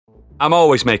I'm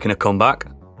always making a comeback,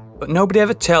 but nobody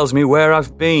ever tells me where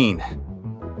I've been.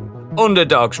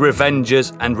 Underdogs,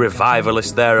 revengers, and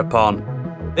revivalists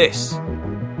thereupon. This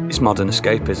is modern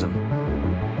escapism.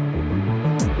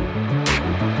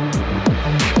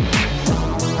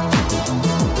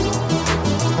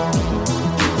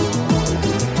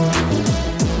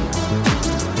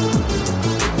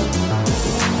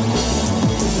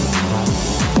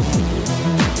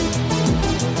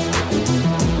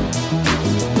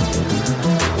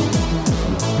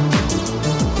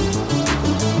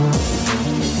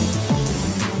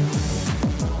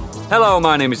 Hello,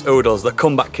 my name is Oodles, the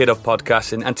comeback kid of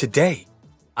podcasting, and today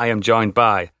I am joined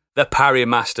by the Parry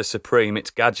Master Supreme,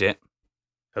 it's Gadget.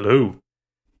 Hello.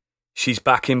 She's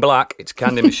back in black, it's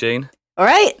Candy Machine. All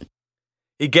right.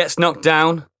 He gets knocked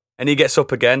down and he gets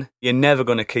up again. You're never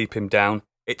going to keep him down.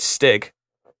 It's Stig.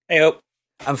 Hey up.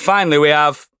 And finally we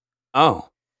have... Oh.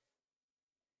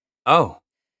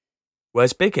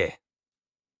 Where's Biggie?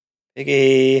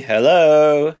 Biggie,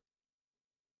 hello.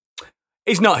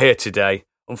 He's not here today.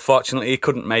 Unfortunately, he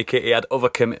couldn't make it. He had other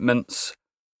commitments.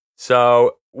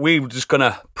 So we're just going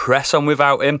to press on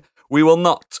without him. We will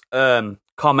not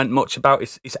comment much about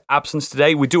his absence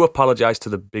today. We do apologise to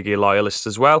the Biggie loyalists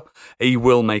as well. He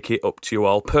will make it up to you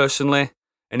all personally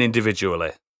and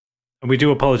individually. And we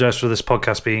do apologise for this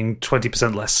podcast being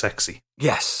 20% less sexy.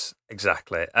 Yes,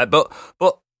 exactly. But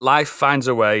life finds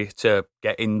a way to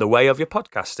get in the way of your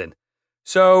podcasting.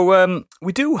 So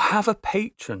we do have a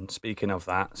patron, speaking of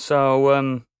that.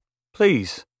 So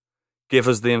please give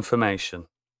us the information.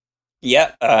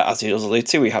 Yeah, as you alluded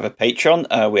to, we have a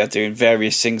Patreon. We are doing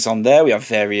various things on there. We have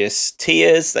various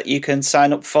tiers that you can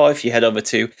sign up for. If you head over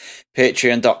to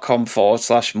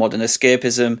patreon.com/modern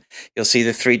escapism, you'll see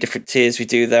the 3 different tiers we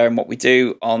do there and what we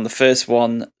do. On the first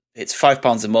one, it's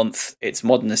 £5 a month. It's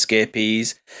Modern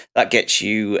Escapees. That gets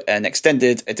you an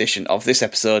extended edition of this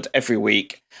episode every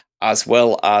week, as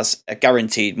well as a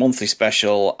guaranteed monthly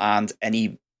special and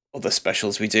any other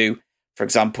specials we do. For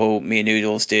example, me and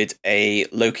Noodles did a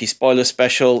Loki spoiler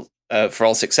special for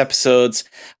all 6 episodes,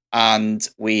 and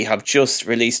we have just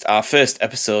released our first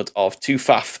episode of Too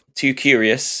Faff, Too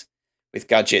Curious with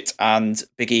Gadget and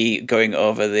Biggie going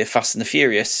over the Fast and the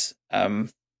Furious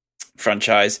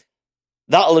franchise.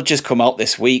 That'll have just come out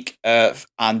this week,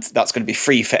 and that's going to be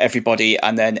free for everybody,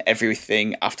 and then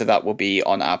everything after that will be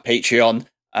on our Patreon.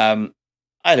 I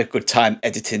had a good time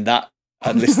editing that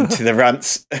and listening to the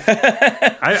rants.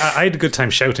 I had a good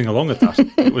time shouting along at that.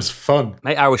 It was fun.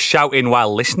 Mate, I was shouting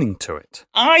while listening to it.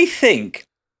 I think,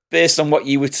 based on what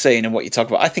you were saying and what you talk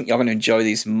about, I think you're going to enjoy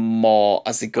these more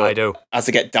as they go. I do. As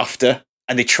they get dafter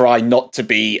and they try not to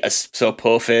be as so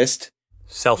po-faced.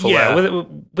 Self-aware. Yeah,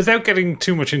 without getting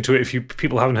too much into it, if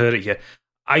people haven't heard it yet,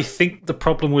 I think the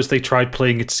problem was they tried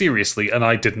playing it seriously, and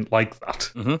I didn't like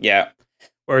that. Mm-hmm. Yeah.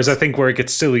 Whereas I think where it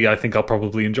gets silly, I think I'll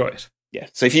probably enjoy it. Yeah.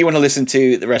 So if you want to listen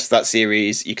to the rest of that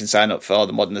series, you can sign up for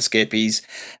the Modern Escapees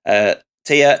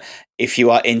tier. If you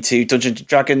are into Dungeons &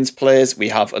 Dragons players, we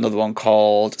have another one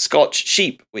called Scorched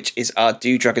Sheep, which is our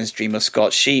Do Dragons Dream of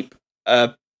Scorched Sheep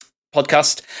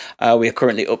podcast. We are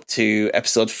currently up to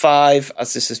episode 5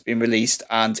 as this has been released,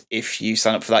 and if you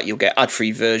sign up for that, you'll get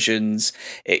ad-free versions,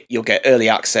 you'll get early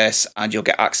access, and you'll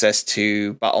get access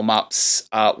to battle maps,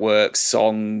 artwork,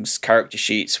 songs, character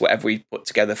sheets, whatever we put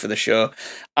together for the show,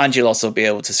 and you'll also be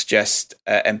able to suggest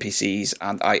NPCs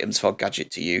and items for Gadget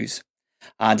to use.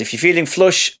 And if you're feeling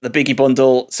flush, the Biggie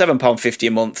Bundle, £7.50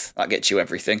 a month, that gets you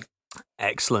everything.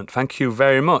 Excellent, thank you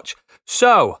very much.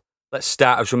 So, let's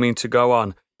start as we mean to go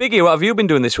on. Biggie, what have you been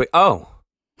doing this week? Oh,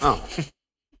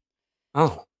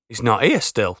 he's not here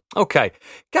still. Okay.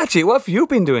 Gadget, what have you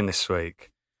been doing this week?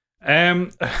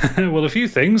 Well, a few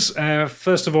things.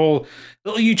 First of all, a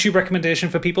little YouTube recommendation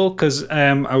for people, because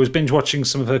I was binge watching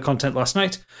some of her content last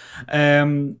night. A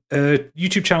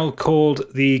YouTube channel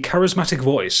called The Charismatic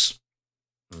Voice.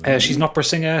 She's an opera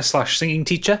singer / singing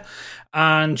teacher,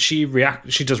 and she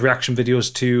does reaction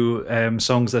videos to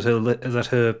songs that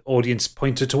her audience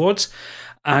pointed towards.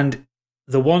 And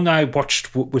the one I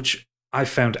watched, which I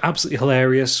found absolutely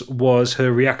hilarious, was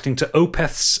her reacting to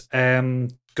Opeth's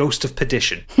Ghost of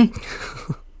Perdition.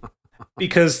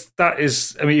 Because that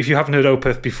is, I mean, if you haven't heard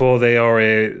Opeth before,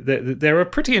 they're a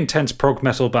pretty intense prog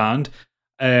metal band,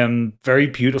 very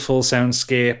beautiful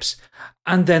soundscapes,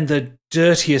 and then the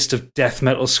dirtiest of death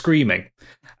metal screaming.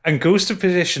 And Ghost of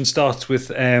Perdition starts with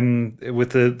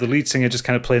the lead singer just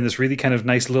kind of playing this really kind of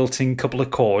nice lilting couple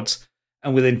of chords,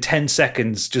 and within 10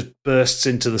 seconds just bursts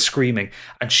into the screaming,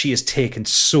 and she is taken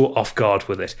so off guard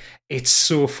with it. It's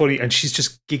so funny, and she's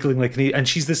just giggling like an idiot, and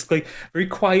she's this like very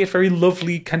quiet, very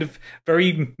lovely, kind of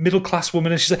very middle-class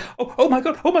woman, and she's like, oh my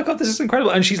god, this is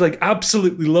incredible, and she's like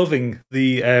absolutely loving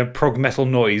the prog metal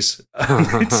noise.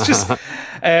 It's just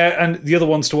and the other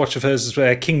ones to watch of hers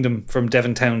is Kingdom from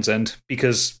Devin Townsend,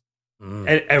 because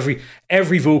every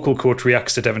vocal coach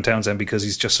reacts to Devin Townsend because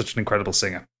he's just such an incredible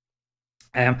singer.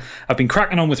 I've been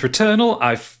cracking on with Returnal.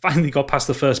 I've finally got past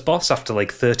the first boss after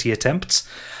like 30 attempts.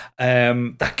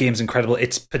 That game's incredible.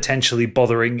 It's potentially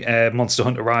bothering Monster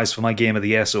Hunter Rise for my game of the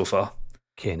year so far.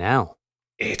 Okay, now.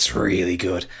 It's really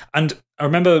good. And I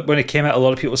remember when it came out, a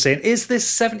lot of people were saying, is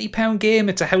this £70 game?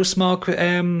 It's a Housemarque,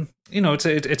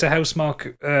 it's a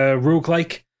Housemarque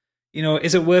roguelike.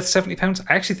 Is it worth £70?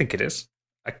 I actually think it is.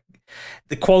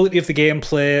 The quality of the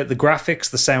gameplay, the graphics,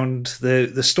 the sound,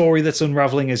 the story that's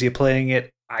unraveling as you're playing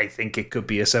it, I think it could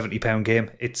be a £70 game.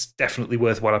 It's definitely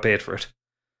worth what I paid for it.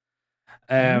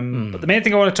 But the main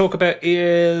thing I want to talk about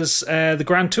is the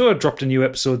Grand Tour dropped a new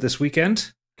episode this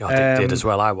weekend. God, it did as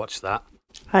well. I watched that.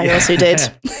 I also did.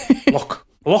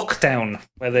 Lockdown,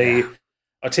 where they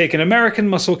are taking American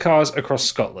muscle cars across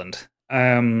Scotland.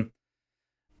 And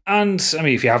I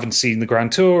mean, if you haven't seen the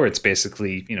Grand Tour, it's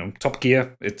basically, Top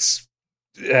Gear. It's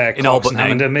Clarkson,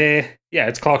 Hammond and May. Yeah,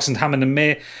 it's Clarkson, Hammond and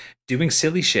May doing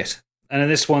silly shit. And in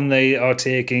this one, they are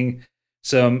taking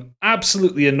some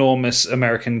absolutely enormous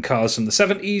American cars from the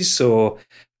 70s. So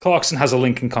Clarkson has a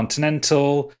Lincoln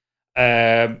Continental.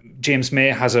 James May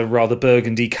has a rather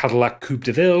burgundy Cadillac Coupe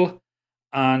de Ville.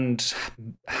 And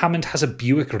Hammond has a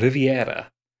Buick Riviera.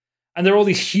 And they're all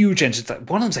these huge engines.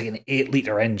 One of them's like an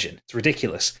 8-litre engine. It's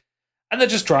ridiculous. And they're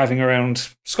just driving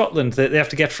around Scotland. They have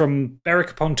to get from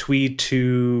Berwick-upon-Tweed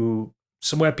to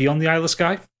somewhere beyond the Isle of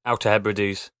Skye. Outer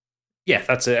Hebrides. Yeah,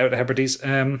 that's it, Outer Hebrides.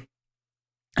 And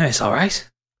it's all right.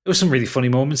 There were some really funny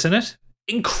moments in it.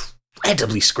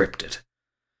 Incredibly scripted.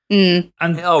 Mm.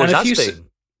 And it has been.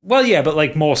 Well, yeah, but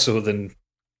like more so than...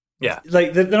 Yeah.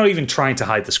 Like, they're not even trying to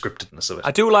hide the scriptedness of it.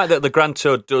 I do like that the Grand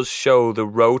Tour does show the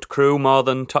road crew more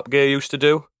than Top Gear used to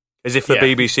do. As if the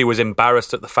BBC was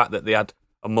embarrassed at the fact that they had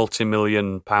a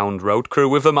multi-million-pound road crew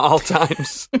with them at all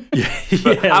times.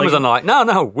 But Amazon are like,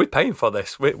 no, we're paying for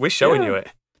this. We're showing you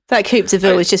it. That Coupe de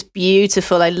Ville was just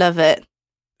beautiful. I love it.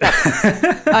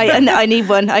 I need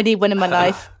one. I need one in my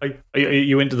life. Are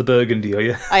you into the burgundy, are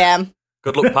you? I am.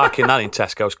 Good luck parking that in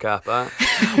Tesco's car park.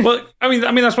 Well, I mean,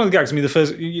 that's one of the gags. I mean,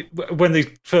 when they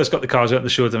first got the cars out and they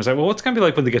showed them, I was like, well, what's it going to be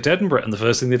like when they get to Edinburgh? And the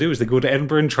first thing they do is they go to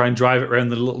Edinburgh and try and drive it around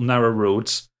the little narrow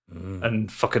roads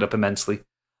and fuck it up immensely.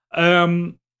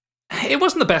 It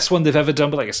wasn't the best one they've ever done,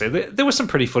 but like I say, there were some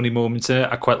pretty funny moments in it.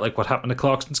 I quite like what happened to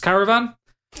Clarkson's caravan.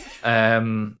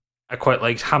 I quite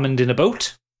liked Hammond in a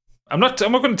boat. I'm not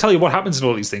going to tell you what happens in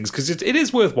all these things because it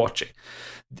is worth watching.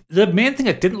 The main thing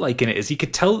I didn't like in it is you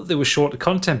could tell that there was shorter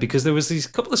content because there was these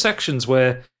couple of sections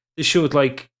where they showed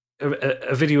like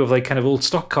a video of like kind of old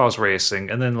stock cars racing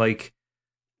and then like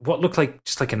what looked like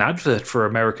just like an advert for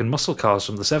American muscle cars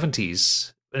from the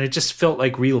 70s. And it just felt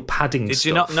like real padding Did stuff.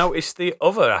 you not notice the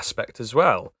other aspect as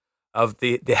well of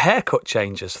the haircut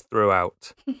changes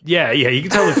throughout? Yeah, you can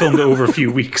tell they filmed it over a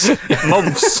few weeks.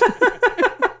 Months.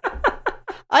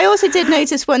 I also did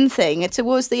notice one thing.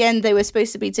 Towards the end, they were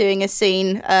supposed to be doing a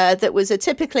scene that was a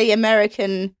typically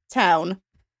American town,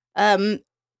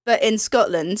 but in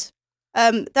Scotland.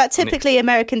 That typically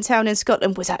American town in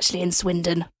Scotland was actually in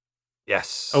Swindon.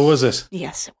 Yes. Oh, was it?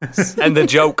 Yes, it was. And the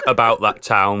joke about that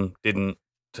town didn't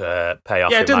pay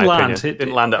off. Yeah, it didn't land. It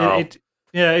didn't land at all.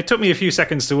 It took me a few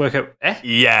seconds to work out.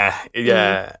 Yeah.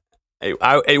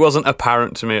 It wasn't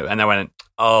apparent to me, and I went,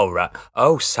 "Oh right,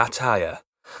 oh satire."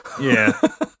 Yeah.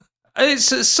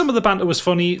 Some of the banter was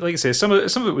funny. Like I say, some of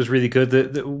it was really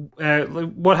good.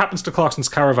 What happens to Clarkson's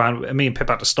caravan? Me and Pip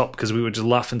had to stop because we were just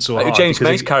laughing so hard. James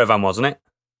May's caravan, wasn't it?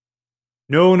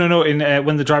 No. In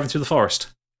when they're driving through the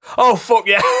forest. Oh fuck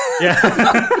yeah! Yeah,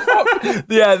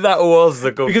 yeah, that was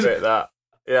the good bit. That.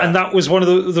 Yeah. And that was one of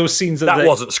those scenes that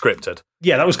wasn't scripted.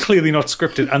 Yeah, that was clearly not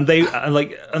scripted. And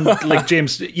like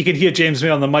James, you can hear James May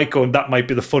on the mic going, "That might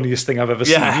be the funniest thing I've ever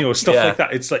seen." Stuff like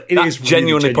that. It's like it is really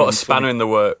genuinely put a spanner funny. in the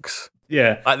works.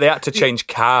 Yeah, like they had to change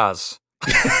cars. The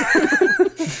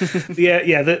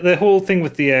whole thing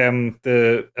with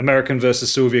the American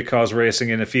versus Soviet cars racing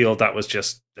in a field, that was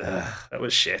just that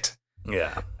was shit.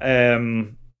 Yeah.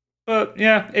 But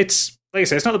yeah, it's. Like I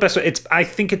say, it's not the best one. I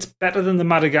think it's better than the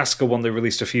Madagascar one they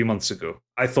released a few months ago.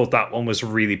 I thought that one was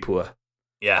really poor.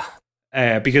 Yeah.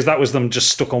 Because that was them just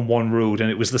stuck on one road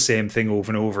and it was the same thing over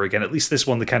and over again. At least this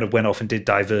one, they kind of went off and did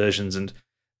diversions and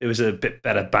it was a bit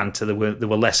better banter. They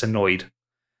were less annoyed.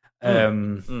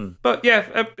 But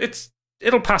yeah,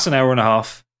 it'll pass an hour and a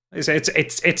half.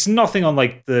 It's nothing on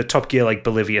like the Top Gear like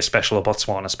Bolivia special or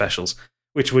Botswana specials,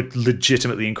 which were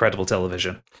legitimately incredible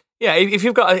television. Yeah, if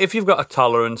you've got a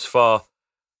tolerance for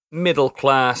middle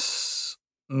class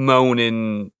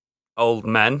moaning old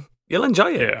men, you'll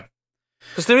enjoy it. Yeah,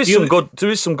 because there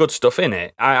is some good stuff in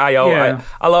it. I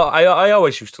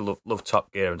always used to love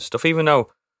Top Gear and stuff, even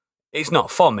though it's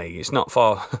not for me. It's not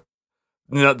for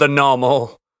the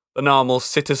normal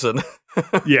citizen.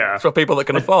 Yeah, it's for people that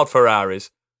can afford Ferraris.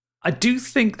 I do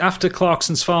think after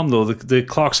Clarkson's Farm, though, the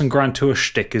Clarkson Grand Tour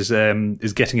shtick is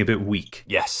getting a bit weak.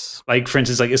 Yes. Like, for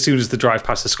instance, like as soon as they drive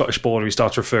past the Scottish border, he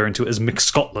starts referring to it as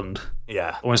McScotland.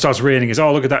 Yeah. Or when it starts raining, it's,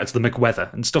 oh, look at that, it's the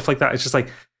McWeather, and stuff like that. It's just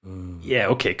like, yeah,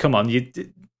 okay, come on.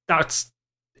 It's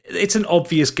an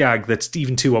obvious gag that's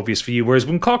even too obvious for you. Whereas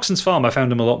when Clarkson's Farm, I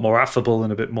found him a lot more affable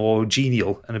and a bit more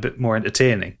genial and a bit more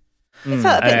entertaining. It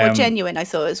felt a bit more genuine, I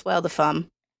thought, as well, the farm.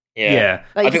 Yeah.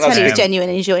 Like, you could tell he was genuine,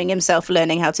 enjoying himself,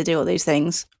 learning how to do all these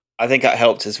things. I think that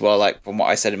helped as well, like from what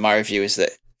I said in my review, is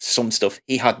that some stuff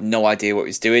he had no idea what he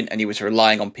was doing and he was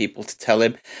relying on people to tell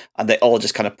him, and they all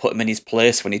just kind of put him in his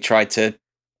place when he tried to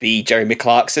be Jeremy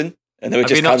Clarkson. And they were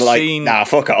just kind of like, nah,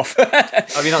 fuck off.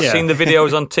 Have you not seen the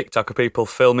videos on TikTok of people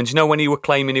filming? Do you know when he were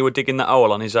claiming he were digging that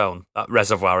hole on his own, that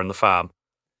reservoir in the farm?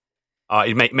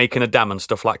 He'd making a dam and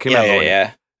stuff like that.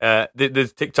 Yeah.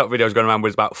 The TikTok videos going around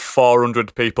with about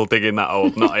 400 people digging that hole,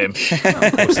 not him.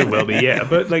 Of course it will be, yeah.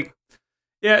 But like,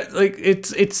 yeah, like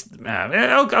it's.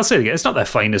 I'll say it again. It's not their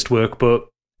finest work, but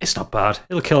it's not bad.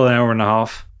 It'll kill an hour and a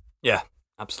half. Yeah,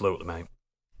 absolutely, mate.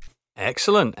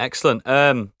 Excellent.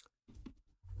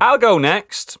 I'll go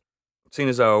next. Seeing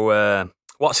as though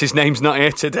what's his name's not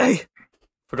here today.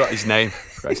 Forgot his name.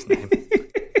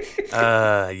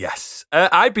 Yes.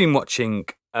 I've been watching.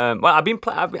 I've been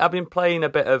playing a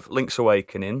bit of Link's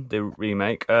Awakening, the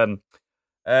remake.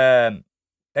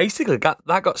 Basically,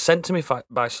 that got sent to me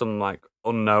by some like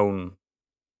unknown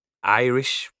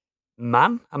Irish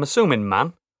man. I'm assuming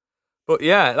man, but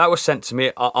yeah, that was sent to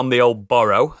me on the old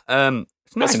Borrow.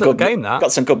 It's a nice little game. That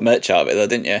got some good merch out of it, though,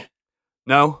 didn't you?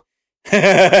 No.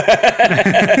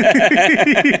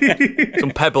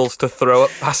 Some pebbles to throw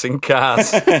at passing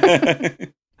cars.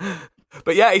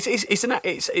 But yeah,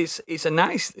 it's a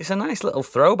nice little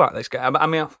throwback. This game. I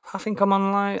mean, I think I'm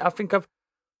on like, I think I've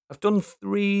done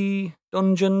 3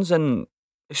 dungeons and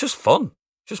it's just fun,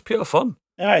 just pure fun.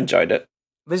 Yeah, I enjoyed it.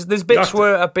 There's bits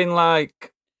where I've been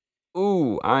like,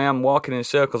 ooh, I am walking in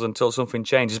circles until something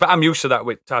changes. But I'm used to that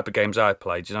with type of games I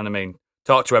play. Do you know what I mean?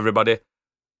 Talk to everybody,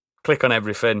 click on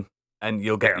everything, and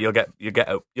you'll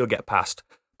get past.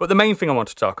 But the main thing I want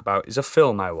to talk about is a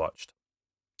film I watched.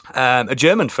 A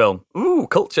German film. Ooh,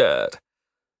 cultured.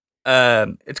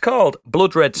 It's called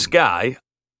Blood Red Sky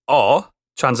or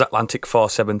Transatlantic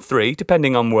 473,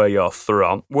 depending on where you're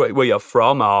from,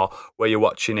 or where you're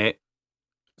watching it.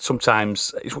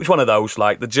 Sometimes it's one of those,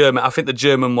 like the German. I think the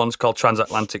German one's called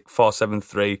Transatlantic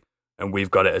 473, and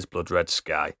we've got it as Blood Red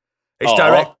Sky. It's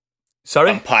direct.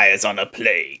 Sorry, vampires on a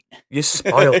plane. You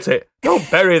spoilt it. Don't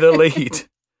bury the lead.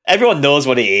 Everyone knows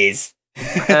what it is.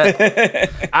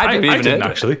 I didn't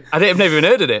actually. I've never even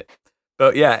heard of it.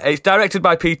 But yeah, it's directed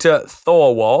by Peter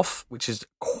Thorwarth, which is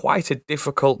quite a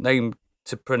difficult name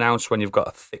to pronounce when you've got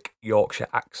a thick Yorkshire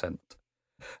accent.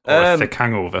 Or a thick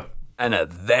hangover. And a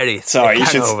very thick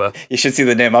hangover. You should see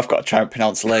the name I've got to try and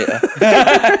pronounce later.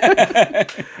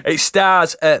 It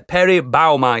stars Perry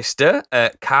Baumeister,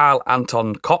 Karl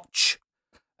Anton Koch,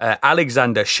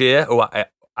 Alexander Scheer, who I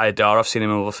adore, I've seen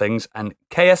him in other things, and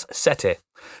K.S. Seti.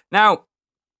 Now,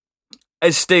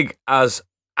 as Stig has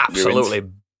absolutely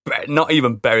not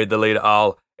even buried the lead at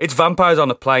all, it's vampires on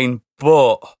a plane,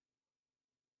 but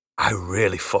I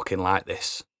really fucking like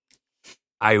this.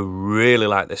 I really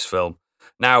like this film.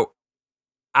 Now,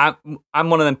 I'm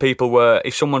one of them people where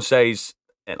if someone says,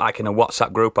 like in a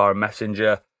WhatsApp group or a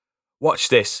messenger, watch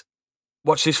this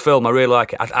film, I really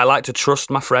like it. I like to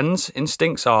trust my friends'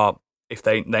 instincts, or if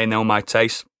they know my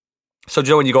taste. So, do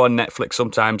you know when you go on Netflix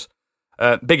sometimes,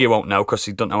 Biggie won't know because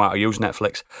he doesn't know how to use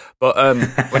Netflix, but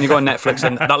when you go on Netflix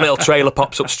and that little trailer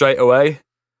pops up straight away,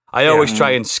 I always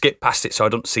try and skip past it so I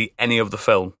don't see any of the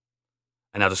film.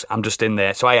 And I'm just in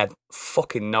there. So I had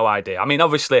fucking no idea. I mean,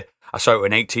 obviously, I saw it with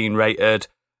an 18 rated.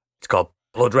 It's called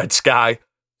Blood Red Sky.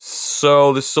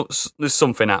 So there's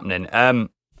something happening.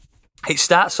 It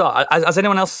starts off. Has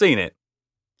anyone else seen it?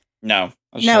 No.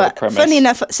 Funny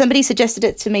enough, somebody suggested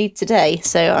it to me today,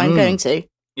 so I'm going to.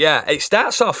 Yeah, it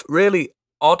starts off really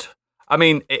odd. I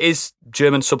mean, it is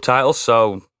German subtitles,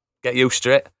 so get used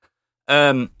to it.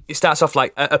 It starts off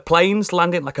like a plane's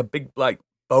landing, like a big like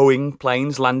Boeing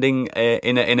planes landing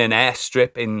in an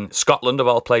airstrip in Scotland, of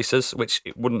all places, which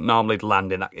it wouldn't normally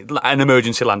land in. An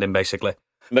emergency landing, basically.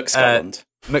 McScotland.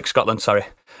 McScotland, sorry.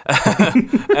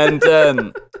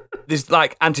 And there's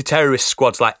like anti-terrorist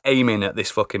squads like aiming at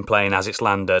this fucking plane as it's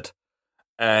landed,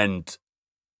 and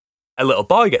a little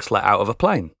boy gets let out of a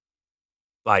plane,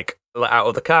 like let out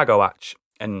of the cargo hatch,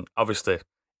 and obviously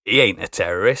he ain't a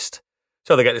terrorist.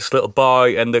 So they get this little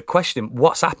boy, and they question him,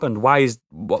 "What's happened?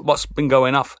 What's been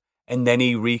going off?" And then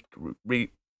he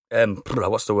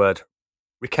what's the word?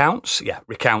 Recounts. Yeah,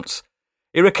 recounts.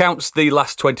 He recounts the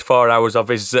last 24 hours of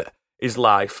his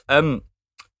life, and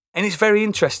it's very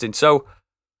interesting. So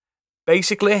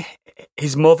basically,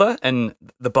 his mother and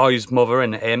the boy's mother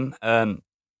and him,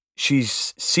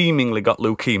 she's seemingly got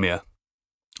leukemia.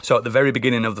 So at the very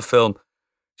beginning of the film,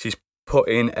 she's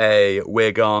putting a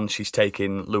wig on. She's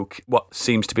taking what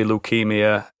seems to be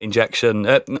leukemia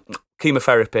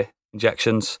chemotherapy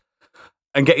injections,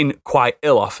 and getting quite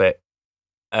ill off it.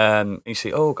 You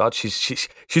see, oh God,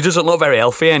 she doesn't look very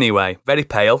healthy anyway. Very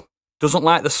pale. Doesn't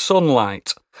like the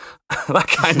sunlight, that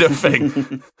kind of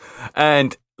thing.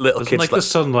 And little doesn't kids like the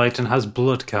sunlight and has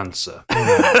blood cancer.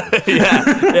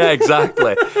 yeah,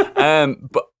 exactly.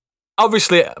 But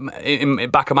obviously, in the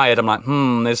back of my head, I'm like,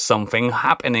 there's something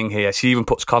happening here. She even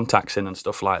puts contacts in and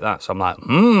stuff like that. So I'm like,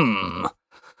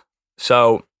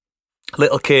 So,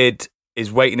 little kid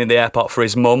is waiting in the airport for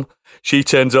his mum. She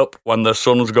turns up when the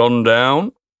sun's gone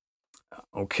down.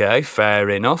 Okay, fair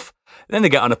enough. Then they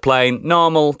get on a plane,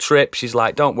 normal trip. She's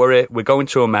like, don't worry, we're going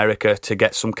to America to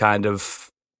get some kind of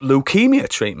leukemia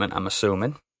treatment, I'm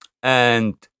assuming.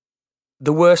 And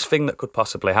the worst thing that could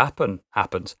possibly happen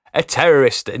happens. A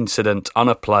terrorist incident on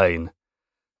a plane.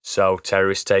 So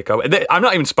terrorists take over. I'm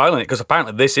not even spoiling it because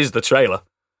apparently this is the trailer.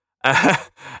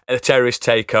 The terrorists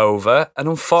take over. And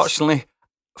unfortunately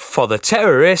for the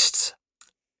terrorists,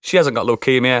 she hasn't got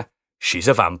leukemia. She's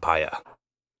a vampire.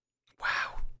 Wow.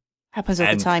 Happens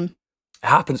all the time. It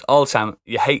happens all the time.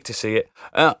 You hate to see it.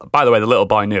 By the way, the little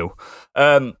boy knew.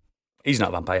 He's not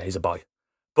a vampire. He's a boy.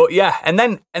 But yeah, and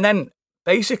then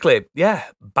basically, yeah,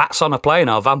 bats on a plane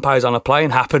or vampires on a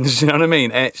plane happens. You know what I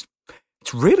mean? And it's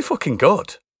really fucking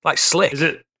good. Like slick.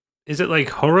 Is it like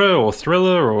horror or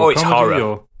thriller or? Oh, it's comedy horror.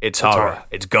 Or? It's horror.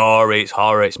 It's gory. It's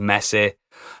horror. It's messy.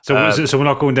 So, so we're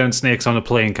not going down snakes on a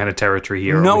plane kind of territory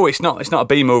here. No, it's not. It's not a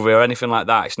B movie or anything like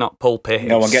that. It's not pulpy.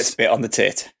 No one gets bit on the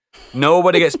tit.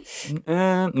 Nobody gets.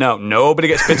 Nobody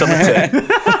gets bit on the tit.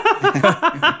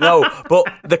 No, but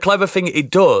the clever thing it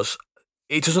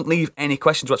doesn't leave any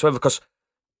questions whatsoever because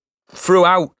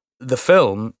throughout the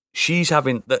film, she's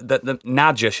having the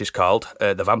Nadja, she's called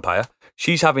the vampire.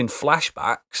 She's having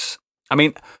flashbacks. I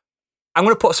mean, I'm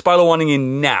going to put a spoiler warning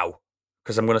in now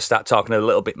because I'm going to start talking a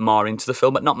little bit more into the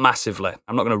film, but not massively.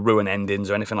 I'm not going to ruin endings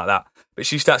or anything like that. But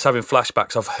she starts having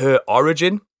flashbacks of her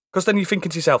origin because then you're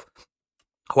thinking to yourself,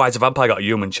 why has a vampire got a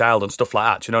human child and stuff like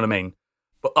that? Do you know what I mean?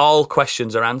 But all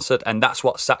questions are answered, and that's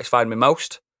what satisfied me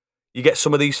most. You get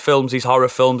some of these films, these horror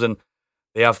films, and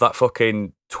they have that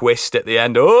fucking twist at the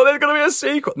end. Oh, there's going to be a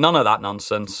sequel. None of that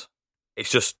nonsense. It's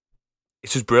just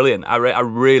brilliant. I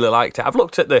really liked it. I've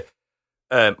looked at the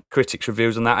critics'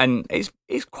 reviews on that, and it's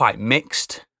quite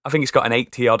mixed. I think it's got an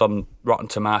 80-odd on Rotten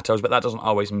Tomatoes, but that doesn't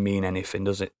always mean anything,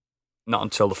 does it? Not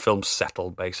until the film's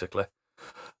settled, basically.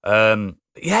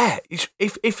 Yeah,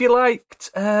 if you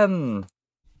liked,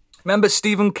 remember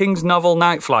Stephen King's novel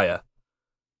Nightflyer?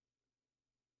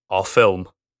 Or film,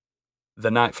 The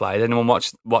Nightflyer. Has anyone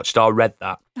watched or read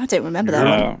that? I don't remember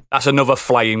that one. That's another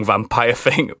flying vampire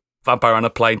thing, vampire on a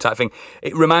plane type thing.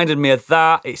 It reminded me of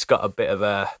that. It's got a bit of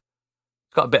a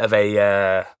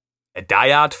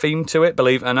Die Hard theme to it,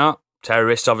 believe it or not.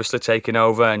 Terrorists obviously taking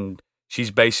over, and she's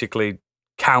basically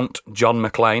Count John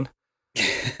McClane.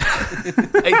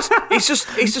 It's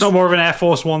just not more of an Air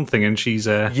Force One thing, and she's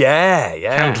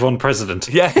yeah Count von President.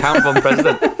 Yeah, Count von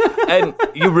President. And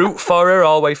you root for her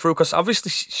all the way through because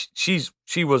obviously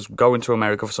she was going to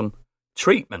America for some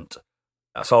treatment.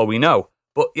 That's all we know.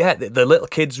 But yeah, the little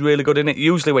kid's really good in it.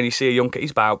 Usually when you see a young kid,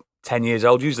 he's about 10 years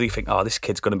old. Usually you think, oh, this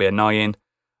kid's going to be annoying.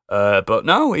 But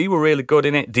no, he were really good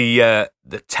in it.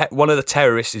 One of the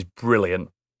terrorists is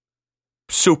brilliant.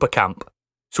 Super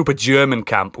German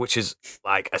camp, which is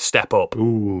like a step up.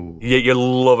 Ooh. You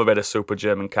love a bit of super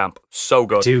German camp. So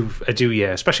good. I do, yeah.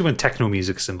 Especially when techno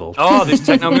music's involved. Oh, there's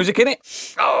techno music in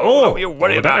it? Oh, don't you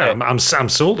worry about it. I'm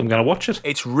sold. I'm going to watch it.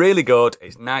 It's really good.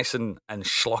 It's nice and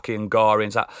schlocky and gory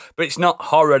and that. But it's not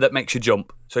horror that makes you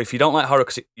jump. So if you don't like horror,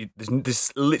 because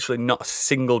there's literally not a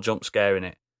single jump scare in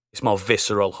it. It's more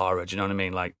visceral horror. Do you know what I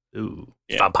mean? Like, ooh,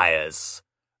 yeah. Vampires.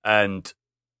 And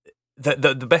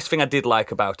the best thing I did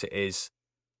like about it is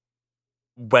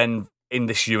when in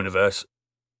this universe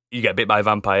you get bit by a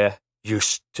vampire, you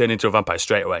turn into a vampire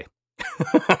straight away.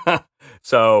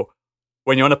 So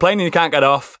when you're on a plane and you can't get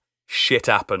off, shit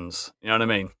happens. You know what I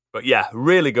mean? But yeah,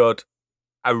 really good.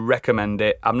 I recommend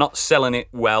it. I'm not selling it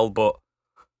well, but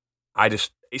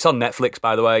it's on Netflix,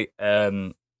 by the way.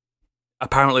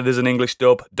 Apparently there's an English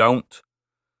dub. Don't.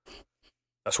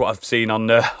 That's what I've seen on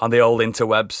the old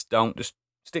interwebs. Don't. Just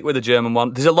stick with the German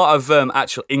one. There's a lot of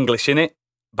actual English in it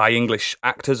by English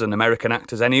actors and American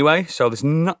actors anyway, so there's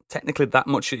not technically that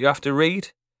much that you have to read.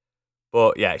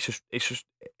 But yeah, it's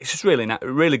just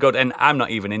really good. And I'm not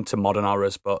even into modern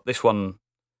horrors, but this one,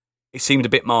 it seemed a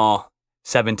bit more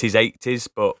 70s, 80s,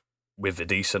 but with a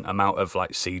decent amount of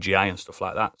like CGI and stuff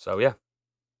like that. So yeah.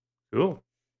 Cool.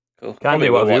 Candy,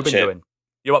 what have you been doing?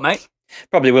 You what, mate?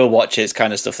 Probably will watch it. It's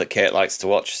kind of stuff that Kate likes to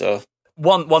watch. So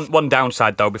one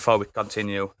downside though, before we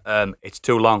continue, it's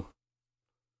too long.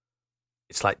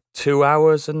 It's like 2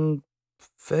 hours and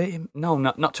 30. No,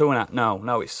 not 2.5.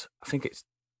 No. I think it's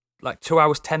like 2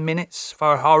 hours 10 minutes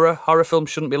for a horror. Horror film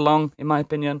shouldn't be long, in my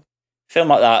opinion. Film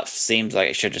like that seems like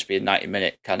it should just be a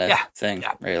 90-minute kind of thing,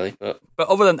 really. But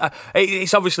other than that,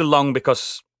 it's obviously long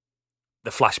because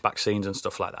the flashback scenes and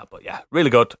stuff like that. But yeah, really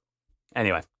good.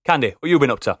 Anyway, Candy, what have you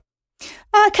been up to?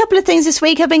 A couple of things this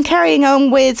week. I've been carrying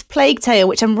on with Plague Tale,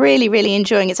 which I'm really, really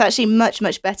enjoying. It's actually much,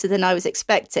 much better than I was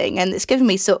expecting, and it's given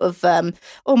me sort of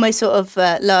almost sort of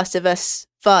Last of Us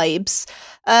vibes.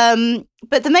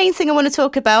 But the main thing I want to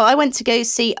talk about, I went to go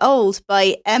see Old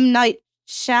by M. Night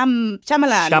Shyamalan.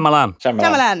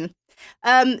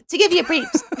 To give you a brief...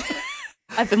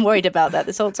 I've been worried about that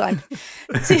this whole time.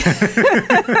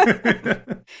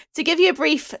 To give you a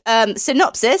brief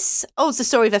synopsis, Old's the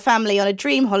story of a family on a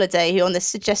dream holiday who, on the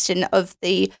suggestion of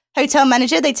the hotel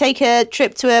manager, they take a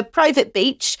trip to a private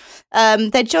beach.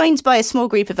 They're joined by a small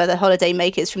group of other holiday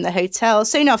makers from the hotel.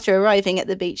 Soon after arriving at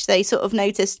the beach, they sort of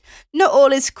notice not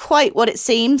all is quite what it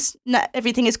seems. Not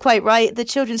everything is quite right. The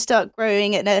children start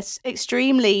growing at an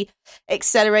extremely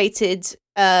accelerated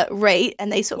rate,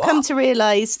 and they sort of come to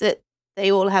realise that they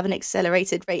all have an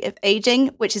accelerated rate of aging,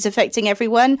 which is affecting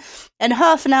everyone. And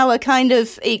half an hour kind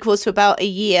of equals to about a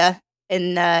year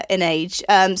in age.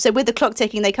 So with the clock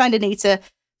ticking, they kind of need to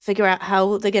figure out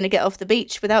how they're going to get off the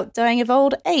beach without dying of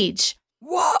old age.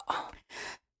 What?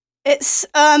 It's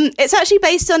actually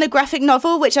based on a graphic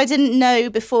novel, which I didn't know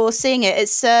before seeing it.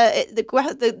 It's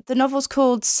the novel's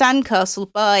called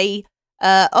Sandcastle by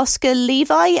Oscar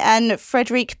Levi and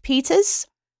Frederick Peters.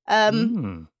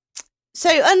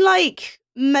 So unlike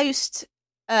most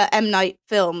M. Night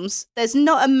films, there's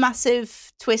not a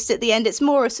massive twist at the end. It's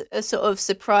more a sort of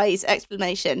surprise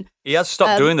explanation. He has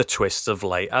stopped doing the twists of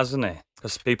late, hasn't he?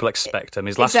 Because people expect him.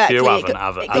 His last few haven't.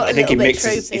 I think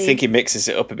he mixes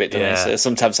it up a bit, doesn't he? So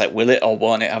sometimes like, will it or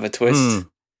won't it have a twist?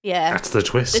 Yeah. That's the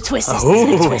twist. The twist is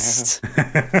the twist.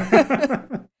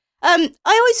 I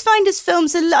always find his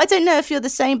films, I don't know if you're the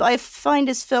same, but I find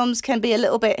his films can be a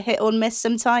little bit hit or miss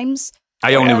sometimes.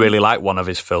 I only really like one of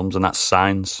his films, and that's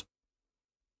Signs.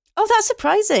 Oh, that's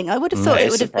surprising. I would have thought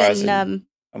it would have been...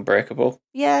 Unbreakable.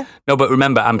 Yeah. No, but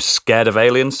remember, I'm scared of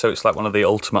aliens, so it's like one of the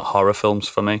ultimate horror films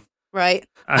for me. Right.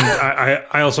 And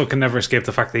I also can never escape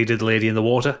the fact that he did Lady in the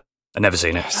Water. I've never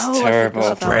seen it. Oh,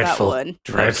 terrible.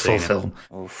 Dreadful film.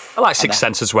 Oof. I like Sixth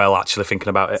Sense as well, actually, thinking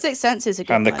about it. Sixth Sense is a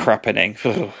good And the one. crappening.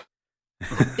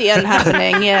 The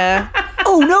Unhappening, yeah.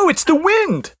 Oh no, it's the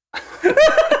wind!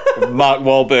 Mark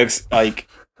Wahlberg's like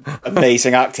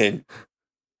amazing acting.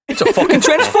 It's a fucking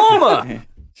transformer.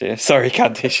 Yeah, sorry,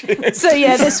 Candish. So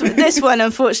yeah, this one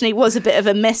unfortunately was a bit of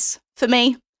a miss for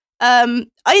me. I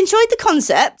enjoyed the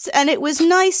concept, and it was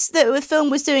nice that the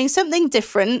film was doing something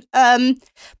different. But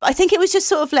I think it was just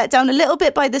sort of let down a little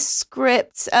bit by the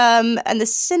script, and the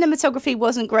cinematography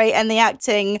wasn't great, and the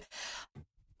acting,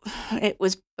 it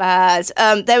was bad.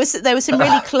 There was some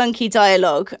really clunky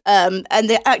dialogue, and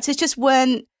the actors just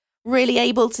weren't really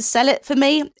able to sell it for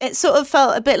me. It sort of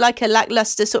felt a bit like a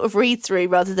lackluster sort of read through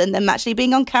rather than them actually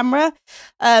being on camera.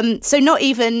 So not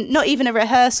even a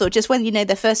rehearsal, just when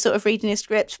they're first sort of reading a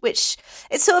script, which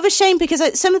it's sort of a shame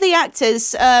because some of the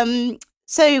actors.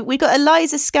 So we got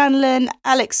Eliza Scanlon,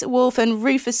 Alex Wolff, and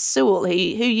Rufus Sewell, who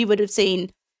you would have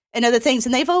seen in other things,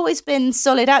 and they've always been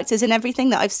solid actors in everything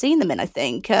that I've seen them in, I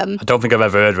think. I don't think I've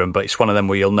ever heard of them, but it's one of them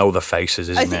where you'll know the faces,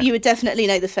 isn't it? I think you would definitely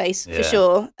know the face, for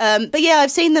sure. But yeah,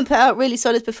 I've seen them put out really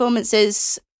solid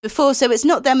performances before, so it's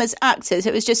not them as actors.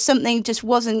 It was just something just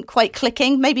wasn't quite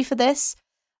clicking, maybe for this.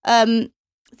 There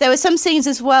were some scenes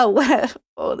as well where,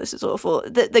 oh, this is awful,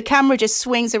 the camera just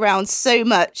swings around so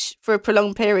much for a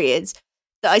prolonged period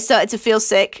that I started to feel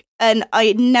sick, and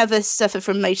I never suffer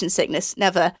from motion sickness,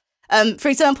 never. For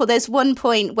example, there's one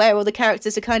point where all the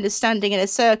characters are kind of standing in a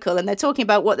circle and they're talking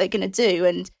about what they're going to do,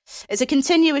 and it's a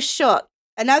continuous shot.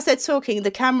 And as they're talking,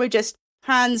 the camera just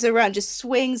pans around, just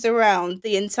swings around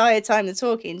the entire time they're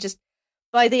talking. Just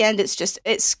by the end,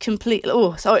 it's completely,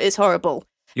 it's horrible.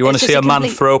 You want It's to just see a a man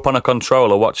complete- throw up on a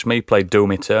controller? Watch me play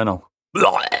Doom Eternal.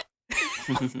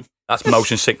 That's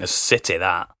motion sickness city,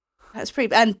 that. That's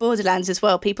pretty, and Borderlands as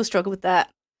well. People struggle with that.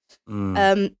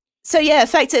 Mm. So yeah,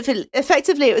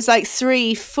 effectively, it was like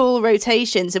 3 full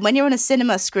rotations, and when you're on a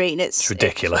cinema screen, It's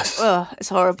ridiculous. It's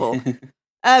horrible.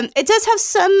 It does have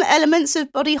some elements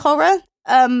of body horror.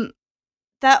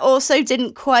 That also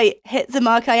didn't quite hit the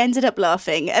mark. I ended up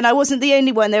laughing, and I wasn't the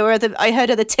only one. I heard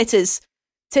other titters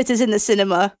in the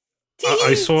cinema.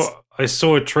 I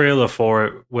saw a trailer for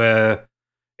it where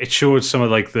it showed some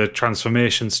of like the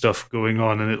transformation stuff going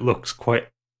on, and it looks quite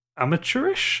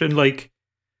amateurish and like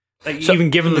So-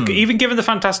 even given the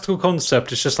fantastical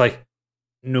concept, it's just like,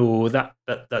 no, that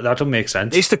don't make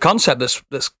sense. It's the concept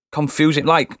that's confusing.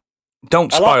 Like,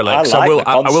 don't I spoil like- it, 'cause I like the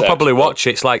I will concept, probably but- watch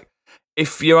it. It's like,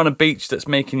 if you're on a beach that's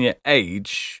making you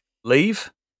age,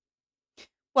 leave.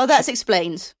 Well, that's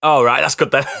explained. Oh, right, that's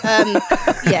good then.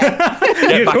 Yeah.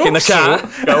 Get You'd back in the hope so.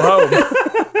 car, go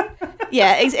home.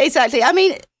 Yeah, exactly. I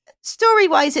mean,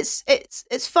 story-wise,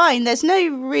 it's fine. There's no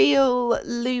real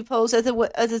loopholes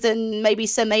other than maybe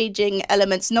some aging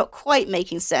elements not quite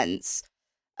making sense.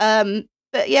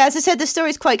 But yeah, as I said, the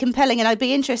story's quite compelling, and I'd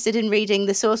be interested in reading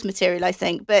the source material, I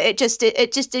think. But it just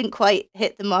didn't quite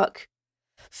hit the mark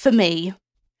for me.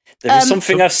 There is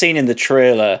something I've seen in the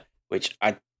trailer which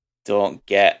I don't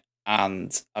get,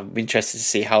 and I'm interested to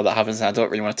see how that happens. And I don't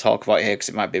really want to talk about it here because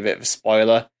it might be a bit of a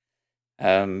spoiler.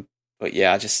 But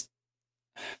yeah,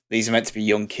 these are meant to be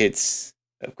young kids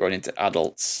that have grown into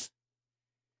adults,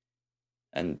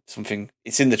 and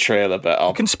it's in the trailer. But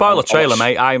You can spoil a trailer,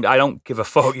 mate. I don't give a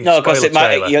fuck. You spoil because a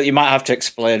trailer. you might have to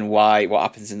explain what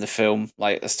happens in the film,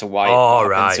 like as to why. Oh, it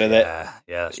right. happens with it. Yeah,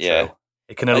 that's Yeah. true.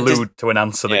 It can allude to an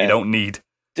answer that yeah. you don't need.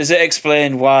 Does it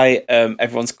explain why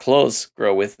everyone's clothes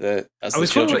grow with as the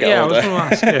children get older? I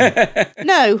was going to ask.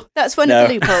 No, that's one No. of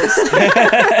the loopholes.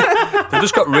 They've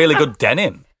just got really good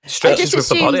denim. Stretches with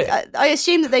the body. I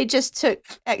assumed that they just took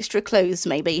extra clothes,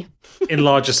 maybe. In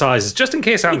larger sizes, just in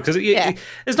case, because Yeah.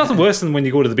 there's nothing worse than when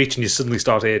you go to the beach and you suddenly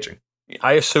start aging.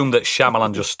 I assume that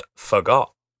Shyamalan just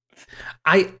forgot.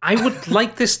 I would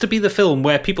like this to be the film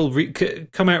where people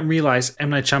come out and realise M.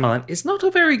 Night Shyamalan is not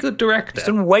a very good director. He's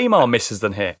done way more misses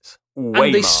than hits. Way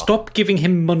and they more. stop giving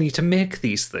him money to make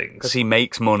these things. Because he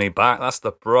makes money back. That's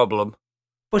the problem.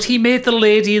 But he made The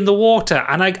Lady in the Water,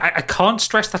 and I can't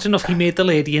stress that enough. He made The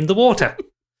Lady in the Water.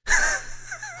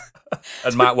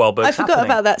 And Mark Wahlberg's I forgot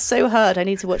about that so hard. I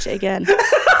need to watch it again.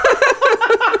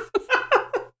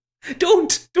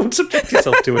 Don't subject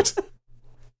yourself to it.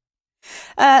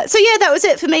 So yeah, that was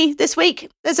it for me this week.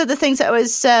 There's other things that I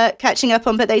was catching up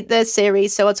on, but they're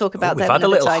series, so I'll talk about We've them had a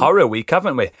another little time. horror week,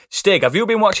 haven't we? Stig, have you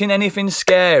been watching anything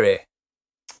scary?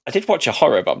 I did watch a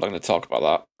horror, but I'm not going to talk about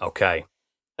that. Okay.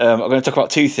 I'm going to talk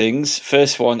about 2 things.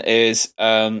 First one is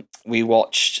we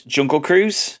watched Jungle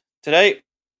Cruise today.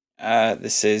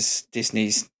 This is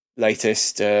Disney's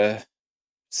latest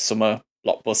summer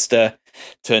blockbuster,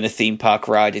 turn a theme park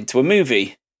ride into a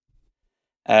movie.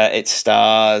 It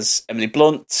stars Emily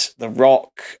Blunt, The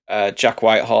Rock, Jack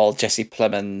Whitehall, Jesse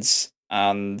Plemons,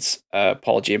 and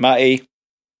Paul Giamatti.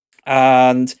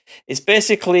 And it's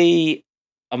basically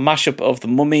a mashup of The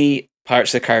Mummy,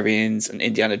 Pirates of the Caribbean, and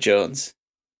Indiana Jones.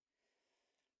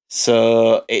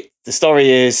 So the story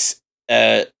is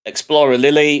explorer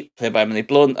Lily, played by Emily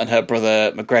Blunt, and her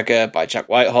brother McGregor, by Jack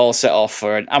Whitehall, set off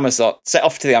to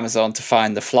the Amazon to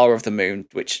find the flower of the moon,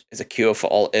 which is a cure for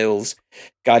all ills,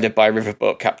 guided by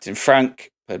riverboat Captain Frank,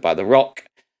 played by The Rock.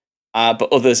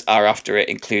 But others are after it,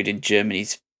 including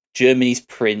Germany's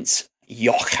Prince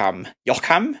Joachim.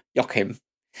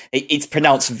 It's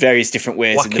pronounced various different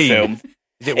ways in the film.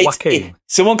 Is it Joaquin?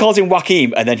 Someone calls him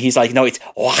Joachim, and then he's like, "No, it's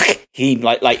Joachim."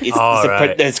 Like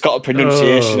it's got a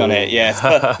pronunciation on it. Yes,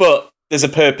 but there's a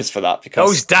purpose for that because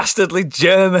Those dastardly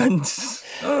Germans.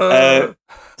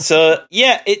 So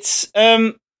yeah, it's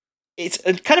a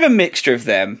kind of a mixture of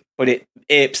them, but it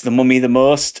apes the Mummy the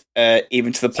most,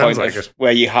 even to the point Sounds like it.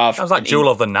 where you have Sounds like Jewel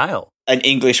of the Nile. an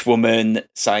English woman,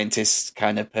 scientist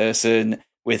kind of person,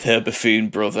 with her buffoon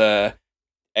brother,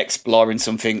 exploring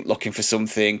something, looking for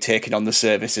something, taking on the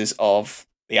services of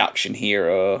the action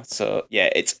hero. So yeah,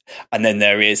 and then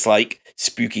there is like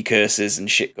spooky curses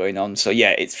and shit going on. So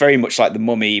yeah, it's very much like the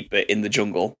Mummy, but in the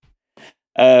jungle.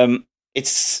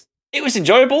 It was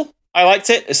enjoyable. I liked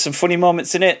it. There's some funny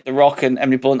moments in it. The Rock and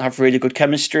Emily Blunt have really good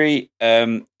chemistry.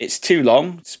 It's too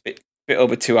long. It's a bit bit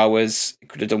over 2 hours. It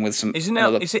could have done with some. Isn't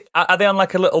it? Is it? Are they on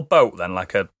like a little boat then?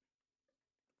 Like a.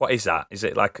 What is that? Is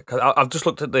it like? Cause I've just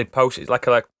looked at the post. It's like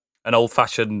an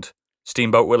old-fashioned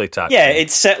Steamboat Willie type. Yeah, thing.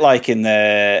 it's set like in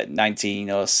the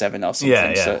 1907 or something.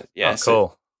 Yeah. So, yeah, oh,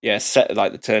 cool. Yeah, set at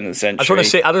like the turn of the century.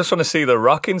 I just want to see The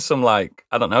Rock in some like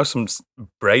I don't know, some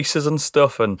braces and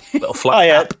stuff and little flat Oh,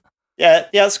 yeah. cap. Yeah,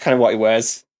 that's kind of what he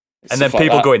wears. And then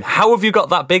people going, "How have you got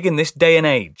that big in this day and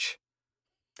age?"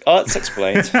 Oh, that's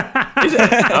explained. Is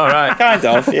it? All right. Kind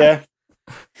of, yeah.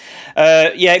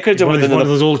 Yeah, it could have done with one of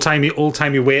those old timey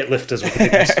weightlifters with a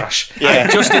big moustache. Yeah.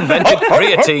 I just invented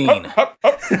creatine.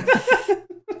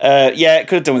 Yeah, it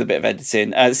could have done with a bit of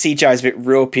editing. The CGI is a bit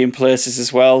ropey in places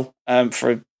as well.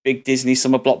 For a big Disney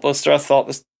summer blockbuster, I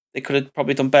thought they could have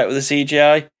probably done better with the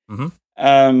CGI.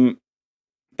 Mm-hmm.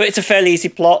 But it's a fairly easy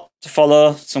plot to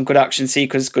follow. Some good action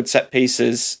sequences, good set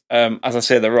pieces. As I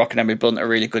say, The Rock and Emily Blunt are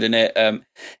really good in it.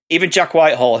 Even Jack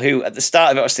Whitehall, who at the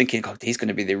start of it I was thinking, God, he's going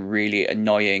to be the really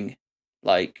annoying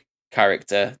like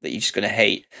character that you're just going to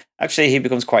hate. Actually, he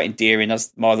becomes quite endearing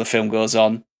as more of the film goes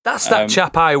on. That's that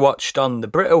chap I watched on the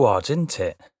Brit Awards, isn't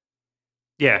it?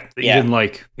 Yeah, that you didn't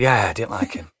like. Yeah, I didn't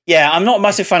like him. Yeah, I'm not a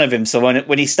massive fan of him. So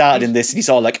when he started in this, and he's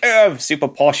all like, super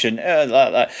posh and So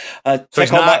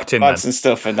he's all not that acting bags then? and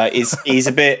stuff, and like he's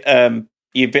a bit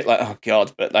you're a bit like, oh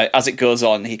god, but like as it goes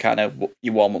on, he kind of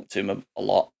you warm up to him a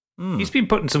lot. He's been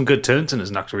putting some good turns in as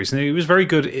an actor recently. He was very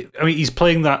good. I mean, he's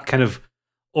playing that kind of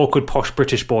awkward posh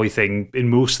British boy thing in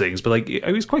most things, but like he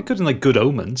was quite good in like Good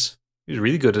Omens. He was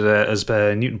really good at as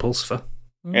Newton Pulsifer.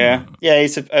 Yeah,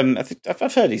 he's. I think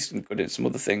I've heard he's good at some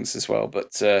other things as well,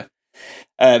 but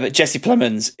Jesse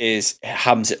Plemons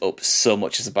hams it up so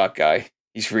much as a bad guy.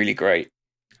 He's really great.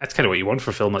 That's kind of what you want for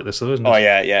a film like this, though, isn't it? Oh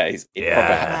yeah, he's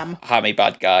proper hammy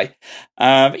bad guy.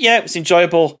 But yeah, it was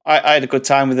enjoyable. I had a good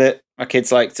time with it. My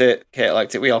kids liked it. Kate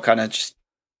liked it. We all kind of just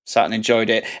sat and enjoyed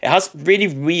it. It has really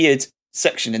weird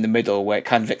section in the middle where it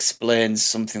kind of explains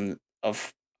something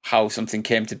of how something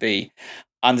came to be.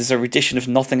 And there's a rendition of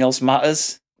Nothing Else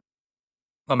Matters.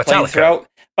 By Metallica.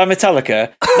 By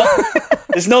Metallica.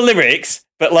 There's no lyrics,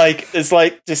 but like there's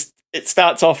like just it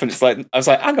starts off and it's like I was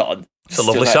like, hang on. It's a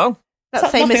lovely song.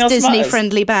 That famous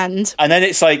Disney-friendly band. And then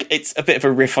it's like it's a bit of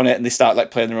a riff on it, and they start like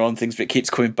playing their own things, but it keeps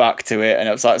coming back to it. And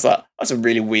I was like, that's a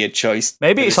really weird choice.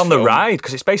 Maybe it's on the ride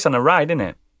because it's based on a ride, isn't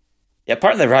it? Yeah,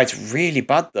 apparently the ride's really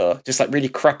bad though, just like really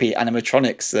crappy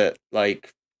animatronics that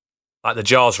like the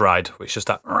Jaws ride, which is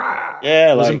that.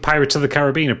 Yeah, wasn't Pirates of the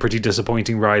Caribbean a pretty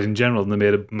disappointing ride in general, and they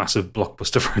made a massive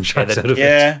blockbuster franchise out of it?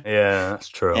 Yeah, that's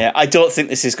true. Yeah, I don't think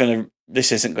this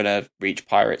isn't gonna reach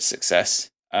Pirates success.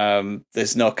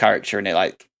 There's no character in it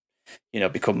like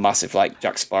become massive like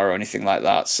Jack Sparrow or anything like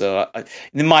that. So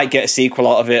they might get a sequel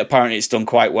out of it. Apparently, it's done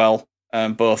quite well,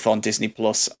 both on Disney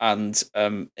Plus and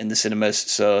in the cinemas.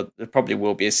 So there probably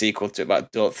will be a sequel to it, but I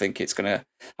don't think it's going to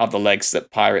have the legs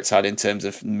that Pirates had in terms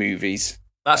of movies.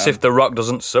 That's if The Rock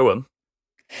doesn't sue him.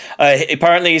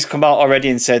 Apparently, he's come out already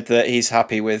and said that he's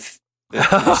happy with the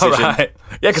decision. Right.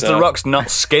 Yeah, because The Rock's not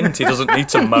skint. He doesn't need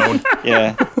to moan.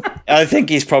 Yeah. I think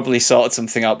he's probably sorted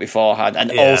something out beforehand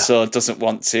and also doesn't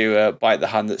want to bite the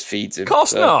hand that feeds him. Of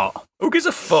course not. Who gives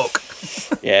a fuck?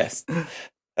 Yes.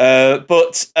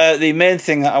 But the main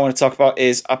thing that I want to talk about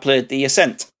is I played The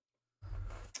Ascent.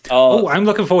 I'm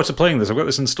looking forward to playing this. I've got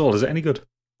this installed. Is it any good?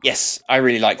 Yes, I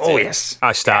really liked it. Oh, yes.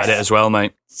 I started it as well,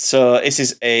 mate. So this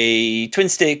is a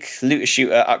twin-stick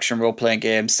looter-shooter action role-playing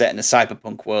game set in a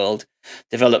cyberpunk world,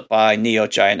 developed by Neo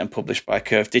Giant and published by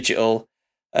Curve Digital.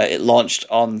 It launched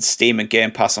on Steam and Game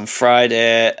Pass on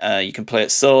Friday. You can play it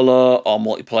solo or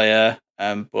multiplayer,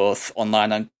 both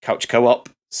online and couch co-op.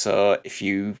 So if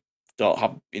you don't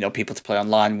have people to play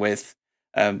online with,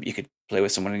 you could play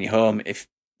with someone in your home if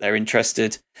they're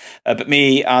interested. But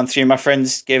me and 3 of my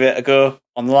friends gave it a go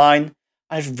online.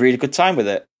 I had a really good time with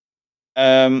it.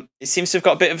 It seems to have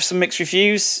got a bit of some mixed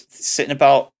reviews. It's sitting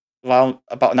about an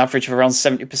average of around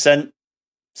 70%,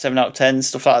 7 out of 10,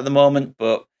 stuff like that at the moment.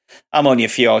 But I'm only a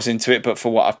few hours into it, but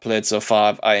for what I've played so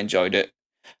far, I enjoyed it.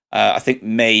 I think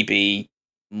maybe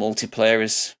multiplayer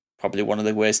is probably one of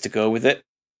the ways to go with it.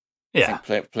 Yeah,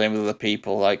 playing with other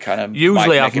people, like kind of.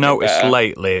 Usually, I've noticed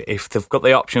lately if they've got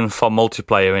the option for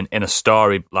multiplayer in a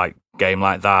story like game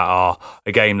like that, or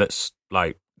a game that's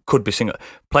like could be single,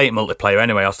 play it multiplayer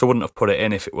anyway. I still wouldn't have put it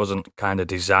in if it wasn't kind of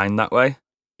designed that way.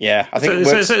 Yeah, I think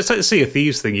it's like a Sea of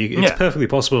Thieves thing. It's perfectly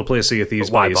possible to play a Sea of Thieves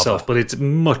by yourself, but it's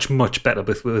much, much better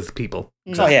with people.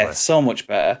 Exactly. Oh yeah, so much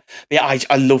better. But yeah,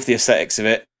 I love the aesthetics of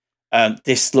it.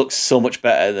 This looks so much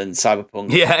better than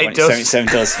Cyberpunk 2077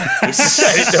 does.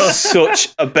 It does such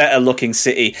a better looking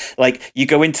city. Like you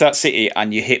go into that city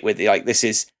and you hit with like this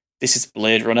is this is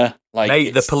Blade Runner. Like,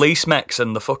 Mate, the police mechs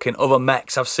and the fucking other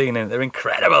mechs I've seen in it, they're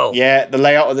incredible. Yeah, the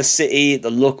layout of the city, the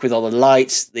look with all the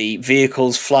lights, the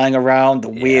vehicles flying around, the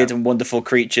weird and wonderful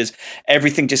creatures,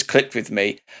 everything just clicked with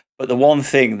me. But the one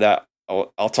thing that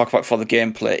I'll talk about for the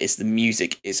gameplay is the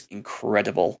music is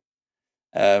incredible.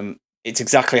 It's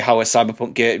exactly how a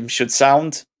cyberpunk game should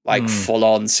sound, like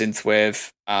full-on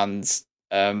synthwave, and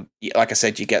like I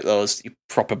said, you get those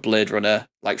proper Blade Runner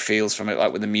like feels from it,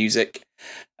 like with the music.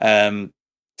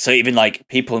 So even like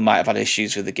people who might have had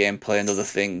issues with the gameplay and other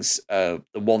things, the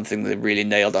one thing they really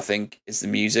nailed, I think, is the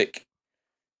music.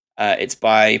 It's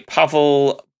by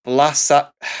Pavel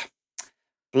Blaskavac.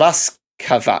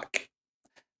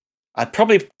 I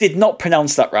probably did not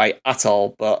pronounce that right at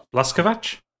all, but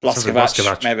Blaskavac?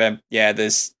 Blaskavac. Maybe. Yeah,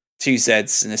 there's 2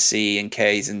 Z's and a C and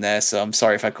K's in there, so I'm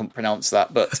sorry if I couldn't pronounce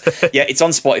that. But yeah, it's on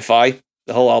Spotify.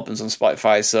 The whole album's on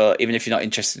Spotify, so even if you're not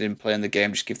interested in playing the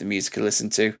game, just give the music a listen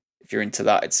to. If you're into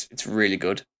that, it's really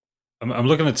good. I'm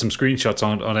looking at some screenshots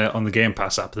on the Game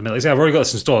Pass app at the minute. Like I say, I've already got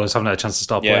this installed. I just haven't had a chance to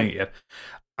start playing it yet.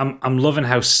 I'm loving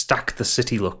how stacked the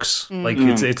city looks. Like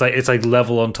it's like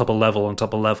level on top of level on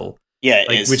top of level. Yeah,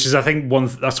 like, which is I think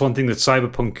that's one thing that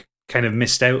Cyberpunk kind of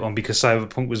missed out on, because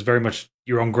Cyberpunk was very much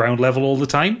you're on ground level all the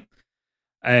time.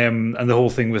 And the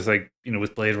whole thing with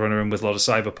with Blade Runner and with a lot of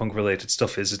Cyberpunk related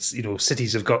stuff is it's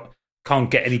cities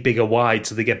can't get any bigger wide,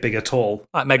 so they get bigger tall.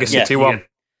 Like Mega City 1.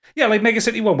 Yeah, like Mega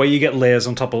City 1, where you get layers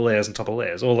on top of layers on top of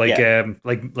layers, or like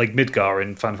Midgar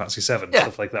in Final Fantasy 7,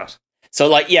 stuff like that.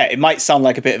 So it might sound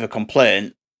like a bit of a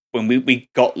complaint when we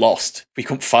got lost. We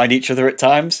couldn't find each other at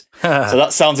times. So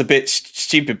that sounds a bit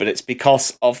stupid, but it's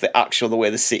because of the way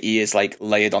the city is like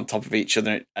layered on top of each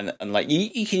other, and like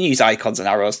you can use icons and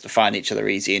arrows to find each other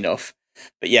easy enough.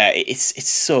 But yeah, it's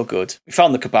so good. We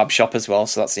found the kebab shop as well,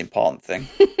 so that's the important thing.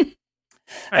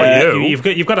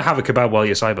 You've got to have a kebab while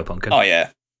you're cyberpunking. Oh yeah.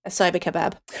 A cyber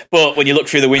kebab. But when you look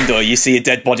through the window, you see a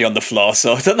dead body on the floor,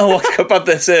 so I don't know what kebab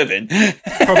they're serving.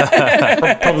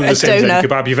 Probably the same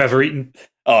kebab you've ever eaten.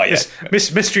 Oh, yeah.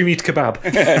 Mystery meat kebab.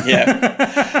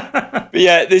 Yeah. But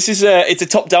yeah, this is it's a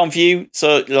top-down view,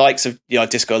 so the likes of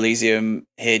Disco Elysium,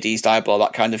 Hades, Diablo,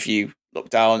 that kind of view,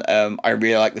 look down. I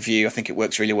really like the view. I think it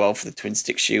works really well for the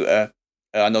twin-stick shooter.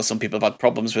 I know some people have had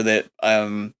problems with it,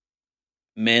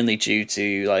 mainly due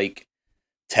to like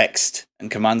text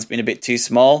and commands being a bit too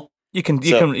small. You can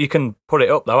put it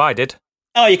up though. I did.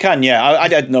 Oh, you can, yeah. I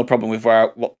had no problem with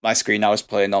what my screen I was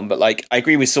playing on, but like I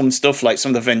agree with some stuff, like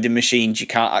some of the vending machines, you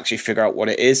can't actually figure out what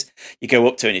it is. You go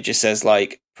up to it and it just says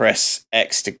like press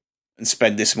X and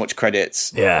spend this much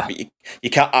credits. Yeah. But you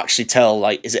can't actually tell,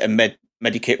 like, is it a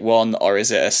medikit one, or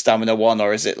is it a stamina one,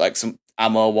 or is it like some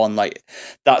ammo one? Like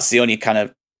that's the only kind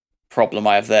of problem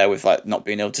I have there with like not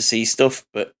being able to see stuff,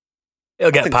 but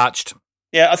it'll get patched.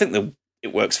 Yeah, I think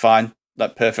it works fine,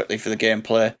 like perfectly for the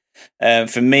gameplay.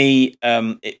 For me,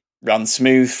 it ran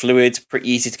smooth, fluid, pretty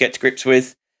easy to get to grips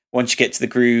with. Once you get to the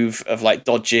groove of like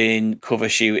dodging, cover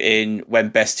shooting, when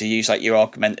best to use like your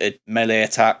augmented melee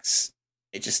attacks,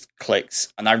 it just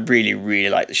clicks. And I really, really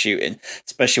like the shooting,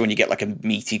 especially when you get like a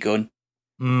meaty gun.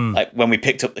 Like when we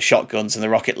picked up the shotguns and the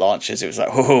rocket launchers, it was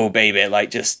like, oh baby,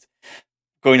 like just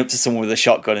going up to someone with a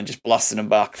shotgun and just blasting them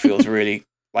back feels really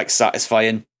like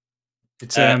satisfying.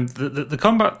 It's the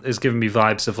combat is giving me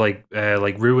vibes of like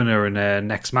Ruiner and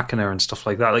Nex Machina and stuff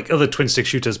like that, like other twin stick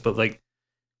shooters, but like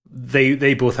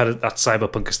they both had that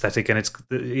cyberpunk aesthetic, and it's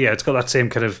got that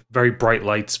same kind of very bright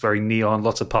lights, very neon,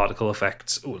 lots of particle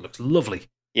effects. Oh, it looks lovely.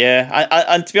 Yeah,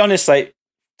 and to be honest,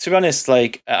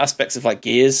 aspects of like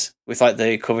Gears with like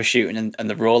the cover shooting and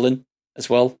the rolling as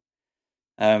well.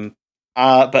 But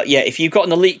yeah, if you've got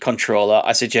an Elite controller,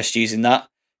 I suggest using that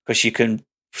because you can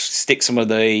stick some of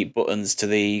the buttons to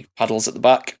the paddles at the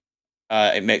back.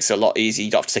 It makes it a lot easier.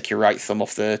 You don't have to take your right thumb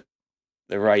off the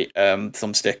right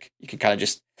thumbstick. You can kind of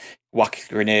just whack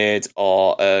a grenade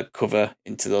or cover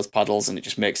into those paddles, and it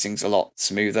just makes things a lot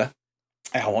smoother.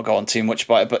 I won't go on too much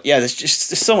about it, but yeah, there's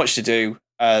so much to do.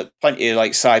 Plenty of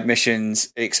like side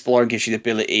missions. Exploring gives you the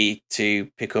ability to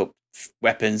pick up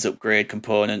weapons, upgrade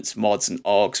components, mods, and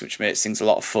orgs, which makes things a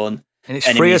lot of fun. And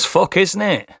it's free as fuck, isn't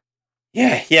it?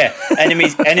 Yeah.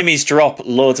 Enemies drop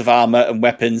loads of armor and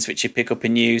weapons, which you pick up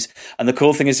and use. And the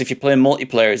cool thing is, if you're playing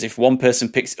multiplayer, is if one person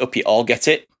picks it up, you all get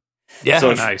it. Yeah,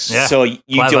 so nice. So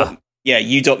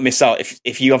you don't miss out.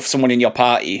 If you have someone in your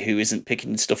party who isn't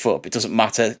picking stuff up, it doesn't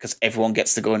matter because everyone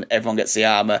gets the gun, everyone gets the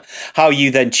armor. How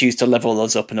you then choose to level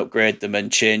those up and upgrade them and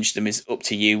change them is up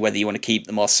to you. Whether you want to keep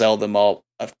them or sell them or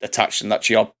attach them, that's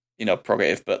your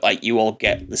prerogative, but like you all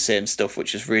get the same stuff,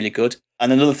 which is really good.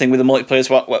 And another thing with the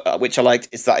multiplayer, which I liked,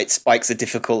 is that it spikes the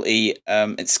difficulty.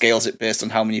 It scales it based on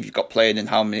how many you've got playing and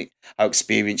how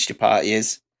experienced your party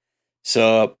is.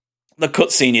 So the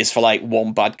cutscene is for like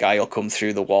one bad guy will come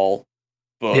through the wall,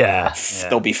 but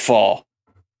there'll be 4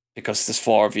 because there's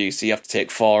 4 of you, so you have to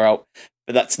take 4 out.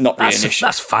 But that's not really an issue.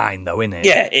 That's fine though, isn't it?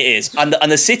 Yeah, it is. And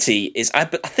the city is, I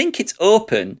think it's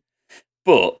open,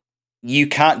 but you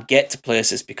can't get to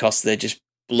places because they just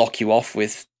block you off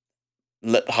with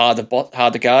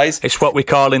harder guys. It's what we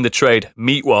call in the trade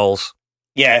meat walls.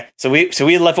 Yeah, so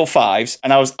we're level 5s,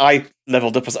 and I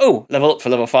leveled up. I was level up for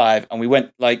level 5, and we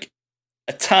went like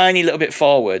a tiny little bit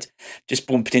forward, just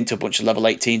bumping into a bunch of level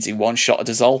 18s in one shot at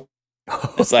us all.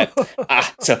 It's like,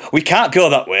 so we can't go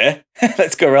that way.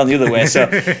 Let's go around the other way. So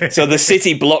the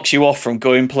city blocks you off from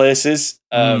going places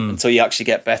until you actually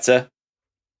get better.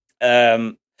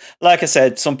 Like I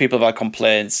said, some people have had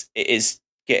complaints. It is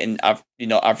getting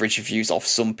average reviews off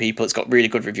some people. It's got really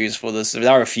good reviews for others. So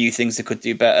there are a few things they could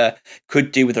do better.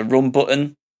 Could do with a run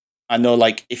button. I know,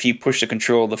 like, if you push the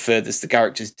control the furthest, the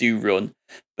characters do run,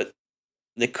 but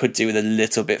they could do with a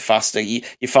little bit faster. You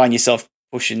find yourself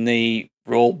pushing the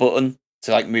roll button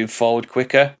to like move forward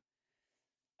quicker.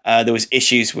 There was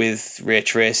issues with ray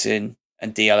tracing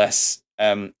and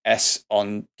DLSS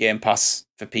on Game Pass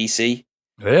for PC.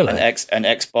 Really? And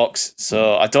Xbox.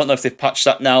 So I don't know if they've patched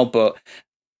that now, but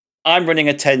I'm running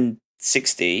a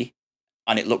 1060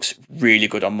 and it looks really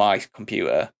good on my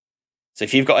computer. So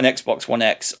if you've got an Xbox One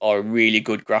X or a really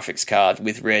good graphics card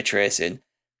with ray tracing,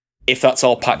 if that's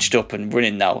all patched up and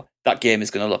running now, that game is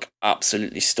going to look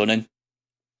absolutely stunning.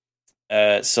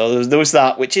 So there was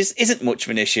that, which isn't much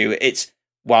of an issue. It's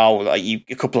like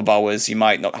a couple of hours, you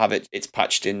might not have it. It's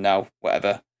patched in now,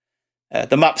 whatever.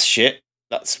 The map's shit.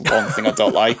 That's one thing I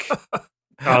don't like.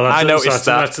 I noticed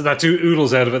that. That's who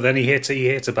oodles out of it. Then he hates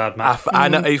a bad map. I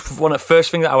know. It's one of the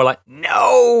first things that I was like,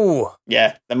 no.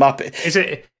 Yeah, the map. Is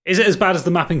it as bad as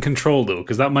the map in Control though?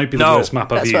 Because that might be the worst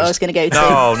map I've used. That's what I was going to go to.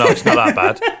 No, it's not that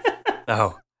bad.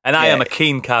 No, and I am a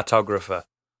keen cartographer.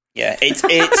 Yeah,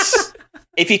 it's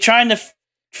if you're trying to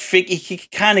you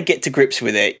kind of get to grips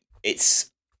with it,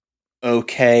 it's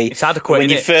okay. It's adequate. When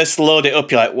you first load it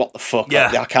up, you're like, what the fuck?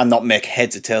 Yeah. I cannot make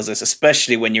heads or tails of this,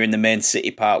 especially when you're in the main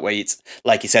city part where it's,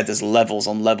 like you said, there's levels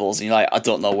on levels, and you're like, I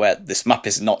don't know where this map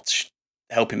is not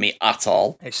helping me at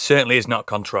all. It certainly is not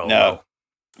Control. No.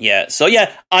 Yeah, so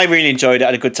yeah, I really enjoyed it. I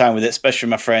had a good time with it, especially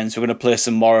with my friends. We're going to play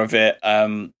some more of it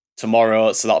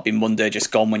tomorrow, so that'll be Monday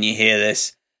just gone when you hear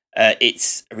this.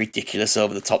 It's a ridiculous,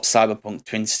 over-the-top cyberpunk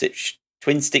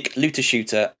twin-stick looter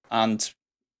shooter, and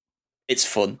it's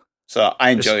fun. So I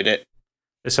enjoyed it.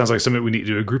 It sounds like something we need to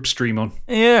do a group stream on.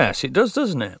 Yes, it does,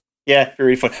 doesn't it? Yeah,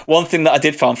 really fun. One thing that I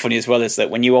did find funny as well is that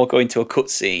when you all go into a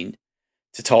cutscene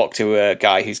to talk to a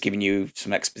guy who's giving you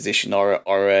some exposition or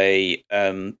a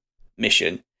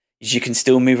mission, is you can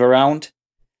still move around.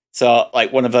 So,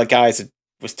 like, one of the guys I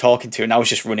was talking to, and I was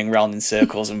just running around in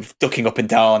circles and ducking up and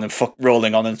down and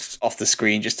rolling on and off the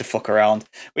screen just to fuck around,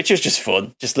 which was just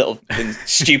fun. Just little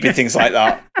stupid things like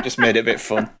that. Just made it a bit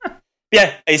fun.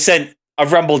 Yeah,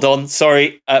 I've rambled on.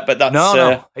 Sorry, but that's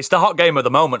no. It's the hot game of the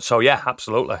moment. So yeah,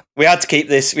 absolutely. We had to keep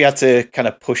this. We had to kind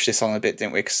of push this on a bit,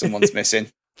 didn't we? Because someone's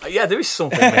missing. Yeah, there is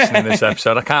something missing in this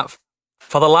episode. I can't,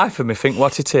 for the life of me, think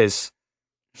what it is.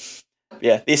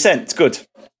 Yeah, The Ascent. Good.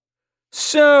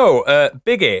 So,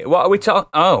 Biggie, what are we talking?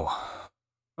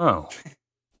 Oh,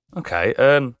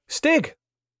 okay. Stig,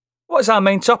 what is our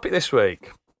main topic this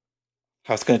week?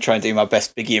 I was going to try and do my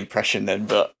best Biggie impression then,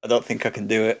 but I don't think I can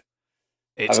do it.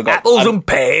 It's apples and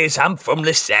pears. I'm from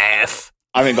the south.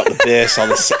 I haven't got the bass or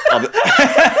the.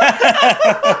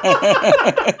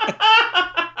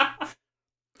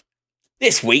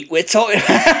 This week we're talking.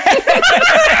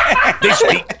 This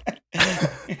week.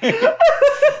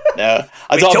 No,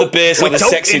 I don't have the bass or the sexiness.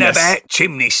 We're talking about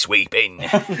chimney sweeping.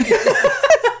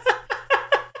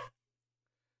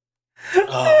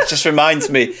 It just reminds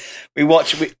me.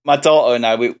 My daughter and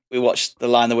I, we watched the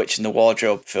Lion, the Witch and the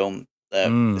Wardrobe film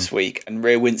this week, and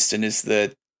Ray Winston is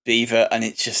the beaver, and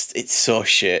it's so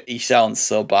shit. He sounds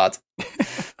so bad.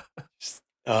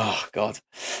 Oh, God.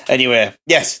 Anyway,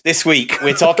 yes, this week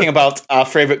we're talking about our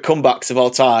favourite comebacks of all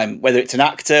time, whether it's an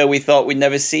actor we thought we'd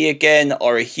never see again,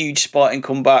 or a huge sporting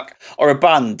comeback, or a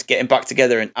band getting back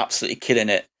together and absolutely killing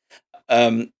it.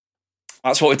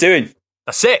 That's what we're doing.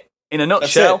 That's it. In a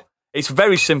nutshell, it's a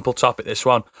very simple topic, this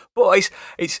one, but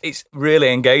it's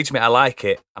really engaged me. I like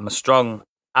it. I'm a strong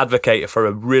advocate for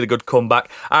a really good comeback.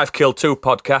 I've killed 2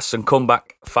 podcasts and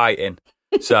comeback fighting.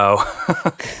 So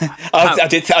I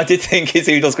did think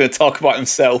Izudal's going to talk about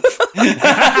himself.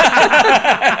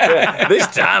 this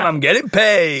time I'm getting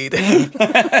paid.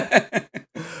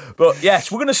 But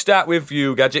yes, we're going to start with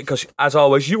you, Gadget, because as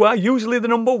always, you are usually the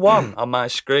number one on my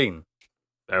screen.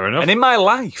 Fair enough. And in my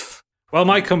life. Well,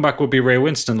 my comeback would be Ray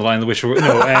Winston, the Lion, the Witch.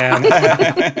 No,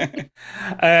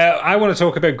 I want to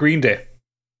talk about Green Day.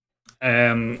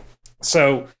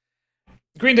 So,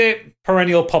 Green Day,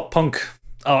 perennial pop punk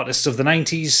artists of the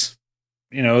 90s.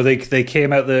 You know, they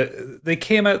came out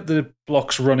the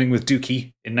blocks running with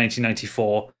Dookie in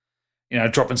 1994. You know,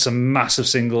 dropping some massive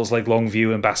singles like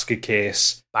Longview and Basket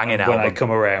Case. Banging When album. I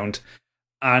Come Around.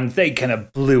 And they kind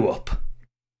of blew up.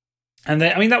 And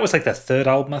that was like their third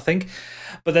album, I think.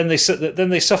 But then they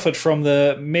suffered from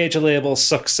the major label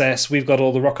success. We've got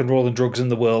all the rock and roll and drugs in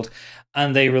the world.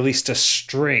 And they released a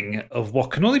string of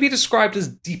what can only be described as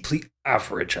deeply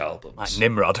average albums. Like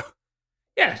Nimrod.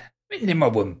 Yeah, I mean,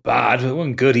 Nimrod wasn't bad, but it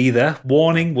wasn't good either.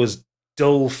 Warning was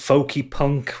dull, folky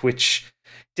punk, which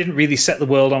didn't really set the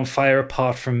world on fire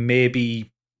apart from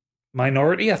maybe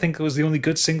Minority. I think it was the only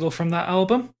good single from that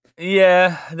album.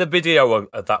 Yeah, the video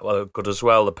of that was good as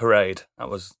well, the parade. That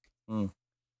was...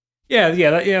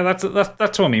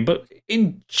 That's what I mean. But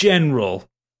in general,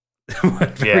 they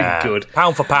weren't very good.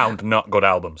 Pound for pound, not good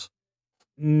albums.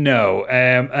 No,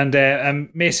 and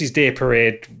Macy's Day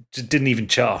Parade didn't even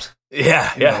chart.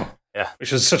 Yeah.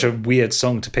 Which was such a weird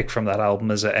song to pick from that album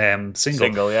as a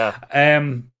single.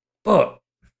 But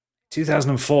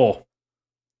 2004.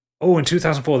 Oh, in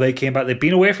 2004 they came back. They've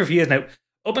been away for a few years now.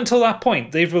 Up until that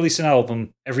point, they've released an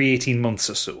album every 18 months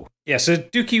or so. Yeah, so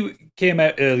Dookie came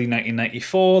out early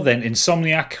 1994. Then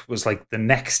Insomniac was like the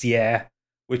next year,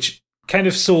 which kind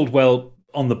of sold well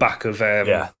on the back of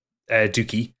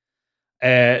Dookie.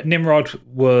 Nimrod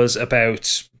was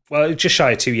about, just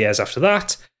shy of 2 years after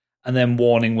that. And then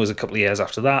Warning was a couple of years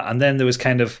after that. And then there was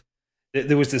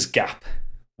this gap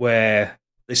where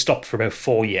they stopped for about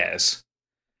 4 years.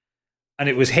 And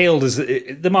it was hailed as,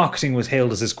 the marketing was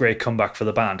hailed as this great comeback for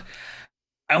the band.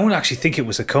 I don't actually think it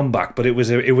was a comeback, but it was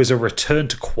a return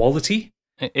to quality.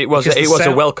 It was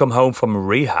a welcome home from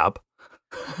rehab.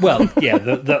 Well, yeah,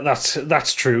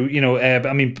 that's true. You know,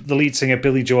 I mean, the lead singer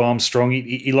Billy Joe Armstrong,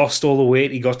 he lost all the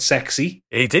weight, he got sexy.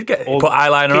 He did put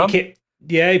eyeliner on.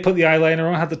 Yeah, he put the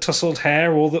eyeliner on, had the tousled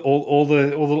hair. All the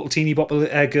little teeny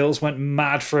bopper girls went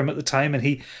mad for him at the time, and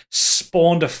he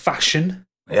spawned a fashion.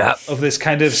 Yeah. Of this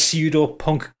kind of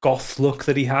pseudo-punk goth look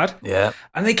that he had. Yeah.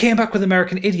 And they came back with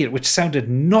American Idiot, which sounded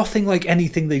nothing like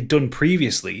anything they'd done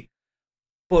previously.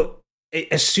 But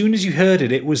as soon as you heard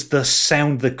it, it was the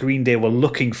sound that Green Day were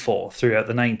looking for throughout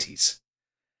the 90s.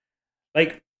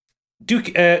 Like,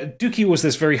 Dookie was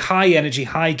this very high-energy,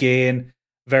 high-gain,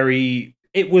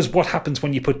 it was what happens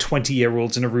when you put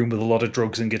 20-year-olds in a room with a lot of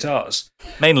drugs and guitars.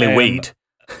 Mainly weed.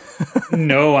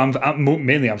 No, I'm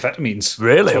mainly amphetamines.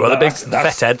 Really? Well, the big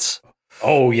fat heads.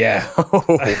 Oh, yeah.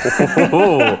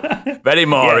 Very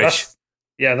Moorish.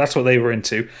 Yeah, that's what they were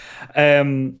into.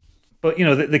 But, you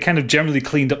know, they kind of generally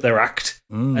cleaned up their act.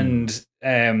 And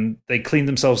they cleaned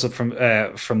themselves up from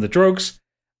the drugs.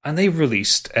 And they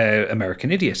released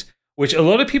American Idiot, which a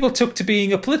lot of people took to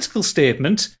being a political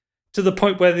statement to the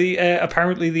point where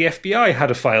apparently the FBI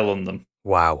had a file on them.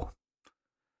 Wow.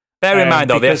 Bear in mind,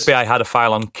 though, the FBI had a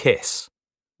file on Kiss.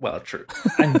 Well, true.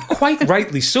 And quite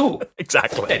rightly so.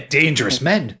 Exactly. They're dangerous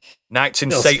men. Knights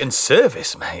in Satan's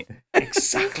service, mate.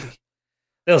 Exactly.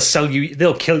 They'll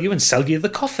kill you and sell you the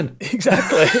coffin.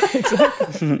 Exactly.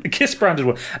 The Kiss branded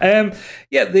one.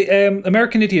 The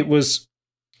American Idiot was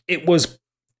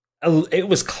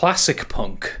classic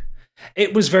punk.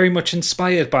 It was very much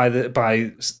inspired by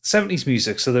 70s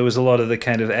music, so there was a lot of the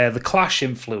kind of the Clash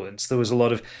influence. There was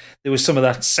some of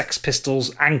that Sex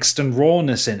Pistols angst and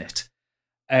rawness in it.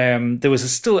 There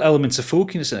was still elements of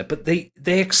folkiness in it, but they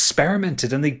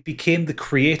experimented and they became the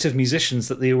creative musicians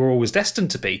that they were always destined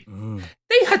to be.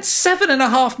 They had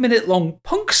 7.5 minute long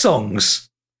punk songs.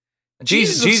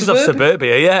 Jesus of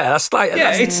Suburbia, yeah, that's like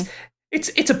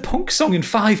It's a punk song in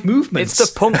 5 movements.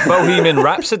 It's the punk Bohemian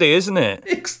Rhapsody, isn't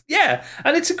it? Yeah,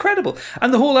 and it's incredible.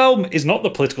 And the whole album is not the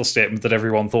political statement that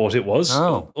everyone thought it was.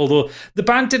 Oh. Although the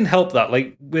band didn't help that,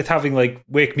 like with having like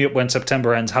 "Wake Me Up When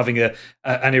September Ends," having an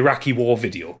Iraqi war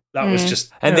video. That was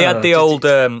just, and they had the old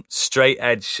straight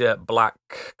edge black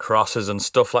crosses and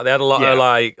stuff like. They had a lot of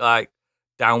like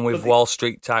Down with Wall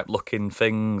Street type looking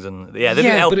things, and they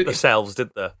didn't help themselves,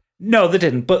 did they? No, they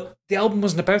didn't. But the album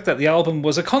wasn't about that. The album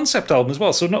was a concept album as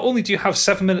well. So not only do you have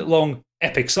 7-minute-long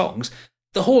epic songs,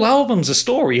 the whole album's a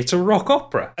story. It's a rock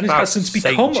opera. And it has since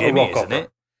become a rock opera.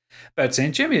 About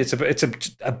St. Jimmy. It's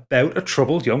about a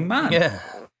troubled young man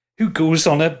who goes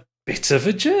on a bit of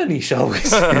a journey, shall we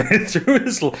say,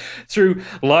 through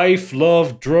life,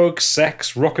 love, drugs,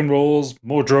 sex, rock and rolls,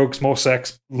 more drugs, more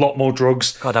sex, a lot more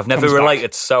drugs. God, I've never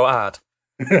related so hard.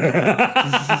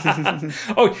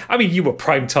 Oh, I mean, you were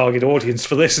prime target audience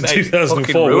for this in 2004.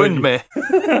 Fucking ruined me.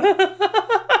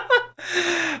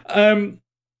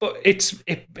 But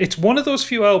it's one of those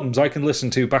few albums I can listen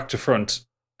to back to front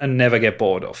and never get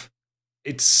bored of.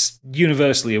 It's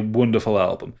universally a wonderful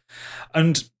album,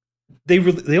 and they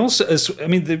also,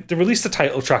 they released the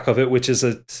title track of it, which is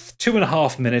a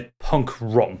 2.5 minute punk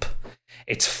romp.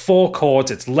 It's 4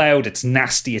 chords, it's loud, it's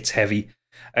nasty, it's heavy.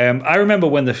 I remember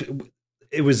when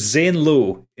it was Zane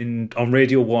Lowe on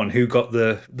Radio 1 who got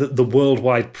the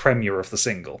worldwide premiere of the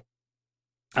single.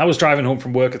 I was driving home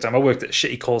from work at the time. I worked at a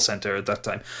shitty call center at that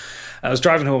time. I was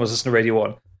driving home, I was listening to Radio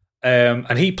 1,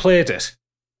 and he played it.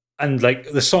 And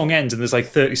like the song ends, and there's like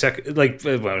 30 seconds,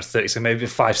 maybe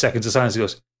 5 seconds of silence. He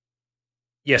goes,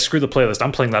 "Yeah, screw the playlist.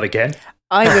 I'm playing that again."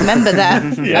 I remember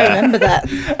that. Yeah. I remember that.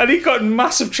 And he got in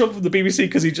massive trouble from the BBC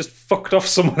because he just fucked off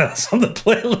someone else on the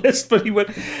playlist. But he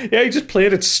he just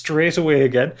played it straight away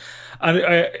again, and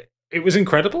it was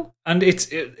incredible. And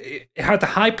it had the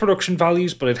high production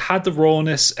values, but it had the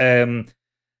rawness.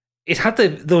 It had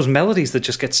those melodies that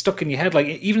just get stuck in your head. Like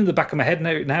even in the back of my head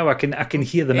now I can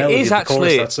hear the melody of the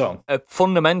chorus of that song.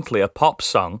 Fundamentally a pop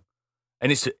song,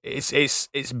 and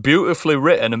it's beautifully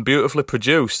written and beautifully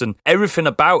produced, and everything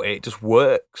about it just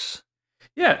works.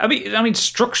 Yeah, I mean,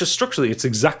 structurally, it's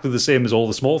exactly the same as All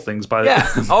the Small Things by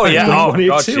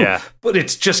Blink-182, yeah. But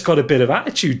it's just got a bit of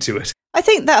attitude to it. I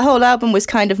think that whole album was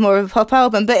kind of more of a pop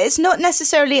album, but it's not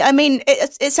necessarily. I mean,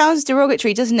 it sounds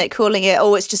derogatory, doesn't it? Calling it,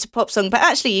 it's just a pop song. But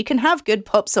actually, you can have good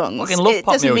pop songs. Fucking love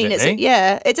pop music, mean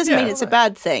it doesn't mean it's a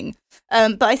bad thing.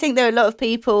 But I think there are a lot of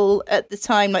people at the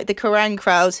time, like the Kerrang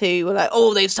crowd, who were like,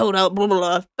 "Oh, they've sold out," blah blah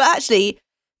blah. But actually,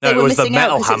 it was the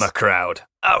Metal Hammer crowd.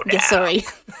 Oh, no. Yeah, sorry.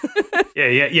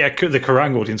 yeah. The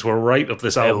Kerrang audience were right up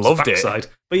this album's backside.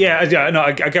 But I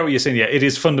get what you're saying. Yeah, it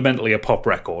is fundamentally a pop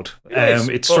record. I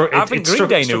think Green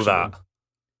Day knew that.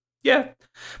 Yeah,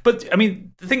 but I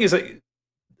mean, the thing is, like,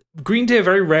 Green Day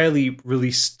very rarely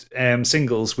released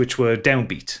singles which were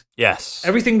downbeat. Yes,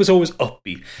 everything was always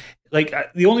upbeat. Like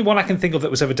the only one I can think of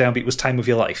that was ever downbeat was "Time of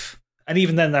Your Life," and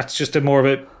even then, that's just more of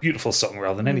a beautiful song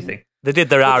rather than anything. They did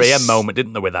their REM moment,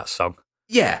 didn't they, with that song?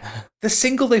 Yeah, the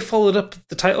single they followed up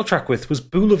the title track with was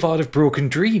 "Boulevard of Broken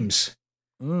Dreams."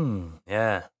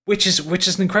 Yeah, which is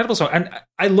an incredible song, and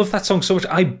I love that song so much.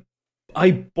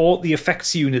 I bought the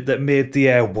effects unit that made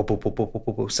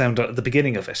the sound at the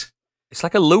beginning of it. It's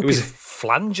like a loopy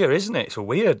flanger, isn't it? It's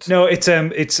weird. No, it's a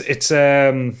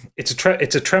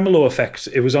tremolo effect.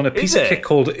 It was on a piece of kit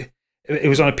called. It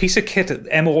was on a piece of kit that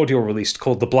M Audio released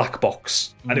called the Black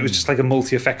Box, and it was just like a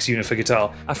multi-effects unit for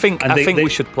guitar. I think we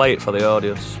should play it for the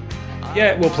audience.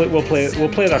 Yeah, we'll play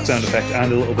that sound effect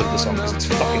and a little bit of the song because it's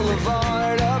fucking great.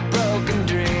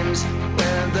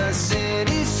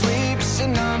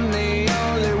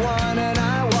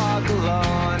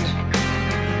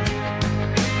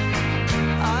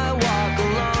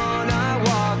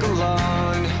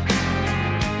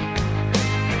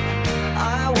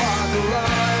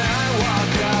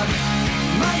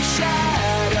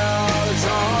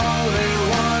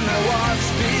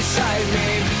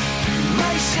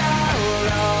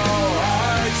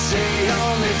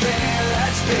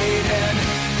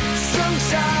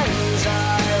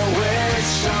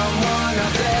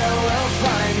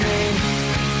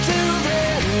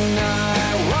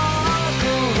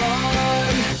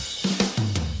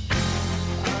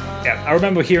 I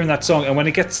remember hearing that song, and when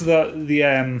it gets to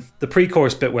the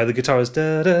pre-chorus bit where the guitar is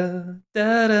da da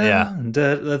da da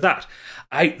da, that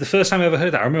the first time I ever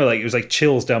heard that, I remember it was like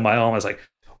chills down my arm. I was like,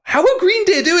 "How are Green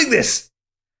Day doing this?"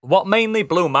 What mainly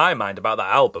blew my mind about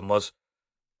that album was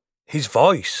his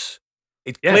voice.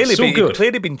 He'd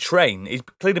clearly been trained. He's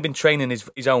clearly been training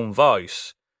his own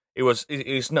voice. He was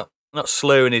not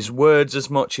slurring his words as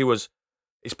much.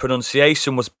 His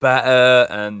pronunciation was better,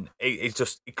 and he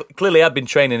clearly had been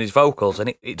training his vocals,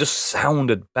 and it just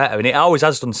sounded better, and it always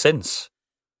has done since.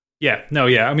 Yeah, no,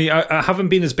 yeah. I mean, I haven't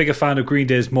been as big a fan of Green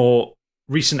Day's more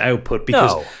recent output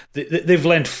because they've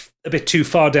lent a bit too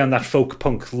far down that folk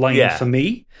punk line for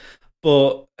me.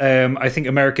 But I think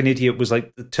American Idiot was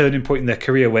like the turning point in their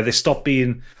career where they stopped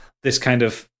being this kind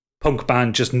of punk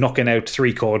band just knocking out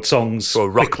 3-chord songs to a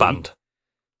rock band.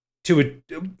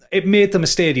 It made them a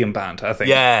stadium band, I think.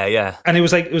 Yeah. And it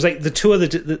was like the tour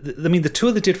the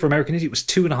tour they did for American Idiot was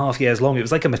 2.5 years long. It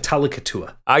was like a Metallica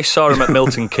tour. I saw him at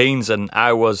Milton Keynes, and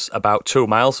I was about 2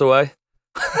 miles away.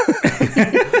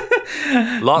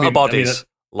 Lot of bodies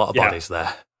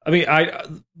there. I mean,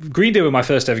 Green Day were my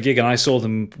first ever gig, and I saw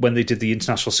them when they did the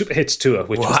International Super Hits tour,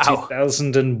 which was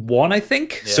 2001, I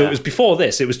think. Yeah. So it was before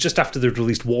this. It was just after they'd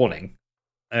released Warning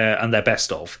and their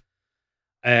best of.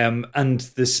 And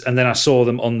then I saw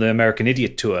them on the American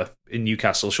Idiot tour in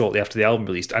Newcastle shortly after the album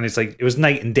released, and it's like it was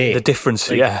night and day. The difference,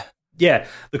 yeah,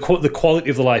 the quality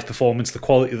of the live performance, the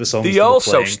quality of the songs. They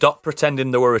also stopped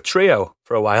pretending they were a trio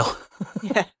for a while.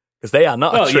 Yeah, because they are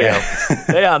not a trio. Yeah.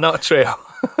 They are not a trio.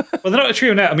 Well, they're not a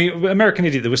trio now. I mean, American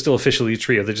Idiot, they were still officially a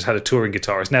trio. They just had a touring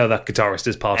guitarist. Now that guitarist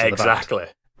is part of the band. Exactly.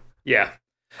 Yeah.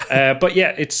 But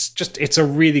yeah, it's a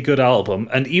really good album.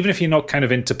 And even if you're not kind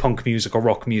of into punk music or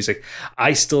rock music,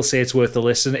 I still say it's worth a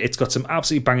listen. It's got some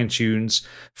absolutely banging tunes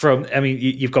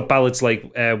you've got ballads like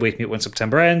Wake Me Up When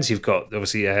September Ends. You've got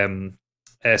obviously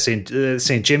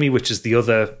Saint Jimmy, which is the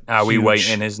other Are We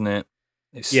Waiting, isn't it?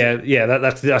 That's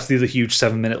the other huge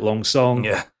 7-minute long song.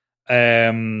 Yeah.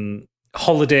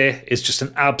 Holiday is just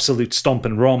an absolute stomp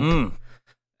and romp.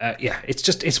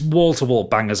 It's wall-to-wall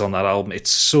bangers on that album. It's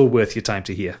so worth your time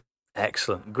to hear.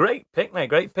 Excellent. Great pick, mate.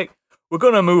 Great pick. We're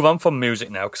going to move on from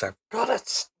music now because I've got a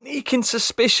sneaking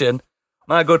suspicion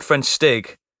my good friend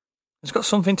Stig has got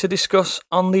something to discuss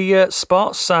on the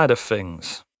sports side of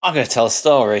things. I'm going to tell a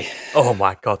story. Oh,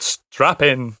 my God. Strap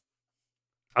in.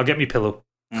 I'll get me pillow.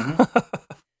 Mm-hmm.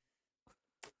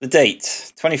 The date,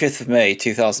 25th of May,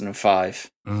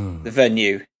 2005. The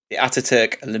venue, the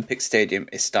Ataturk Olympic Stadium,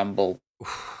 Istanbul.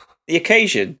 The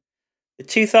occasion, the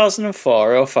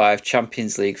 2004-05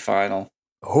 Champions League final.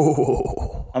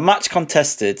 A match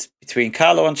contested between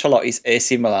Carlo Ancelotti's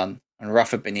AC Milan and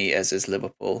Rafa Benitez's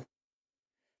Liverpool.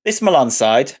 This Milan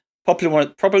side, probably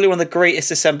one of the greatest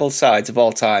assembled sides of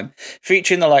all time,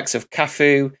 featuring the likes of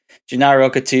Cafu, Gennaro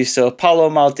Gattuso, Paolo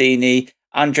Maldini,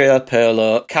 Andrea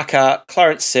Pirlo, Kaká,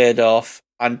 Clarence Seedorf,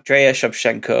 Andrea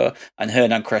Shevchenko, and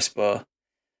Hernan Crespo,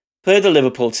 played the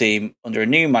Liverpool team under a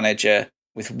new manager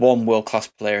with one world-class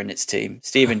player in its team,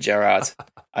 Steven Gerrard,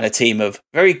 and a team of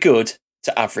very good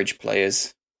to average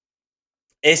players.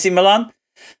 AC Milan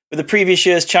were the previous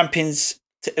year's champions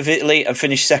of Italy and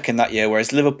finished second that year,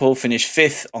 whereas Liverpool finished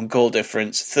fifth on goal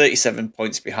difference, 37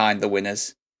 points behind the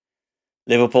winners.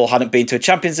 Liverpool hadn't been to a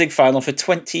Champions League final for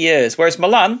 20 years, whereas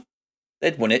Milan,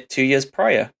 they'd won it 2 years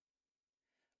prior.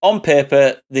 On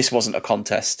paper, this wasn't a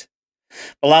contest.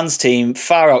 Milan's team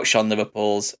far outshone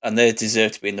Liverpool's, and they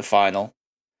deserved to be in the final.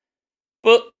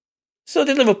 But so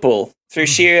did Liverpool, through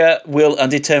sheer will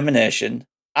and determination,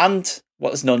 and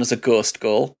what is known as a ghost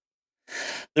goal.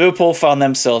 Liverpool found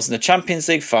themselves in the Champions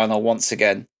League final once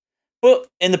again, but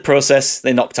in the process,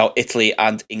 they knocked out Italy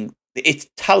and the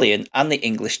Italian and the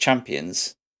English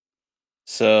champions.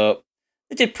 So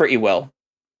they did pretty well.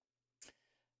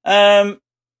 But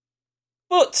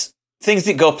things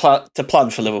didn't go to plan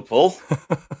for Liverpool.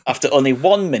 After only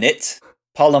 1 minute,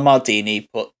 Paolo Maldini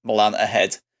put Milan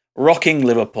ahead, rocking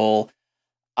Liverpool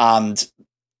and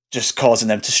just causing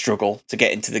them to struggle to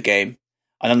get into the game.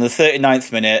 And on the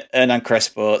 39th minute, Hernan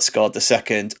Crespo scored the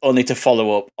second, only to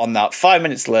follow up on that 5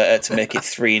 minutes later to make it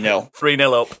 3-0.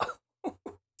 3-0 up.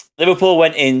 Liverpool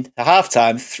went in to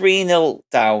half-time 3-0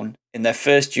 down in their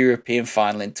first European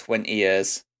final in 20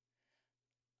 years.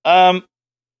 As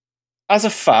a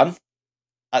fan,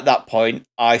 at that point,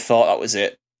 I thought that was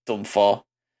it, done for.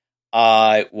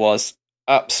 I was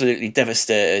absolutely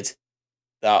devastated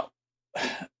that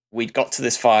we'd got to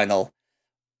this final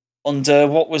under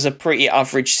what was a pretty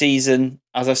average season.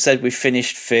 As I've said, we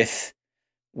finished fifth.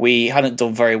 We hadn't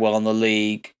done very well in the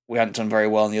league. We hadn't done very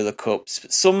well in the other cups.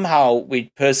 But somehow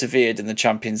we persevered in the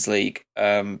Champions League.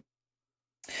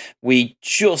 We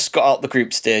just got out the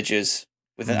group stages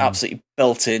with an absolutely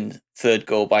belting third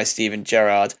goal by Steven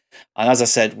Gerrard. And as I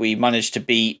said, we managed to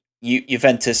beat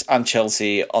Juventus and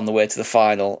Chelsea on the way to the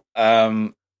final.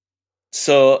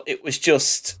 So it was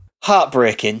just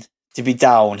heartbreaking to be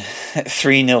down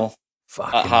 3-0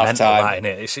 at half-time.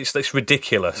 It's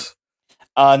ridiculous.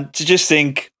 And to just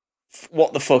think,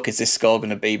 what the fuck is this score going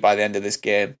to be by the end of this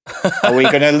game? Are we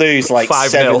going to lose like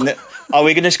 7-0? Are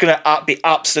we just going to be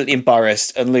absolutely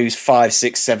embarrassed and lose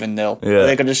 5-6, 7-0? Yeah.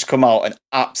 They're going to just come out and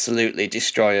absolutely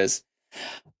destroy us.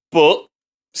 But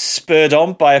spurred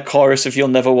on by a chorus of You'll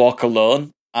Never Walk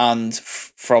Alone, and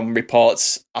from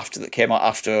reports that came out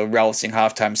after a rousing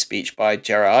halftime speech by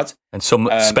Gerrard. And some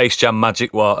Space Jam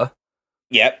Magic Water.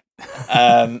 Yep.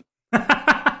 By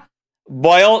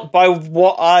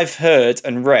what I've heard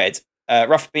and read,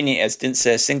 Rafa Benitez didn't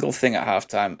say a single thing at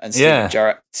halftime, and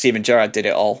Steven Gerrard did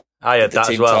it all. I heard that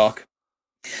as well. Talk.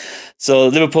 So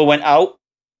Liverpool went out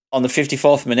on the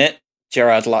 54th minute.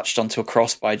 Gerrard latched onto a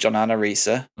cross by John Anna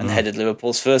Risa and headed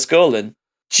Liverpool's first goal in.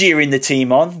 cheering the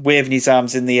team on, waving his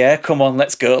arms in the air. Come on,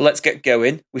 let's go. Let's get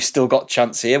going. We've still got a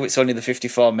chance here. It's only the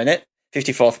 54th minute.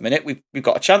 We've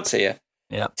got a chance here.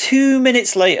 Yeah. 2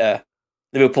 minutes later,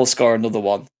 Liverpool score another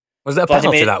one. Was that a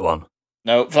penalty, that one?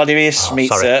 No, Vladimir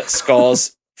Smicer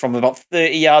scores from about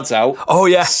 30 yards out. Oh,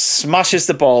 yeah. Smashes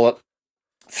the ball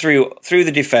through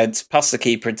the defence, past the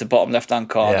keeper into bottom left-hand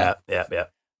corner. Yeah.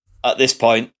 At this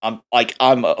point, I'm at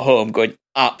home going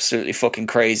absolutely fucking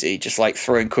crazy, just like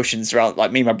throwing cushions around.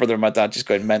 Like me, my brother, and my dad just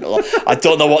going mental. I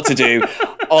don't know what to do.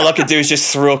 All I can do is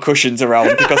just throw cushions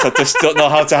around because I just don't know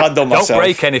how to handle myself. Don't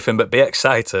break anything, but be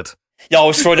excited. Yeah, I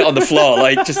was throwing it on the floor,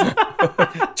 like just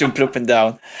jumping up and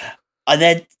down. And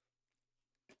then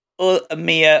a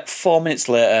mere 4 minutes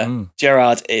later,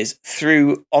 Gerrard is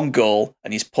through on goal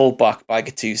and he's pulled back by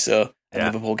Gattuso and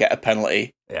Liverpool get a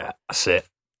penalty. Yeah, that's it.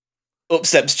 Up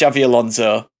steps Xavi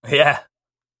Alonso. Yeah.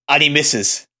 And he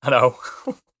misses. I know.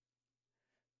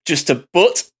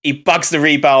 But he bags the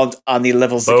rebound and he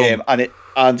levels the game.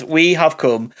 And we have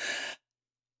come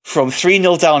from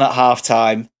 3-0 down at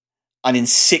half-time and in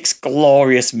 6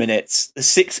 glorious minutes, the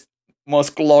 6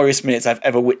 most glorious minutes I've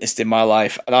ever witnessed in my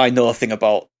life. And I know a thing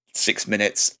about 6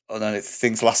 minutes. I know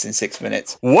things lasting 6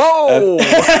 minutes. Whoa!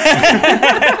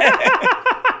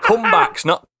 Comebacks,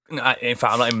 not... In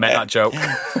fact, I'm not even meant that joke.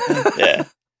 Yeah.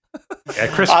 Yeah,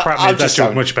 Chris Pratt made that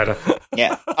joke much better.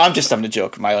 Yeah, I'm just having a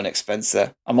joke at my own expense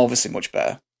there. I'm obviously much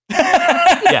better.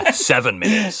 Yeah, 7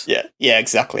 minutes. Yeah,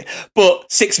 exactly. But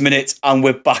 6 minutes and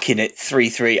we're back in it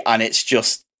 3-3 and it's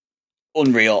just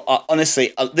unreal.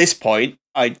 Honestly, at this point,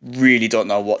 I really don't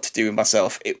know what to do with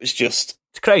myself. It was just...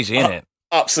 It's crazy, isn't it?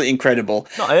 Absolutely incredible.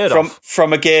 Not heard of.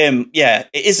 From a game, it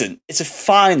isn't. It's a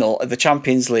final of the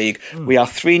Champions League. We are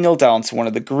 3-0 down to one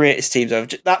of the greatest teams ever.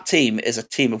 That team is a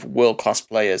team of world-class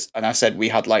players. And I said we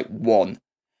had like one.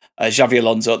 Xavi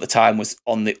Alonso at the time was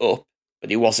on the up,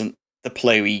 but he wasn't the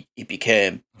player he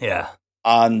became. Yeah.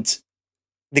 And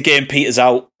the game peters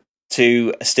out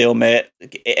to a stalemate.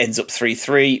 It ends up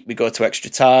 3-3. We go to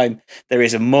extra time. There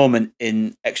is a moment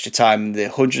in extra time, the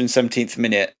 117th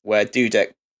minute, where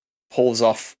Dudek pulls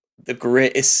off the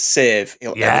greatest save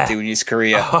he'll ever do in his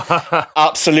career.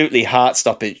 Absolutely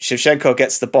heart-stopping. Shevchenko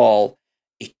gets the ball,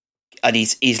 and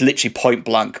he's literally point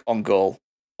blank on goal.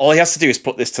 All he has to do is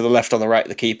put this to the left or the right of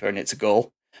the keeper, and it's a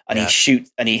goal. And he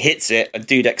shoots, and he hits it, and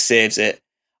Dudek saves it.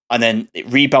 And then it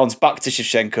rebounds back to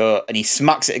Shevchenko, and he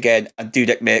smacks it again, and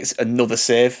Dudek makes another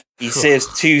save. He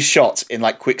saves 2 shots in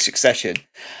like quick succession.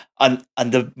 And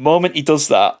the moment he does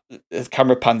that, the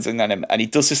camera pans in on him, and he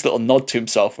does this little nod to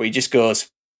himself where he just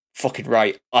goes, fucking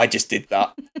right, I just did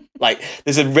that. Like,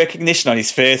 there's a recognition on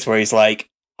his face where he's like,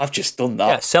 I've just done that.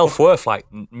 Yeah, self-worth, like,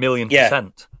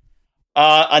 1,000,000%.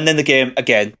 And then the game,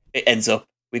 again, it ends up,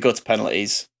 we go to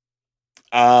penalties.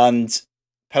 And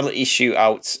penalty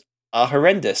shootouts are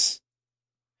horrendous.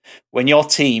 When your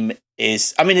team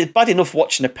is... I mean, it's bad enough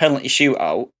watching a penalty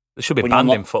shootout. They should be banned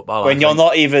in football. When you're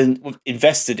not even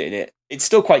invested in it, it's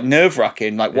still quite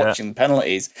nerve-wracking, like watching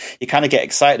penalties. You kind of get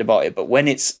excited about it, but when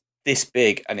it's this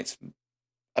big and it's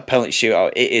a penalty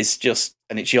shootout, it is just,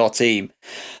 and it's your team,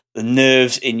 the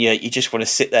nerves in you just want to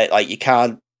sit there, like you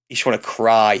just want to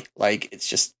cry. Like, it's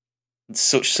just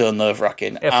so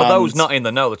nerve-wracking. Yeah, for those not in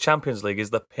the know, the Champions League is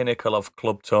the pinnacle of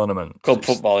club tournaments. Club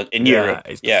football in Europe.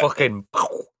 It's fucking...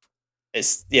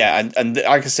 It's and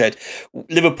like I said,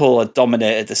 Liverpool had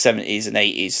dominated the 70s and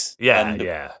 80s.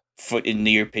 In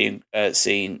the European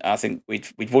scene, I think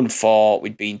we'd won 4,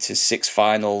 we'd been to 6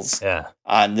 finals. Yeah,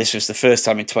 and this was the first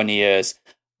time in 20 years.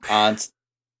 And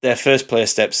their first player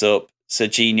steps up,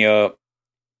 Serginho,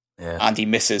 and he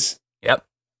misses. Yep.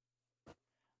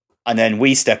 And then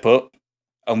we step up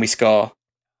and we score.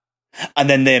 And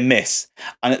then they miss.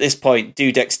 And at this point,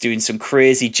 Dudek's doing some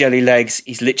crazy jelly legs.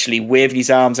 He's literally waving his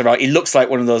arms around. He looks like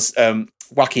one of those wacky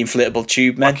inflatable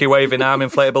tube men. Wacky waving arm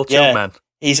inflatable tube man.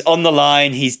 He's on the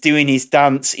line. He's doing his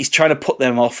dance. He's trying to put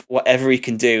them off whatever he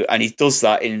can do. And he does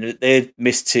that. They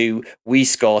miss 2. We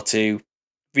score 2.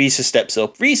 Risa steps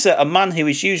up. Risa, a man who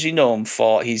is usually known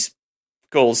for his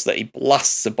goals that he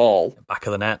blasts the ball. Back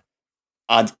of the net.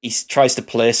 And he tries to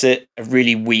place it. A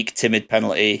really weak, timid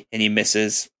penalty. And he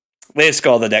misses. They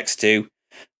score the next 2.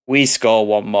 We score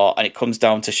 1 more, and it comes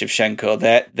down to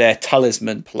Shevchenko, their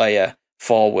talisman player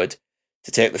forward,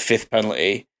 to take the 5th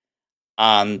penalty.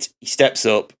 And he steps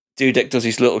up. Dudek does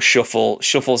his little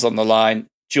shuffles on the line,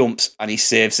 jumps, and he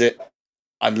saves it.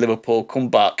 And Liverpool come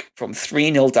back from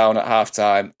 3-0 down at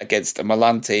half-time against a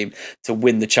Milan team to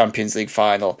win the Champions League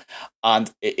final.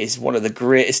 And it is one of the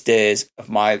greatest days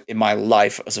in my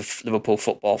life as a Liverpool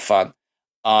football fan.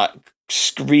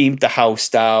 screamed the house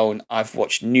down. I've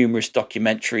watched numerous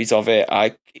documentaries of it.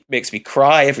 It makes me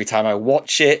cry every time I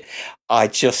watch it.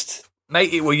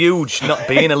 Mate, it were huge not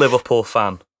being a Liverpool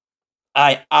fan.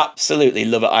 I absolutely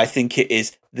love it. I think it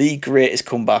is the greatest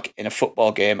comeback in a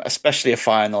football game, especially a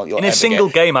final. In a single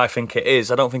game, I think it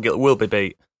is. I don't think it will be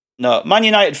beat. No, Man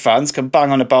United fans can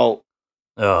bang on about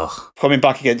coming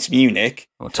back against Munich.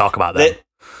 We'll talk about that.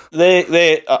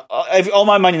 All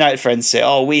my Man United friends say,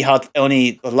 "Oh, we had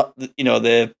only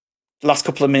the last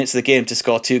couple of minutes of the game to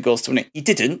score 2 goals to win it." You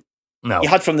didn't. No, you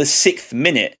had from the 6th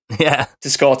minute to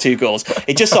score 2 goals.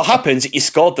 It just so happens that you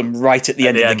scored them right at the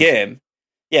end of the game.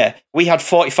 Yeah, we had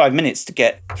 45 minutes to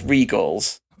get 3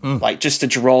 goals, like just to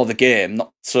draw the game.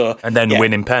 And then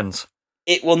win in pens.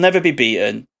 It will never be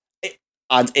beaten,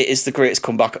 and it is the greatest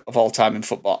comeback of all time in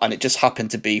football. And it just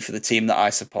happened to be for the team that I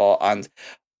support. And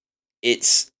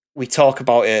we talk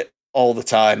about it all the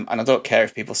time, and I don't care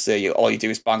if people say all you do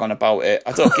is bang on about it.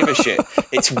 I don't give a shit.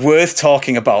 It's worth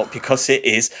talking about because it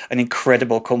is an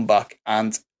incredible comeback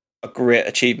and a great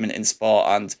achievement in sport,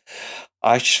 and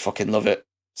I just fucking love it.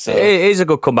 So it is a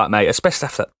good comeback, mate, especially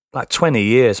after like 20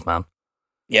 years, man.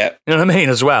 Yeah. You know what I mean,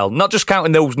 as well? Not just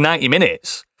counting those 90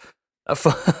 minutes.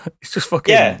 It's just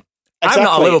fucking... Yeah, exactly. I'm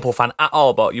not a Liverpool fan at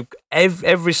all, but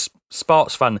every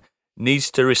sports fan needs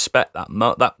to respect that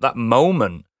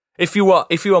moment. If you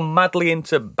were madly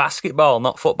into basketball,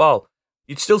 not football,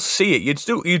 you'd still see it.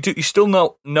 You still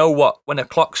know what, when a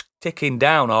clock's ticking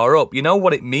down or up, you know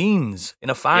what it means in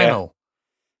a final.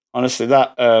 Yeah. Honestly,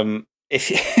 that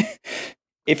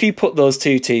if you put those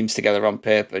 2 teams together on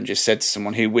paper and just said to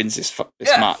someone who wins this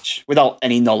match without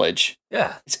any knowledge,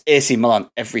 it's AC Milan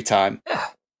every time. Yeah.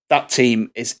 That team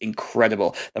is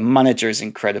incredible. The manager is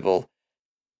incredible.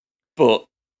 But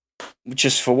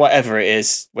just for whatever it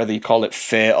is, whether you call it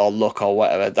fate or luck or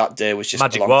whatever, that day was just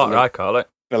magic water, I call it.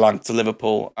 Belonged to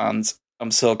Liverpool, and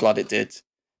I'm so glad it did.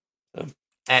 So.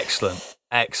 Excellent.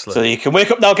 So you can wake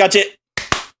up now, Gadget.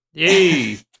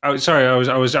 Yay! Oh, sorry,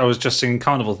 I was just singing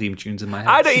carnival theme tunes in my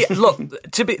head. Look,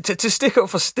 to stick up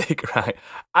for Stig, right?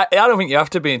 I don't think you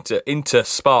have to be into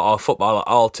sport or football at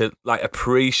all to like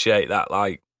appreciate that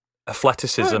like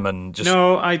athleticism and just.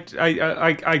 No, I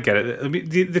get it. I mean,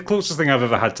 the closest thing I've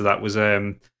ever had to that was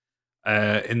in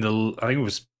I think it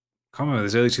was, I can't remember, it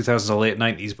was early 2000s or late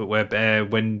 90s, but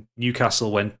when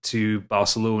Newcastle went to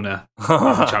Barcelona in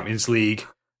the Champions League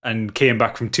and came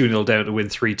back from 2-0 down to win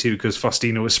 3-2 because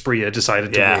Faustino Asprilla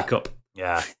decided to wake up.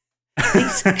 Yeah.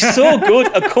 It's so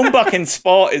good. A comeback in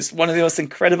sport is one of the most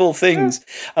incredible things.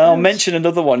 I'll mention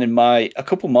another one a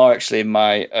couple more actually in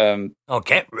my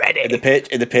get ready in the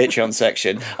Patreon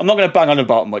section. I'm not going to bang on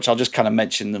about much. I'll just kind of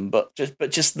mention them, but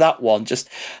just that one. Just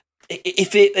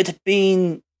if it had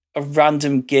been a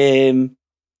random game,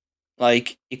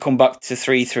 like you come back to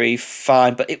 3-3,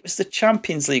 fine. But it was the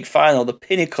Champions League final, the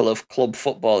pinnacle of club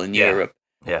football in Europe.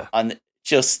 Yeah, and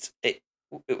just it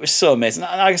was so amazing.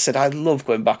 And like I said, I love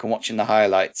going back and watching the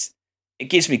highlights. It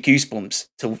gives me goosebumps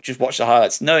to just watch the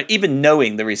highlights. Even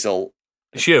knowing the result,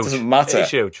 it's huge. Doesn't matter. It's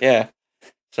huge. Yeah.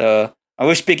 So I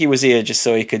wish Biggie was here just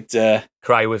so he could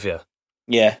cry with you.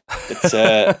 Yeah. But,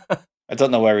 I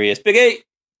don't know where he is. Biggie!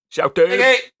 Shout out.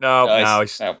 Biggie! No,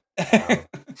 he's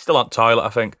still on toilet, I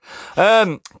think.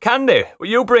 Candy, what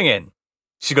you bring in?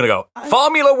 She's going to go,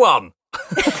 Formula One.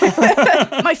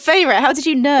 My favourite. How did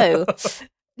you know?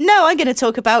 No, I'm going to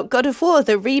talk about God of War,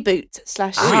 the reboot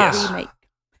 / remake.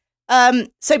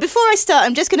 So before I start,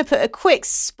 I'm just going to put a quick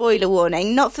spoiler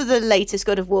warning, not for the latest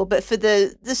God of War, but for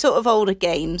the sort of older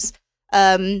games.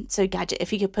 So Gadget,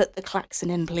 if you could put the klaxon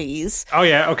in, please. Oh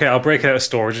yeah, okay, I'll break it out of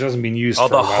storage. It hasn't been used for a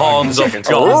while. The horns of Dust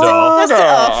it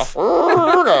off.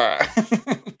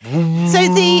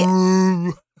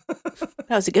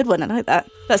 That was a good one, I like that.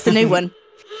 That's the new one.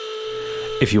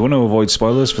 If you want to avoid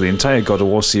spoilers for the entire God of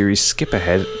War series, skip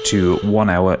ahead to 1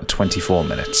 hour 24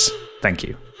 minutes. Thank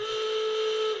you.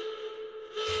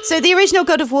 So the original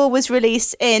God of War was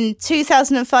released in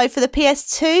 2005 for the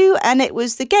PS2, and it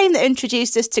was the game that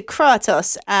introduced us to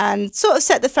Kratos and sort of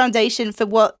set the foundation for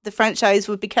what the franchise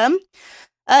would become.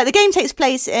 The game takes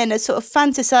place in a sort of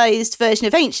fantasized version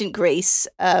of ancient Greece,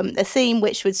 a theme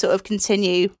which would sort of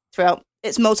continue throughout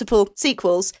its multiple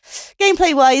sequels.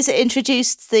 Gameplay-wise, it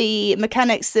introduced the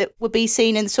mechanics that would be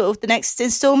seen in sort of the next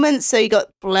installment. So you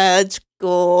got blood,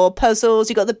 gore, puzzles,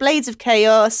 you got the Blades of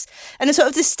Chaos, and a sort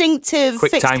of distinctive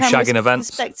quick fixed time shagging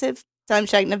events. Perspective. Time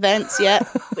shagging events, yeah,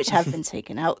 which have been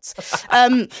taken out.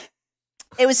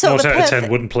 It was sort of out perfect... of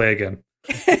 10 wouldn't play again.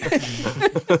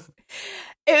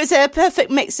 It was a perfect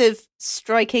mix of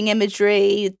striking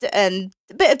imagery and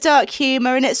a bit of dark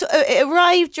humor, and it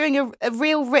arrived during a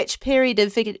real rich period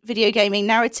of video gaming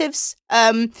narratives,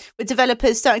 with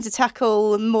developers starting to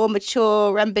tackle more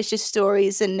mature, ambitious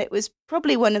stories, and it was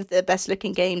probably one of the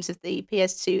best-looking games of the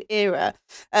PS2 era.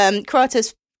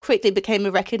 Kratos quickly became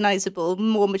a recognizable,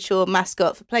 more mature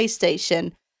mascot for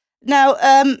PlayStation. Now,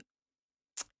 in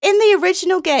the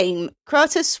original game,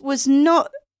 Kratos was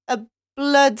not a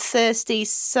bloodthirsty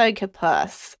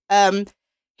psychopath.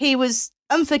 He was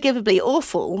unforgivably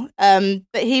awful,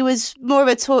 but he was more of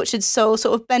a tortured soul,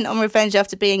 sort of bent on revenge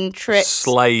after being tricked.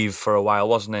 Slave for a while,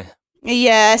 wasn't he?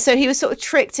 Yeah, so he was sort of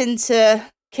tricked into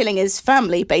killing his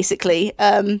family, basically.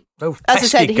 Oh, as I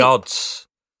said, gods.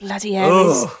 Bloody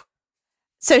Ares. Ugh.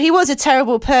 So he was a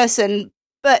terrible person,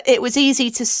 but it was easy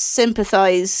to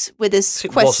sympathise with his It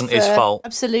quest wasn't for his fault.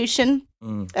 absolution.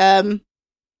 Mm.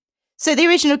 So the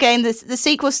original game, the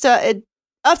sequel started...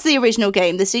 After the original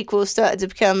game, the sequel started to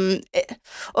become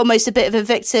almost a bit of a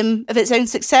victim of its own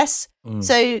success. Mm.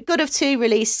 So God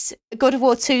of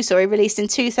War 2, released in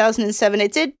 2007.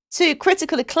 It did to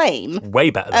critical acclaim.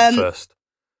 Way better than first.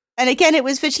 And again, it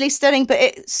was visually stunning, but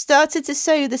it started to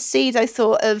sow the seed, I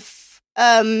thought, of...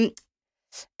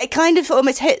 it kind of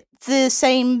almost hit the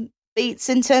same beats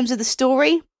in terms of the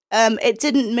story. It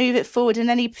didn't move it forward in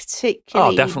any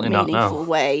particularly meaningful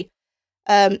way.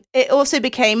 It also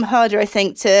became harder, I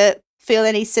think, to feel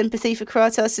any sympathy for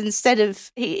Kratos. Instead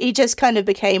of he just kind of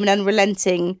became an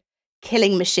unrelenting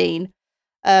killing machine.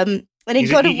 And in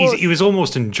God of War, he was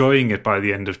almost enjoying it by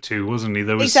the end of 2, wasn't he?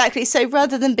 Exactly. So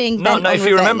rather than being bent on if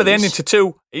you remember the revenge- ending to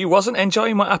 2, he wasn't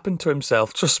enjoying what happened to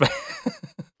himself. Trust me.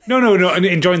 No,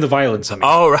 enjoying the violence. I mean.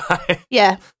 Oh right.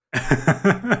 Yeah.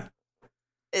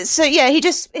 So yeah, he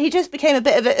just became a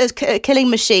bit of a killing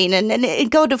machine, and in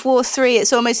God of War 3,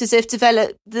 it's almost as if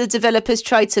the developers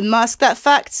tried to mask that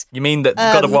fact. You mean that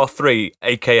God of War 3,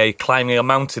 aka climbing a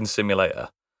mountain simulator?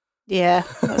 Yeah,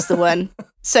 that's the one.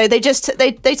 So they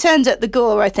turned up the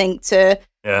gore, I think, to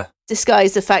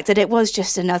disguise the fact that it was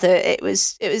just another. It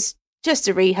was just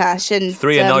a rehash. And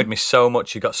 3 annoyed me so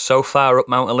much. You got so far up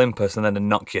Mount Olympus and then to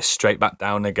knock you straight back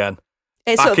down again.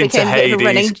 It back sort of became into a bit of a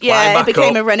running. Hades, Yeah, climb it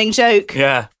became back a running joke.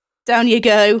 Yeah. Down you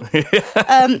go.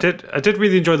 I did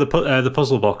really enjoy the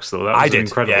puzzle box though. That was an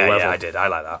incredible level. Yeah, I did. I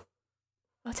like that.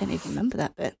 I don't even remember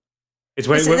that bit. It's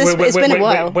been a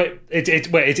while.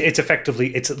 It's effectively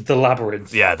the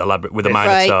labyrinth. Yeah, the labyrinth with the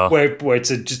Minotaur. Where it's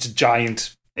just a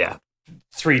giant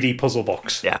 3D puzzle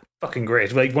box. Yeah. Fucking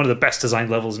great. Like one of the best designed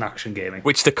levels in action gaming.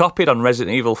 Which they copied on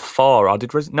Resident Evil 4. Or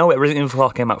did Resident Evil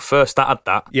 4 came out first. That had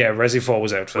that. Yeah, Resi 4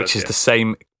 was out first. Which is the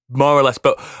same, more or less,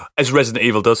 but as Resident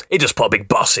Evil does, it just put a big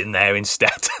boss in there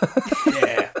instead.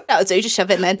 Yeah. That'll do, just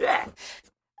shove it in.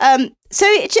 So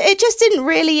it just didn't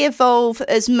really evolve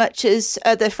as much as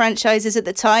other franchises at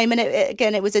the time, and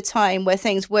it was a time where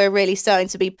things were really starting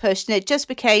to be pushed, and it just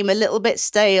became a little bit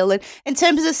stale. And in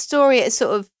terms of the story, it's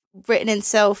sort of written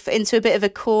itself into a bit of a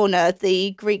corner.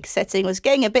 The Greek setting was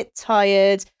getting a bit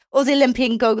tired. All the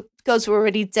Olympian gods were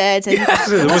already dead, and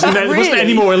there wasn't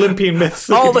any more Olympian myths.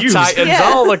 All the Titans,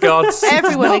 all the gods,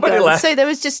 everyone had gone. So there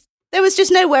was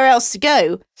just nowhere else to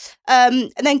go.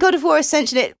 And then God of War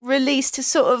Ascension, it released a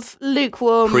sort of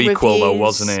lukewarm prequel, reviews. though,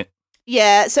 wasn't it?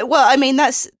 Yeah. So, well, I mean,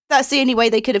 that's the only way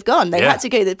they could have gone. They had to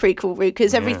go the prequel route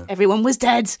because everyone was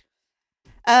dead.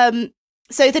 So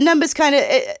the numbers kind of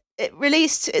it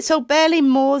released. It sold barely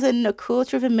more than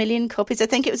 250,000 copies. I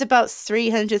think it was about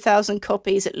 300,000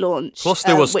 copies at launch. Plus,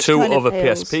 there was 2 kind of other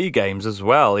pales. PSP games as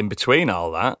well in between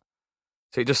all that.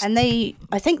 So it just I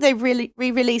think they really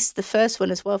re-released the first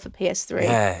one as well for PS3.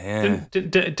 Yeah.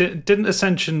 Didn't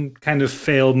Ascension kind of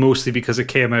fail mostly because it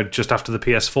came out just after the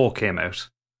PS4 came out,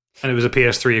 and it was a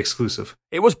PS3 exclusive?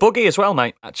 It was buggy as well,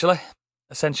 mate. Actually,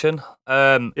 Ascension.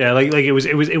 Yeah, like it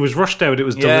was rushed out. It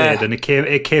was delayed, and it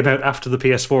came out after the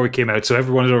PS4 came out, so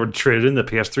everyone had already traded in the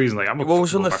PS3s. And like, it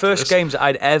was one of the first games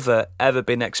I'd ever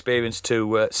been experienced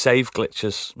to save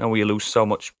glitches. Where you lose so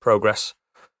much progress.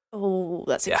 Oh,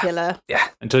 that's a killer. Yeah.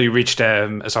 Until you reached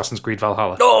Assassin's Creed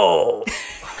Valhalla. Oh!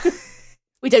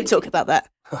 We don't talk about that.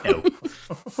 No.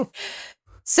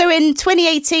 So in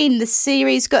 2018, the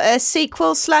series got a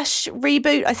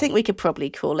sequel/reboot. I think we could probably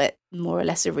call it more or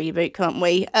less a reboot, can't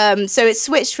we? So it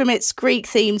switched from its Greek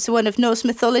theme to one of Norse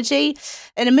mythology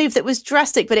in a move that was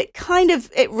drastic, but it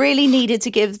really needed to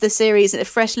give the series a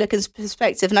fresh look and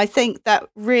perspective. And I think that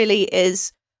really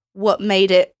is what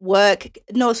made it work.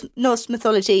 Norse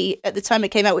mythology at the time it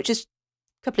came out, which is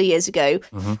a couple of years ago,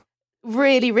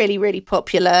 really, really, really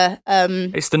popular.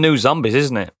 It's the new zombies,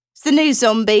 isn't it? It's the new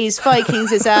zombies.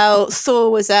 Vikings is out.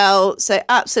 Thor was out. So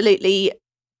absolutely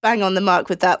bang on the mark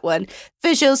with that one.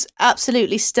 Visuals,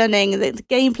 absolutely stunning. The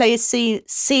gameplay is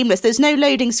seamless. There's no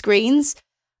loading screens.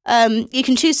 You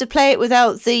can choose to play it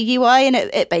without the UI, and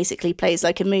it basically plays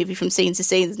like a movie from scene to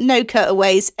scene. No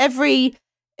cutaways. Every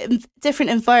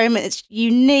different environment is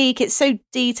unique. It's so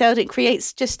detailed. It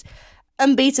creates just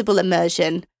unbeatable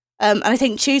immersion. And I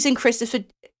think choosing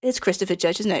it's Christopher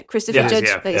Judge, isn't it? Christopher Judge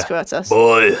plays Kratos.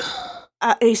 Boy.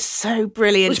 He's so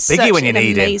brilliant. It's Biggie when you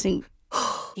need him.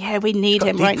 Yeah, we need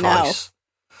him right now.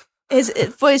 His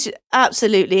voice is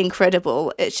absolutely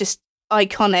incredible. It's just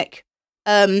iconic.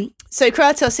 So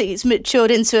Kratos, he's matured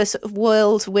into a sort of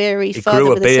world-weary father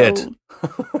with a soul.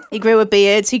 He grew a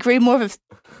beard. He grew more of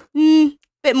a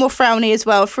bit more frowny as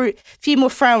well. A few more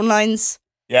frown lines.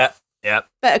 Yeah.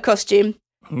 Better costume.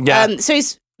 Yeah. So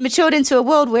he's matured into a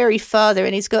world-weary father,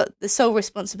 and he's got the sole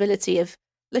responsibility of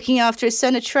looking after his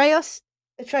son Atreus.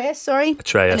 And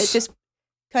it's just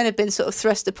kind of been sort of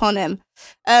thrust upon him.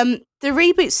 The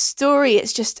reboot story,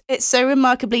 it's so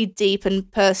remarkably deep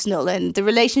and personal, and the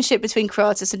relationship between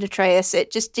Kratos and Atreus,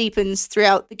 it just deepens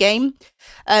throughout the game.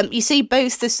 You see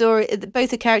both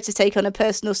the characters take on a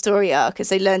personal story arc as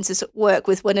they learn to sort of work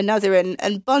with one another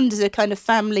and bond as a kind of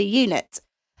family unit.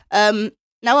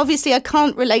 Now, obviously, I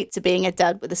can't relate to being a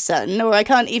dad with a son, or I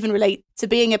can't even relate to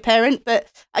being a parent, but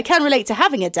I can relate to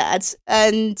having a dad,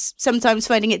 and sometimes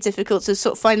finding it difficult to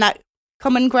sort of find that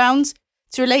common ground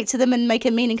to relate to them and make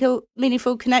a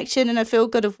meaningful connection. And I feel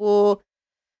God of War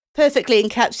perfectly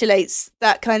encapsulates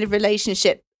that kind of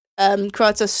relationship.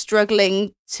 Kratos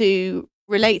struggling to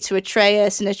relate to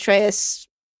Atreus, and Atreus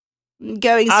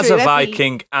going as through a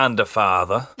Viking and a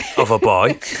father of a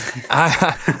boy,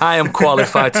 I am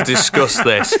qualified to discuss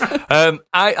this.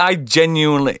 I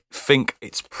genuinely think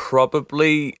it's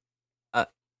probably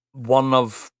one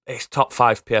of its top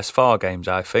 5 PS4 games.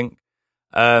 I think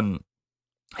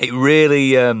it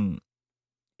really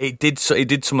it did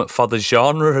something for the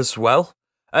genre as well.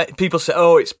 People say,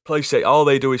 "Oh, it's PlayStation. All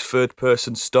they do is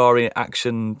third-person story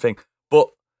action thing," but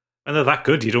when they're that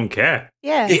good, you don't care.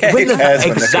 Yeah.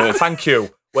 Thank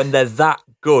you. When they're that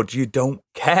good, you don't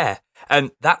care. And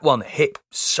that one hit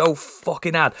so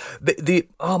fucking hard. The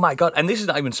oh my god! And this is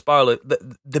not even spoiler.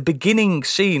 The beginning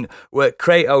scene where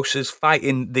Kratos is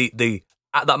fighting the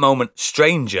at that moment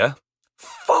stranger.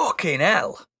 Fucking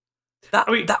hell! That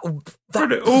for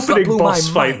an opening boss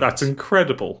fight, that's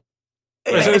incredible.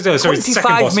 Sorry,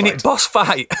 25-minute boss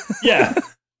fight. Yeah.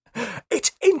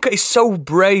 It's so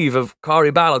brave of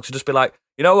Cory Barlog to just be like,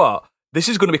 you know what, this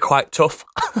is going to be quite tough.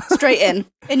 Straight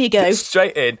in you go.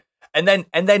 Straight in, and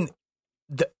then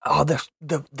the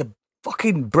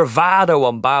fucking bravado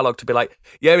on Barlog to be like,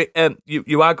 yeah,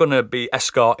 you are going to be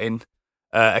escorting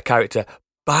a character.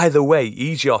 By the way,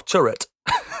 he's your turret.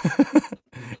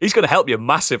 He's going to help you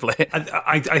massively.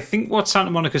 I think what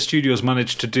Santa Monica Studios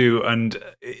managed to do, and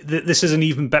this is an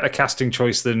even better casting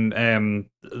choice than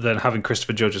having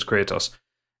Christopher Judge as Kratos,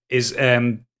 is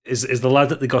the lad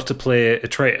that they got to play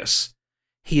Atreus.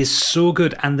 He is so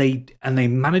good, and they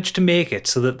managed to make it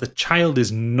so that the child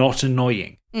is not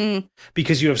annoying.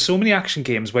 Because you have so many action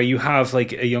games where you have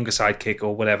like a younger sidekick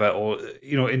or whatever, or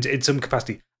in some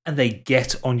capacity, and they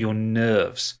get on your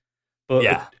nerves. But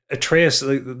yeah. Atreus,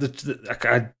 I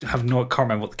can't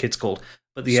remember what the kid's called,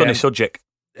 but the Sonny Sujic.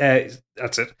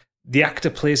 That's it. The actor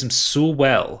plays him so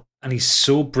well, and he's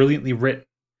so brilliantly written,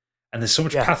 and there's so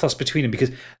much pathos between him,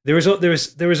 because there is all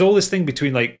this thing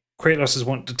between like Kratos is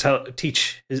wanting to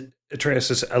teach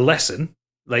Atreus a lesson,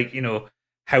 like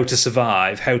how to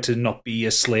survive, how to not be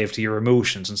a slave to your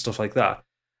emotions and stuff like that,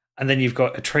 and then you've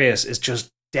got Atreus is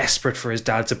just desperate for his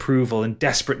dad's approval and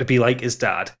desperate to be like his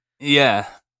dad. Yeah.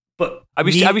 But have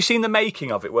you seen the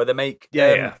making of it, where they make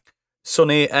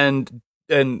Sonny and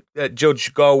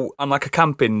Judge go on like a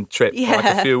camping trip for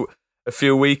like a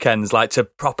few weekends, like to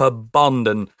proper bond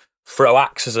and throw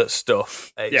axes at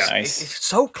stuff. It's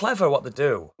so clever what they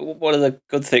do. One of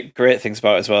the great things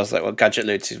about it as well is like what Gadget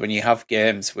alludes to, is when you have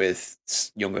games with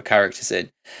younger characters in,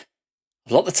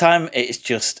 a lot of the time it's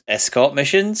just escort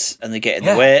missions and they get in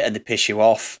the way and they piss you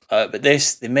off. But they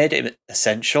made it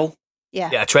essential.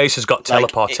 Yeah, Trace has got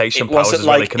teleportation powers as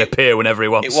well. He can appear whenever he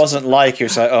wants. It wasn't like he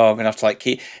was like, oh, I'm going to have to like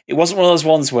keep... It wasn't one of those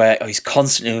ones where he's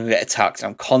constantly going to get attacked and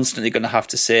I'm constantly going to have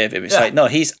to save him. It's like, no,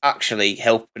 he's actually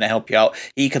going to help you out.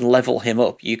 He can level him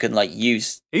up. You can like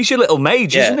use... He's your little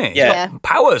mage, isn't he? Yeah.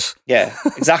 Powers. Yeah,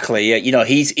 exactly. Yeah,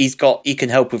 he can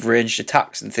help with ranged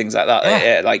attacks and things like that.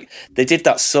 Yeah, like they did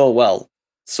that so well.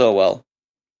 So well.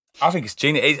 I think it's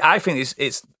genius. I think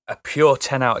it's a pure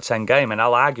 10 out of 10 game, and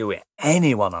I'll argue with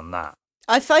anyone on that.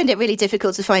 I find it really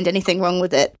difficult to find anything wrong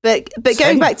with it. But Same.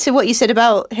 going back to what you said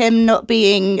about him not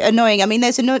being annoying, I mean,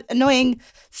 there's an annoying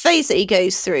phase that he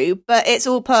goes through, but it's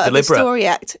all part of the deliberate. story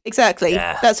act. Exactly.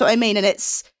 Yeah. That's what I mean. And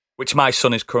it's Which my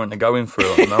son is currently going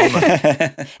through at the moment.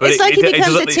 But it's like he becomes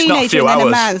a doesn't- it's not teenager few and then a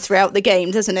hours. man throughout the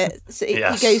game, doesn't it? So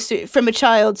Yes. he goes through from a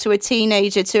child to a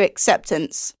teenager to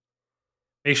acceptance.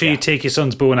 Make sure you take your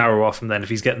son's bow and arrow off him then. If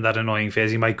he's getting that annoying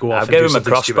phase, he might go off I and gave do him a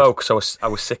something crossbow because I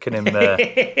was sicking him there.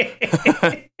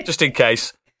 Just in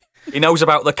case. He knows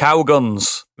about the cow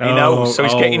guns. He knows, so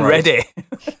he's getting right. ready.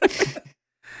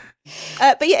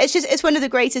 But yeah, it's one of the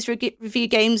greatest review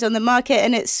games on the market,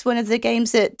 and it's one of the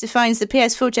games that defines the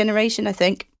PS4 generation, I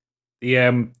think.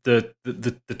 The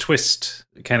twist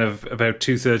kind of about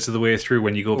 2/3 of the way through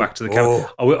when you go back to the cabin.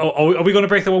 Oh. Are we going to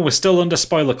break the one? We're still under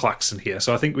spoiler klaxon here,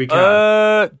 so I think we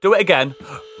can. Do it again.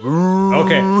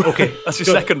 Okay. That's your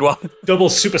second one. Double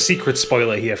super secret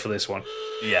spoiler here for this one.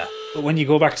 Yeah. But when you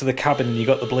go back to the cabin and you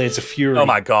got the Blades of Fury. Oh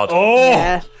my god. Oh!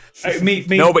 Yeah. Me.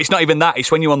 No, but it's not even that.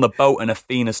 It's when you're on the boat and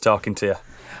Athena's talking to you.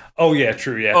 Oh yeah,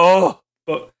 true, yeah. Oh.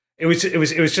 But it was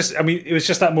just, I mean, it was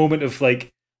just that moment of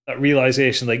like that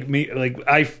realization,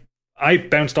 I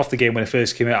bounced off the game when it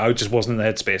first came out. I just wasn't in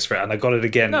the headspace for it, and I got it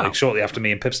again like shortly after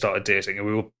me and Pip started dating,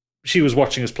 and she was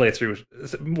watching me play through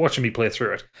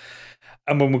it.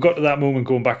 And when we got to that moment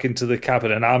going back into the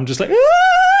cabin, and I'm just like,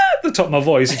 "Ah!" at the top of my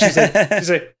voice, and she's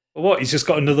like, "What? He's just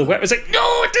got another weapon?" It's like,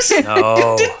 no, this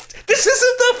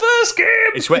isn't the first game.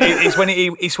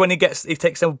 It's when he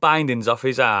takes some bindings off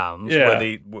his arms where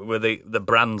the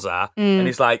brands are, and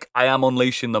he's like, I am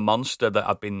unleashing the monster that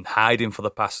I've been hiding for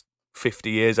the past 50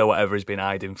 years or whatever he's been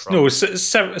hiding from. No,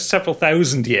 several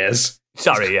thousand years.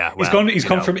 Sorry, yeah. He's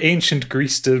gone from ancient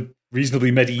Greece to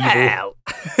reasonably medieval. Well,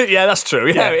 yeah, that's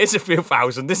true. Yeah, it's a few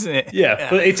thousand, isn't it? Yeah,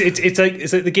 but it's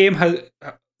like the game has,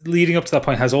 leading up to that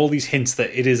point, has all these hints that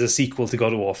it is a sequel to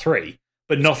God of War 3,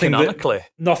 but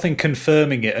nothing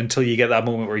confirming it until you get that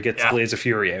moment where he gets the Blades of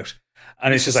Fury out,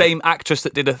 and it's the just same actress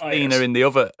that did Athena in the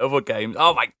other games.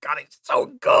 Oh my god, it's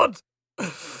so good.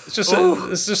 It's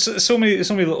just so many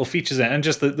little features in it, and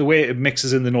just the way it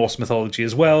mixes in the Norse mythology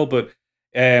as well, but.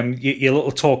 Your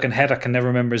little talking head, I can never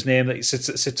remember his name, that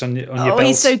sits on your belt. Oh,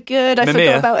 he's so good. I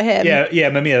forgot about him. Yeah,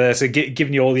 Mimir. That's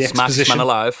giving you all the exposition. Smash Man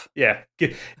Alive. Yeah,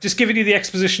 just giving you the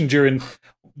exposition during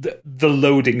the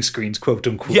loading screens, quote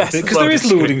unquote. Yes, because there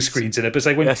is loading screens in it. But it's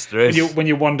like when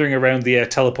you're wandering around the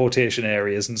teleportation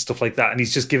areas and stuff like that, and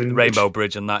he's just giving Rainbow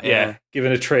Bridge and that. Yeah,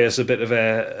 giving Atreus a bit of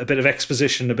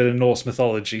exposition, a bit of Norse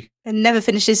mythology, and never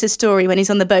finishes his story when he's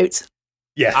on the boat.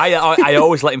 Yeah, I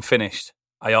always let him finish.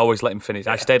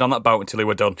 I stayed on that boat until he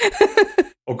were done.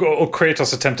 or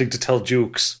Kratos attempting to tell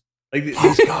jokes. Like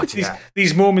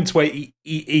these moments where he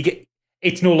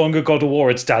it's no longer God of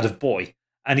War, it's Dad of Boy,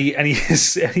 and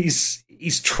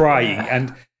he's trying,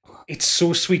 and it's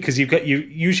so sweet because you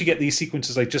usually get these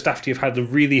sequences like just after you've had a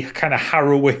really kind of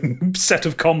harrowing set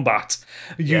of combat,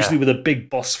 usually with a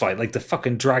big boss fight, like the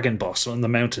fucking dragon boss on the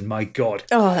mountain. My God,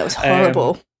 oh, that was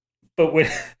horrible. But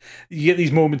when you get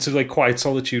these moments of like quiet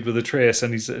solitude with Atreus,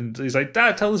 and he's like,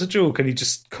 "Dad, tell us a joke," and he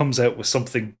just comes out with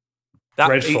something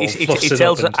dreadful. He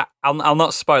tells. I'll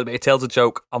not spoil it, but he tells a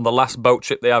joke on the last boat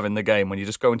trip they have in the game when you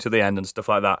just go into the end and stuff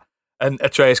like that. And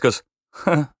Atreus goes,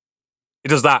 huh. He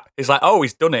does that. He's like, "Oh,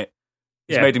 he's done it."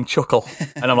 He's made him chuckle,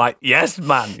 and I'm like, "Yes,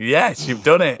 man, yes, you've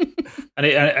done it." And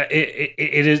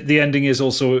it is, the ending is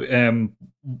also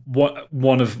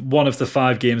one of the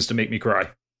 5 games to make me cry.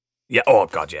 Yeah. Oh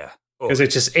God, yeah. Because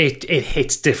it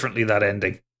hits differently, that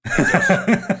ending.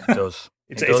 It does.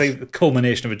 It's like the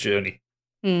culmination of a journey.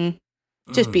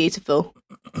 Just beautiful.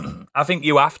 I think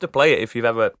you have to play it if you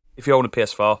own a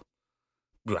PS4.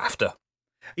 You have to.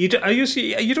 You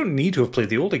don't need to have played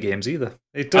the older games either.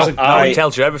 It doesn't. It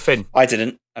tells you everything. I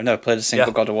didn't. I've never played a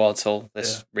single God of War until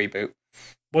this reboot.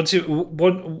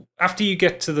 After you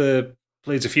get to the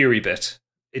Blades of Fury bit,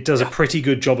 it does a pretty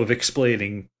good job of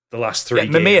explaining the last 3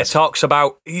 games. Mimir talks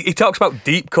about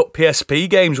deep cut PSP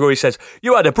games where he says,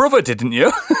 "You had a brother, didn't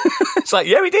you?" It's like,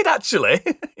 yeah, he did actually.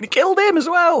 He killed him as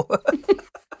well.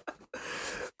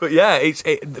 But yeah,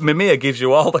 Mimir gives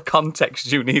you all the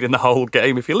context you need in the whole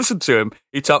game. If you listen to him,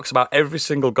 he talks about every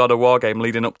single God of War game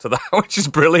leading up to that, which is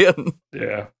brilliant.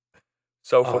 Yeah.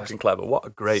 So fucking clever. What a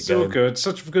great game. So good.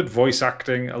 Such good voice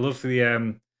acting. I love the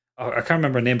I can't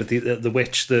remember her name, but the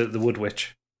witch, the wood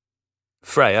witch.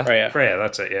 Freya,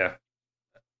 that's it, yeah.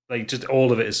 Like, just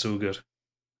all of it is so good.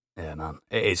 Yeah, man.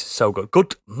 It is so good.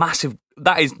 Good, massive.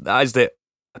 That is the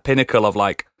pinnacle of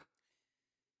like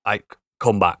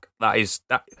comeback. That is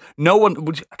that. No one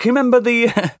can you remember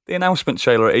the announcement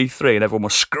trailer at E3 and everyone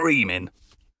was screaming.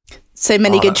 So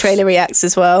many good trailer reacts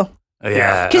as well.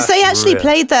 Yeah, Because they that's actually real.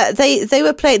 played that. They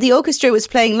were playing. The orchestra was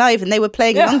playing live, and they were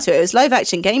playing Yeah. along to it. It was live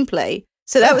action gameplay,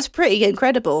 so that was pretty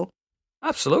incredible.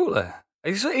 Absolutely.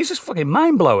 He's just fucking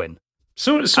mind blowing.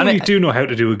 So And you it- do know how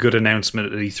to do a good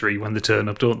announcement at E3 when they turn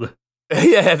up, don't they?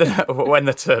 Yeah, when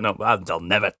they turn up, they'll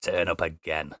never turn up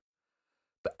again.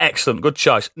 But excellent, good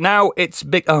choice. Now it's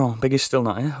Big. Oh, Big is still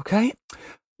not here. Okay,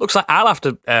 looks like I'll have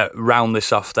to round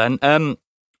this off then. Can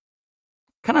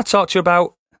I talk to you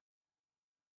about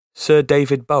Sir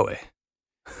David Bowie,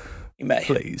 You may.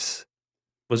 please?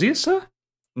 Was he a sir?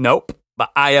 Nope,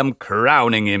 but I am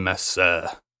crowning him a sir.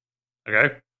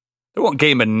 Okay. They won't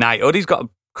give him a knighthood. He's got a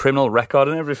criminal record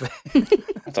and everything.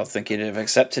 I don't think he'd have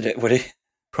accepted it, would he?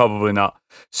 Probably not.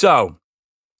 So,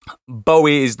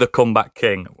 Bowie is the comeback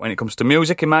king when it comes to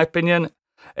music, in my opinion.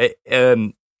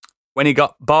 When he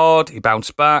got bored, he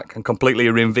bounced back and completely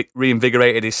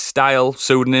reinvigorated his style,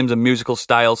 pseudonyms, and musical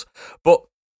styles. But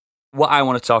what I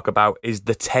want to talk about is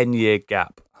the 10-year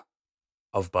gap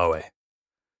of Bowie.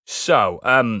 So,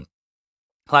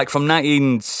 like from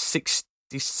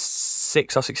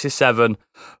 1966 or 67,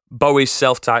 Bowie's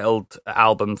self-titled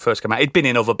album first came out. He'd been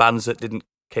in other bands that didn't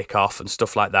kick off and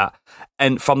stuff like that.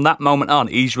 And from that moment on,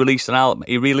 he's released an album.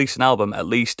 He released an album at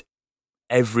least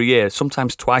every year,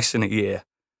 sometimes twice in a year.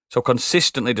 So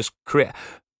consistently just create.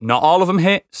 Not all of them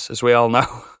hits, as we all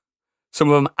know. Some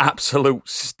of them absolute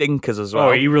stinkers as well.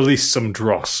 Oh, he released some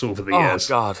dross over the years. Oh,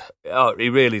 God. Oh, he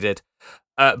really did.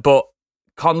 But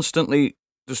constantly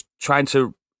just trying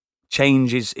to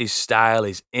change his style,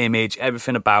 his image,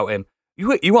 everything about him.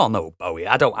 You all know Bowie.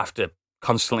 I don't have to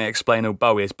constantly explain who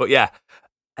Bowie is. But yeah.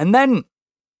 And then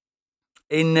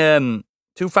in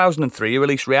 2003, he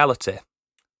released Reality.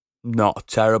 Not a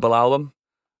terrible album.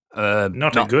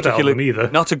 Not a good album either.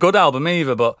 Not a good album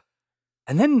either, but...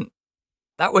 And then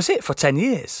that was it for 10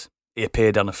 years. He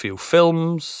appeared on a few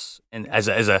films as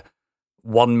a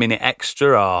 1 minute extra,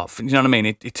 or you know what I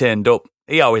mean? He turned up.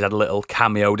 He always had a little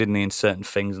cameo, didn't he, in certain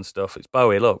things and stuff. It's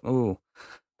Bowie, look, ooh,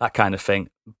 that kind of thing.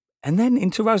 And then in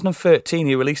 2013,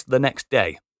 he released The Next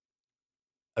Day,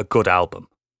 a good album,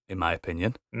 in my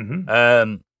opinion.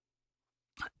 Mm-hmm.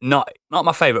 Not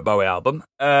my favourite Bowie album.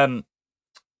 And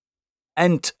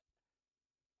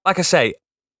like I say,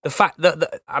 the fact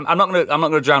that I'm not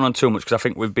gonna drown on too much because I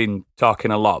think we've been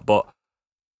talking a lot, but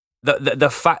the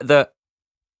fact that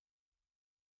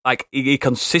like he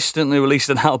consistently released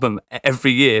an album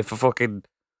every year for fucking,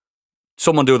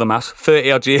 someone do the maths,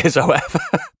 30 odd years or whatever,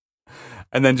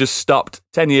 and then just stopped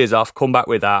 10 years off, come back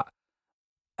with that,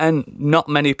 and not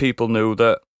many people knew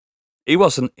that he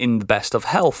wasn't in the best of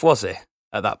health, was he,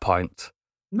 at that point?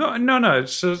 No.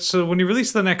 So when he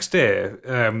released The Next Day,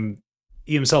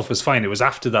 he himself was fine. It was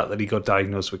after that he got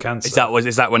diagnosed with cancer. Is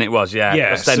that when it was? Yeah.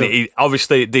 Yeah, Because then so-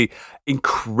 obviously the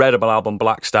incredible album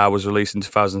Black Star was released in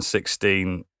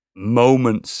 2016,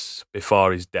 moments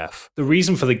before his death. The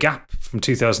reason for the gap from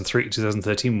 2003 to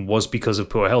 2013 was because of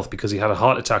poor health, because he had a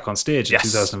heart attack on stage in Yes.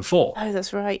 2004. Oh,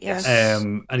 that's right. Yeah.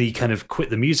 And he kind of quit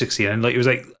the music scene. And like it was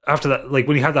like after that, like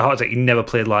when he had the heart attack, he never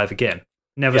played live again.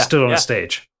 Never Yeah, stood on yeah. a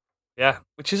stage. Yeah,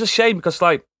 which is a shame because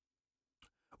like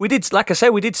we did, like I said,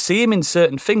 we did see him in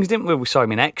certain things, didn't we? We saw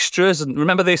him in extras, and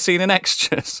remember they scene in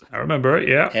extras. I remember it.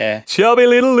 Yeah. Yeah. Chubby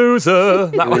little loser.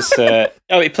 That It was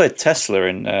was, he played Tesla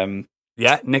in,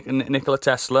 yeah, Nikola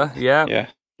Tesla. Yeah. yeah.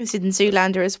 He was in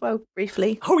Zoolander as well,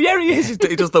 briefly. Oh yeah, he is.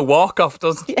 He does the walk off,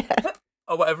 doesn't he? Yeah.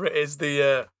 Or whatever it is.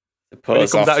 The The when he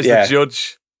pose comes off, out as yeah. the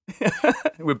judge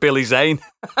with Billy Zane.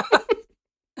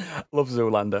 Love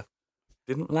Zoolander.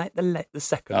 Didn't like the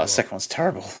second Oh, one. the second one's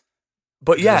terrible.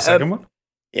 But yeah, The second one.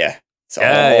 Yeah. It's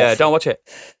yeah, awful. don't watch it.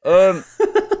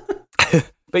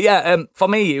 But yeah, for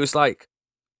me, it was like,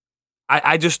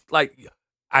 I just like,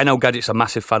 I know Gadget's a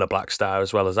massive fan of Black Star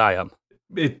as well as I am.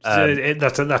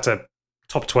 That's a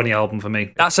top 20 album for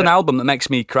me. That's an album that makes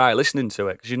me cry listening to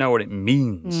it because you know what it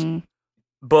means. Mm.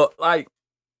 But like,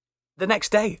 The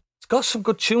Next Day, it's got some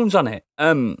good tunes on it.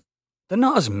 They're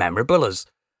not as memorable as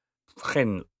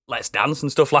fucking Let's Dance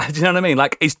and stuff like that. Do you know what I mean?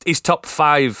 Like his top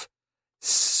 5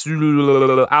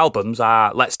 albums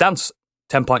are Let's Dance,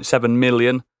 10.7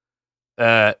 million.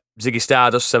 Ziggy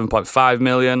Stardust, 7.5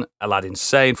 million. Aladdin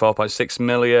Sane, 4.6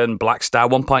 million. Black Star,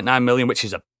 1.9 million, which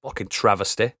is a fucking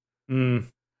travesty. Mm.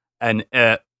 And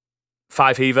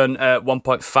Five Heathen,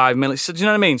 1.5 million. So, do you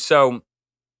know what I mean? So,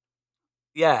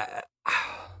 yeah,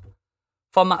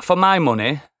 for my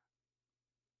money,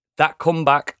 that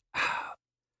comeback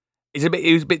is it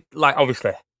was a bit like,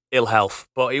 obviously ill health,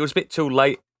 but it was a bit too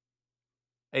late.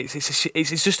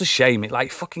 It's just a shame. It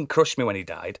like fucking crushed me when he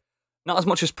died. Not as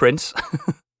much as Prince,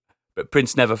 but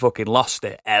Prince never fucking lost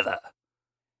it ever.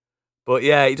 But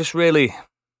yeah, it just really,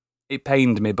 it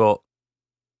pained me. But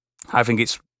I think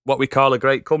it's what we call a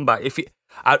great comeback. If you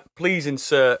please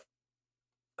insert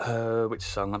which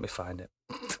song? Let me find it.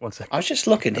 1 second. I was just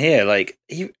looking here. Like,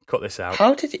 Cut this out.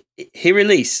 how did he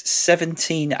release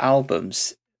 17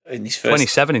 albums in his first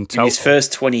 27 in total. In his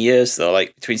first 20 years, though,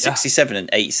 like between 67 and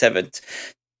 87,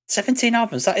 17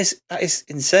 albums. That is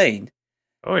insane.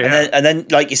 Oh yeah. And then,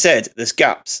 like you said, there's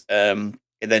gaps.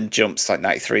 It then jumps like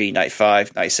 93,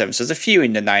 95, 97. So there's a few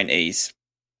in the 90s.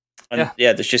 And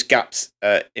yeah, there's just gaps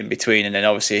in between, and then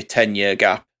obviously a 10-year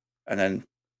gap, and then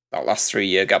that last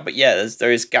 3-year gap. But yeah,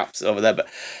 there is gaps over there. But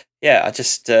yeah, I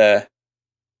just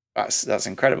that's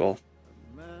incredible.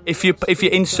 If you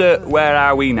insert Where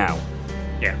Are We Now?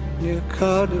 Yeah. Near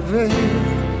Cardiff,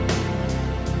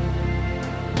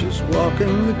 just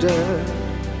walking the dead.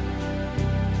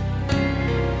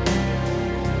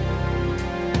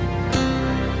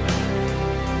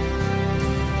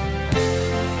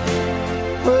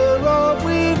 Where are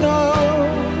we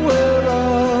now? Where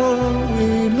are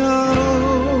we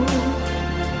now?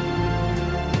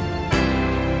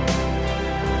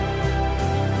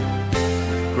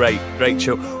 Great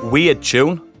tune. Weird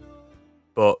tune,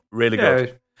 but really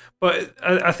good. But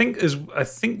I think as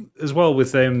well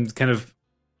with kind of,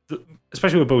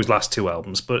 especially with Bowie's last two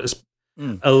albums, but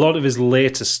a lot of his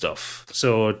later stuff.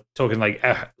 So talking like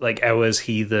Hours,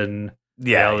 Heathen,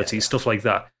 Reality, stuff like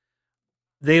that.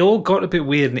 They all got a bit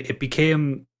weird, and it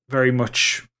became very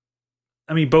much.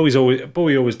 I mean, Bowie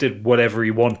always did whatever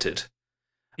he wanted.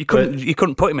 You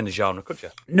couldn't put him in a genre, could you?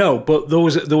 No, but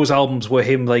those albums were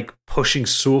him like pushing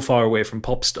so far away from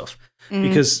pop stuff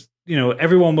because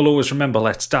everyone will always remember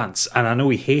Let's Dance, and I know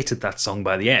he hated that song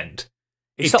by the end.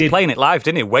 He stopped playing it live,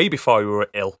 didn't he? Way before we were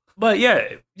ill. But yeah,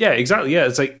 exactly. Yeah,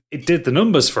 it's like it did the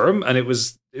numbers for him, and it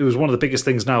was one of the biggest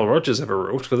things Nile Rodgers ever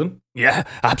wrote with him. Yeah,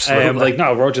 absolutely. Like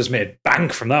Nile Rodgers made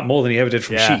bank from that more than he ever did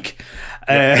from Chic.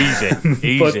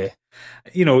 Easy. But,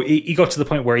 he got to the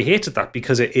point where he hated that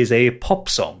because it is a pop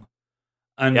song.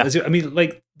 And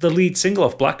like the lead single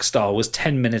of Black Star was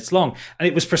 10 minutes long, and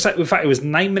it was in fact it was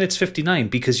 9 minutes 59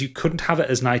 because you couldn't have it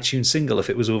as an iTunes single if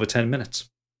it was over 10 minutes.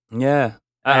 Yeah.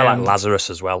 I like Lazarus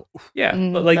as well. Yeah,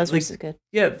 but like Lazarus is good.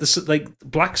 Yeah, this like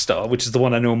Black Star, which is the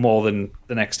one I know more than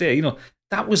The Next Day.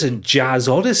 That was a jazz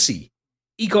odyssey.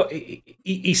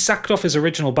 He sacked off his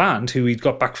original band, who he'd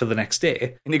got back for The Next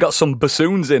Day, and he got some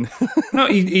bassoons in. No,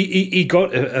 he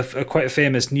got a quite a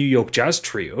famous New York jazz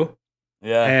trio.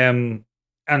 Yeah.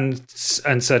 And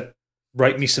said,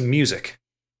 "Write me some music."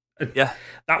 Yeah,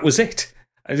 that was it.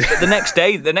 But the next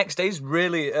day is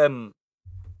really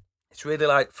it's really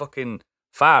like fucking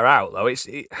far out though.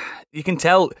 You can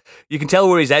tell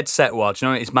where his headset was,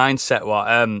 his mindset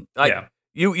was.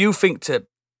 You think to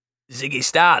Ziggy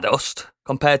Stardust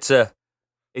compared to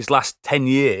his last 10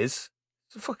 years,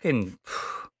 it's fucking. Do you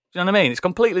know what I mean? It's a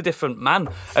completely different man.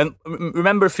 And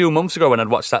remember a few months ago when I'd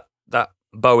watched that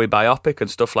Bowie biopic and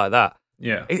stuff like that.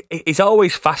 Yeah, it's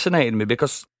always fascinated me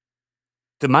because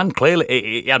the man clearly,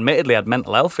 he admittedly had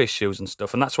mental health issues and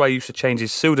stuff, and that's why he used to change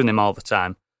his pseudonym all the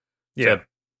time. Yeah, to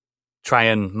try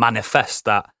and manifest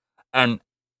that. And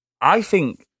I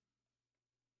think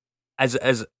as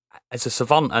a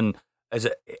savant and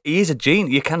he is a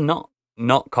genius. You cannot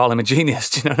not call him a genius.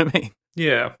 Do you know what I mean?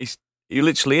 Yeah, he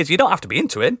literally is. You don't have to be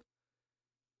into him,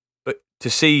 but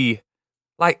to see,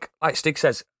 like Stig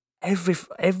says,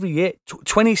 every year,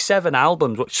 27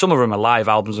 albums. Some of them are live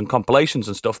albums and compilations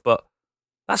and stuff, but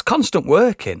that's constant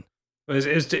working.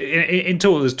 In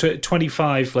total, there's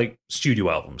 25 like studio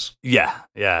albums. Yeah,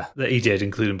 that he did,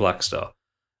 including Black Star.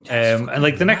 And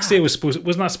like The Next Day wasn't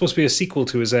that supposed to be a sequel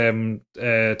to his to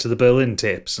the Berlin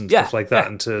tapes and stuff like that,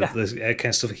 and to the kind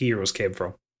of stuff Heroes came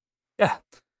from. Yeah,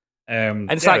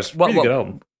 and it's it's like really good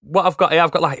album. What I've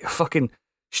got like fucking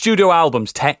studio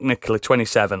albums technically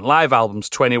 27, live albums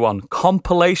 21,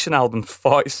 compilation albums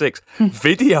 46,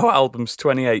 video albums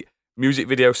 28, music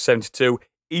videos 72,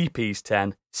 EPs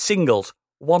 10, singles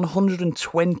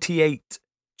 128,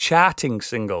 charting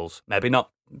singles, maybe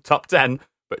not top 10,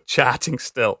 but charting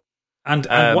still. And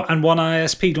one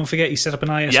ISP. Don't forget, he set up an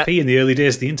ISP in the early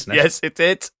days of the internet. Yes, it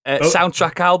did.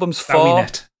 Soundtrack albums 4.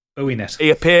 BowieNet. He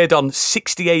appeared on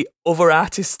 68 other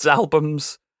artists'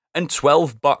 albums and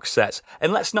 12 box sets.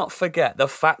 And let's not forget the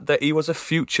fact that he was a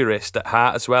futurist at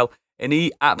heart as well. And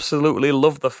he absolutely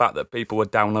loved the fact that people were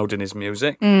downloading his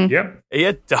music. Yep. He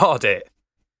adored it.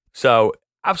 So,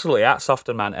 absolutely, hats off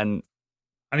to the man. And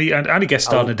he guest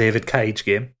starred in a David Cage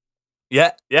game.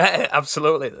 Yeah,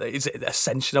 absolutely. Is it the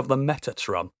Ascension of the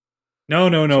Metatron? No.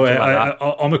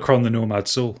 Omicron, the Nomad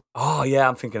Soul. Oh, yeah,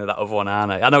 I'm thinking of that other one,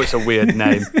 aren't I? I know it's a weird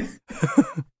name.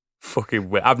 Fucking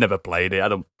weird. I've never played it.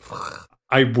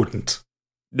 I wouldn't.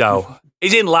 No.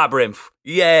 He's in Labyrinth.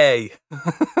 Yay.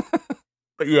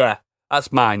 But yeah,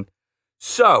 that's mine.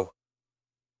 So,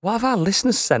 what have our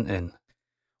listeners sent in?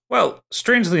 Well,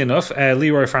 strangely enough,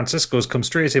 Leroy Francisco's come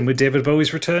straight in with David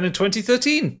Bowie's return in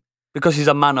 2013. Because he's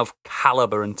a man of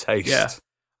caliber and taste.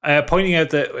 Yeah. Pointing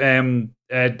out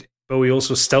that Bowie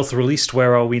also stealth released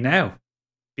Where Are We Now?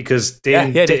 Because day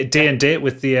and date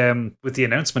with the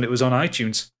announcement, it was on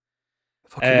iTunes.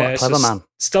 Fucking what a clever man.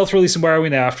 Stealth releasing Where Are We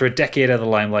Now after a decade out of the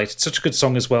limelight. It's such a good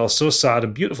song as well. So sad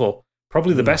and beautiful.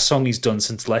 Probably the best song he's done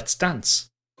since Let's Dance.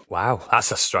 Wow,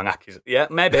 that's a strong accusation. Yeah,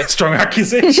 maybe. Strong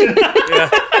accusation. Yeah,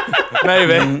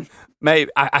 maybe.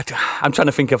 Maybe. I'm trying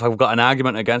to think if I've got an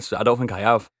argument against it. I don't think I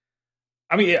have.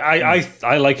 I mean,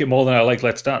 I like it more than I like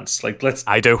Let's Dance.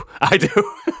 I do.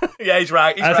 Yeah, he's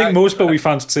right. I think most Bowie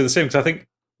fans would say the same, because I think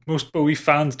most Bowie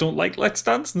fans don't like Let's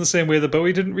Dance in the same way that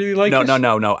Bowie didn't really like it.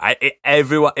 No.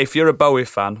 Everyone, if you're a Bowie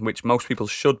fan, which most people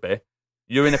should be,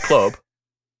 you're in a club,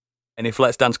 and if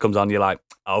Let's Dance comes on, you're like,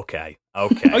 okay. Oh,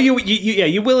 you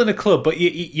will in a club, but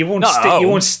you won't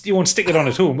you won't stick it on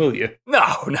at home, will you?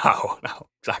 No,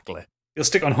 exactly. You'll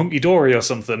stick on Hunky Dory or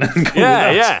something. And go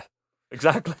yeah,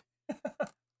 exactly.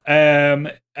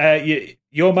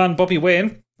 Your man Bobby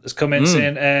Wayne has come in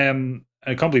saying,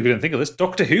 I can't believe we didn't think of this.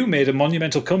 Doctor Who made a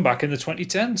monumental comeback in the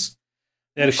 2010s.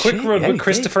 They had a quick run with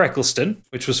Christopher Eccleston,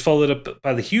 which was followed up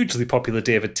by the hugely popular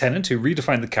David Tennant, who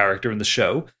redefined the character in the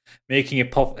show, making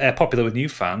it popular with new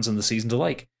fans and the season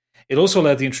alike. It also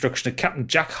led the introduction of Captain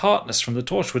Jack Harkness from the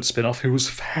Torchwood spin-off, who was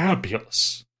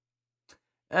fabulous.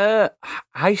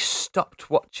 I stopped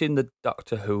watching the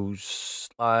Doctor Who's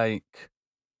like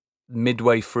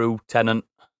midway through Tennant.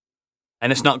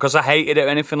 And it's not because I hated it or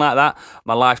anything like that.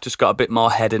 My life just got a bit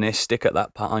more hedonistic at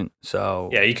that point. So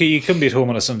yeah, you couldn't be at home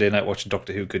on a Sunday night watching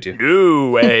Doctor Who, could you?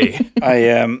 No way.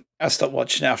 I stopped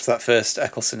watching it after that first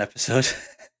Eccleston episode.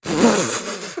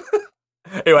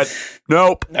 He went,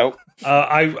 nope.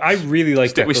 I really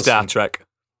like Stick with Star Trek.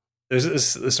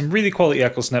 There's some really quality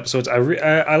Eccleston episodes.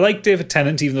 I like David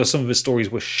Tennant, even though some of his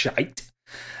stories were shite.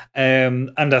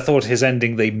 And I thought his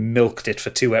ending, they milked it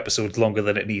for 2 episodes longer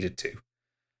than it needed to.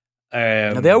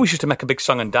 Now, they always used to make a big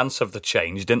song and dance of the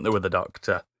change, didn't they, with the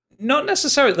Doctor? Not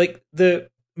necessarily. Like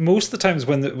most of the times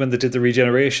when they did the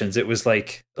regenerations, it was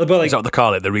like, is that what they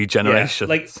call it, the regeneration?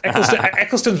 Yeah, like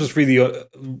Eccleston's was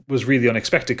really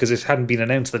unexpected because it hadn't been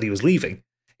announced that he was leaving.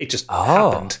 It just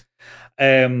happened.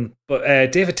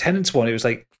 But David Tennant's one, it was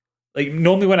like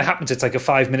normally when it happens, it's like a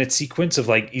 5-minute sequence of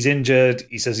like he's injured,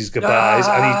 he says his goodbyes,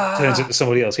 and he turns into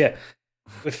somebody else. Yeah,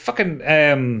 with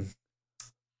fucking.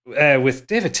 With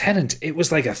David Tennant, it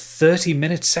was like a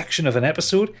 30-minute section of an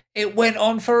episode. It went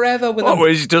on forever.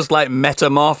 Was he just like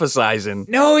metamorphosizing?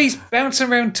 No, he's bouncing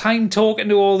around time talking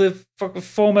to all the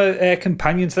former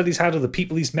companions that he's had or the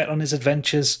people he's met on his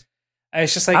adventures.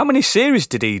 It's just like... How many series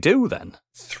did he do then?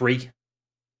 3.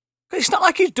 It's not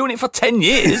like he's doing it for 10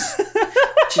 years.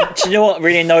 do you know what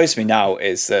really annoys me now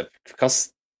is that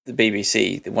because the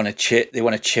BBC, they want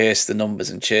to chase the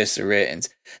numbers and chase the ratings.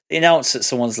 They announce that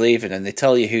someone's leaving and they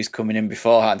tell you who's coming in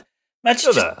beforehand.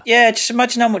 Just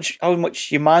imagine how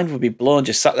much your mind would be blown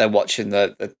just sat there watching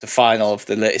the final of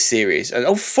the latest series. And,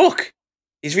 oh fuck,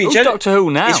 he's regenerated. Doctor Who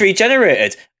now? He's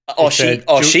regenerated,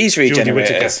 she's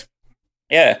regenerated.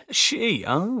 Yeah, she.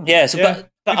 Oh, yeah. So, yeah.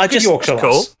 but I just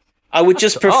cool. I would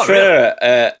just prefer.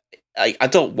 Really? I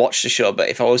don't watch the show, but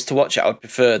if I was to watch it, I would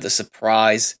prefer the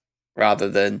surprise rather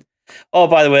than, oh,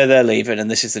 by the way, they're leaving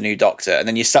and this is the new Doctor. And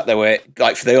then you sat there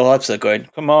like for the whole episode going,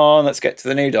 come on, let's get to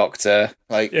the new Doctor.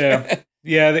 Like, yeah.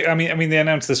 Yeah, I mean, they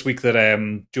announced this week that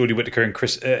Jodie Whittaker and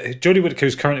Jodie Whittaker,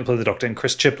 who's currently playing the Doctor, and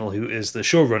Chris Chibnall, who is the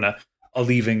showrunner, are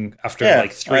leaving after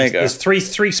 3. There's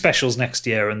three specials next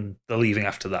year, and they're leaving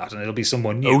after that, and it'll be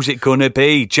someone new. Who's it gonna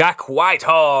be? Jack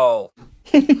Whitehall.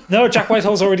 No, Jack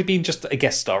Whitehall's already been just a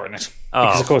guest star in it.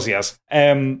 Because of course he has.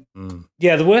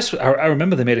 Yeah, the worst. I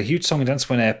remember they made a huge song and dance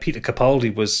when Peter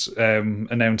Capaldi was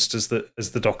announced as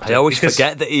the Doctor. I always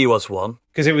forget that he was one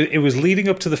because it was leading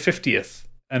up to the 50th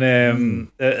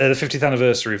and the 50th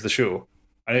anniversary of the show,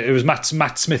 and it was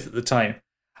Matt Smith at the time.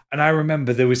 And I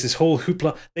remember there was this whole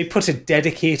hoopla. They put a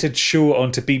dedicated show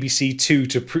onto BBC Two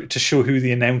to show who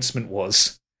the announcement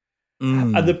was.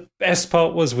 And the best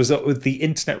part was that with the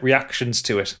internet reactions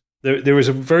to it, there was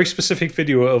a very specific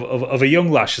video of a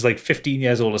young lad, she's like 15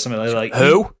 years old or something like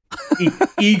who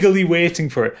eagerly waiting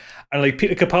for it, and like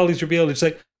Peter Capaldi's revealed, it's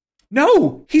like,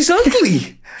 no, he's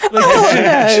ugly.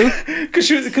 Because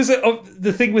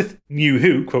the thing with New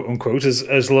Who, quote unquote, as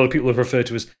a lot of people have referred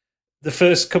to as the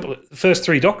first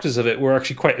three Doctors of it were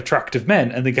actually quite attractive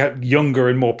men, and they got younger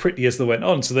and more pretty as they went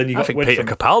on. So then I think Peter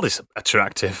Capaldi's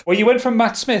attractive. Well, you went from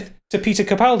Matt Smith to Peter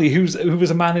Capaldi, who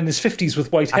was a man in his 50s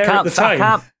with white hair at the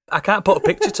time. I can't put a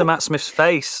picture to Matt Smith's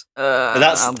face.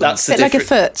 That's the bit like a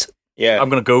foot. Yeah, I'm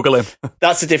going to Google him.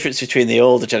 That's the difference between the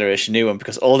older generation, new one,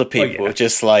 because older people were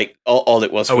just like all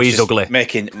it was he's just ugly.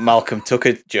 making Malcolm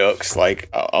Tucker jokes like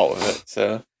out of it.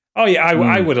 So. Oh yeah,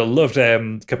 I would have loved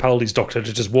Capaldi's Doctor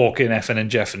to just walk in Effin and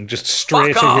Jeff and just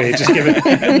straight Fuck away off. just give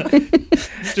it,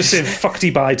 just saying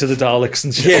 "fuckty bye" to the Daleks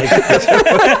and shit. Like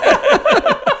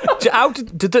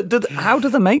that. How do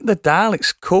they make the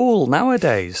Daleks cool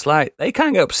nowadays? Like, they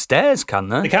can't get upstairs, can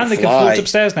they? They can They float fly.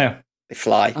 upstairs now. They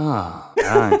fly. Oh,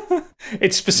 right.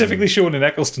 It's specifically shown in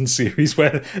Eccleston's series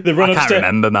where they run I can't upstairs.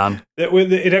 remember, man.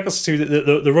 In Eccleston's series,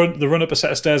 they run up a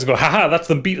set of stairs and go, "Haha, that's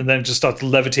them beat," and then just start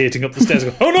levitating up the stairs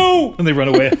and go, "Oh no!" and they run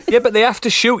away. Yeah, but they have to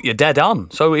shoot you dead on.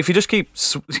 So if you just keep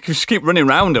running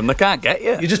around them, they can't get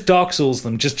you. You just Dark Souls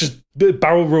them, just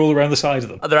barrel roll around the side of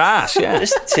them. Their ass, yeah.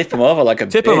 Just tip them over like a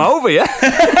Tip bin. them over, yeah.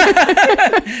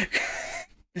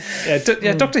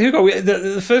 Doctor Who.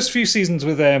 The first few seasons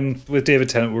with David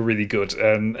Tennant were really good.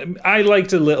 I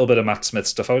liked a little bit of Matt Smith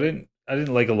stuff. I didn't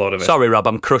like a lot of it. Sorry, Rob,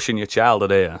 I'm crushing your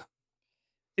childhood here.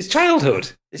 His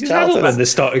childhood. His He's childhood. adult when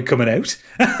this started coming out.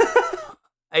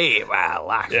 Hey, well,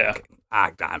 I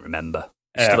can't remember.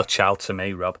 Still a child to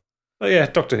me, Rob. Oh yeah,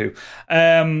 Doctor Who.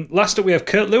 Last up we have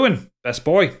Kurt Lewin, best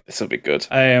boy. This will be good.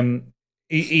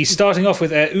 He's starting off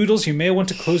with Oodles. You may want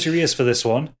to close your ears for this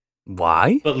one.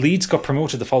 Why? But Leeds got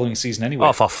promoted the following season anyway.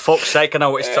 Oh, for fuck's sake, I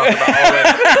know what he's talking about already.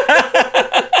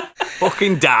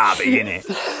 Fucking Derby, innit?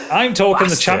 I'm talking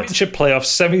Bastard. the Championship playoff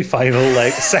semi-final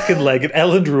second leg at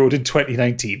Elland Road in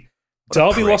 2019.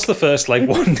 Derby lost the first leg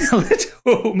 1-0 at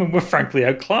home and were frankly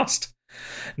outclassed.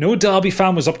 No Derby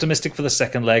fan was optimistic for the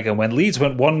second leg, and when Leeds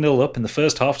went 1-0 up in the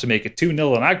first half to make it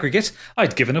 2-0 on aggregate,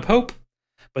 I'd given up hope.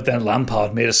 But then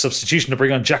Lampard made a substitution to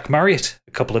bring on Jack Marriott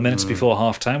a couple of minutes before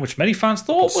half-time, which many fans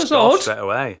thought was Scored odd. straight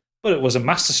away. But it was a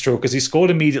masterstroke as he scored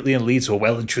immediately and Leeds were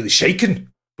well and truly shaken.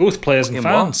 Both players and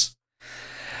Fucking fans.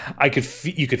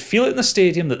 You could feel it in the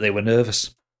stadium that they were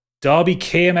nervous. Derby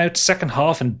came out second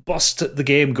half and bossed the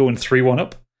game going 3-1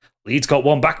 up. Leeds got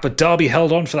one back, but Derby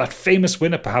held on for that famous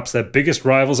win at perhaps their biggest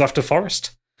rivals after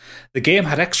Forest. The game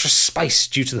had extra spice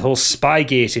due to the whole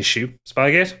Spygate issue.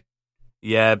 Spygate?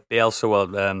 Yeah, Bielsa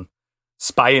were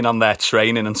spying on their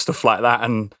training and stuff like that,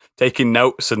 and taking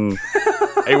notes, and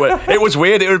it was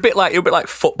weird. It was a bit like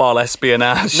football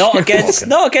espionage. Not against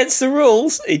the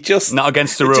rules. It just Not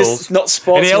against the it rules. Just not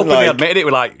sportsmanlike. And he openly admitted it.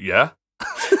 We're like, yeah.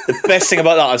 The best thing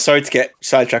about that, I'm sorry to get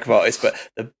sidetracked about this, but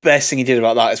the best thing he did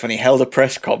about that is when he held a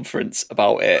press conference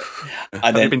about it, and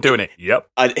Have you then been doing it? Yep.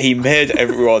 and he made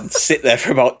everyone sit there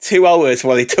for about 2 hours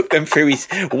while he took them through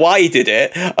why he did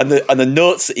it and the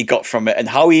notes that he got from it and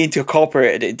how he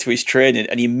incorporated it into his training.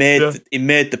 And he made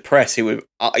the press who were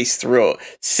at his throat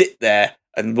sit there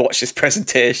and watch this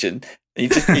presentation. He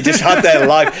just had their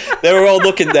life. They were all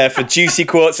looking there for juicy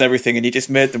quotes and everything, and he just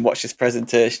made them watch this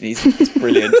presentation. He's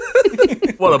brilliant.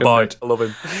 What a boy. I love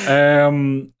him.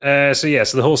 So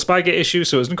the whole Spygate issue.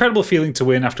 So it was an incredible feeling to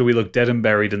win after we looked dead and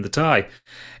buried in the tie.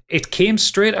 It came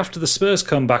straight after the Spurs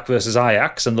comeback versus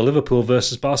Ajax and the Liverpool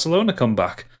versus Barcelona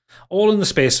comeback, all in the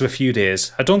space of a few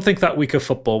days. I don't think that week of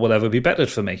football will ever be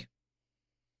bettered for me.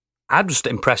 I'm just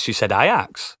impressed you said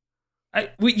Ajax.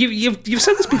 You've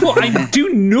said this before. I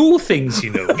do know things, you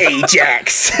know.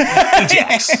 Ajax.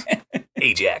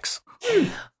 Ajax.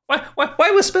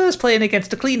 Why were Spurs playing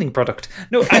against a cleaning product?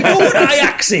 No, I know what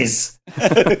Ajax is.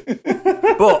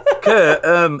 But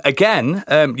Kurt, again,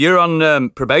 you're on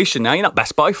probation now. You're not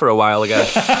best boy for a while ago.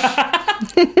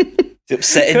 It's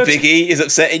upsetting Big E. Is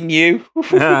upsetting you.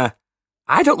 I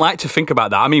don't like to think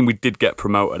about that. I mean, we did get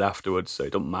promoted afterwards, so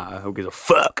it doesn't matter. Who gives a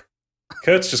fuck?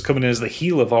 Kurt's just coming in as the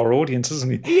heel of our audience, isn't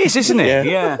he? He is, isn't he?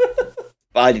 Yeah.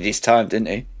 Bided his time, didn't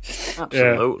he?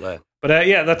 Absolutely. But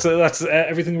that's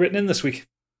everything written in this week.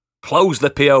 Close the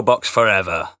P.O. box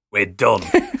forever. We're done.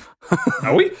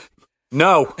 Are we?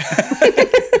 No.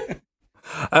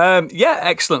 Yeah,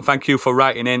 excellent. Thank you for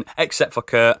writing in, except for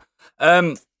Kurt.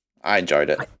 I enjoyed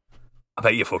it. I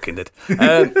bet you fucking did.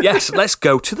 Yes, let's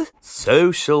go to the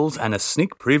socials and a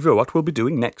sneak preview of what we'll be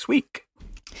doing next week.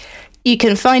 You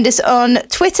can find us on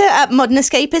Twitter at Modern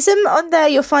Escapism. On there,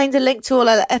 you'll find a link to all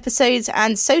our episodes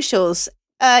and socials.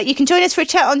 You can join us for a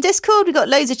chat on Discord. We've got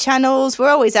loads of channels. We're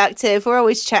always active. We're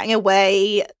always chatting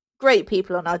away. Great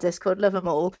people on our Discord. Love them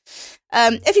all.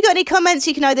 If you've got any comments,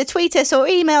 you can either tweet us or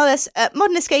email us at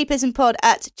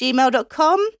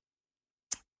modernescapismpod@gmail.com.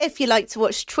 If you like to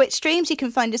watch Twitch streams, you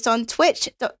can find us on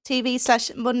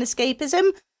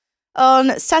twitch.tv/modernescapism.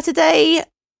 On Saturday,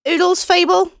 Oodles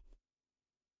Fable.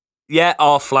 Yeah,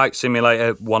 or Flight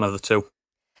Simulator, one of the two.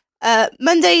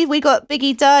 Monday, we got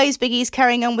Biggie Dies. Biggie's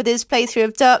carrying on with his playthrough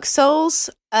of Dark Souls.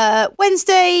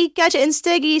 Wednesday, Gadget and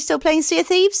Stig, are you still playing Sea of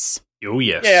Thieves? Oh,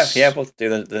 yes. Yeah, we'll do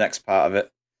the next part of it.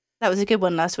 That was a good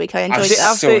one last week. I enjoyed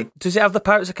Does it. does it have the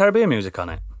Pirates of the Caribbean music on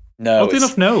it? No, Oddly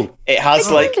enough, no. it has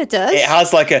It like kinda does. it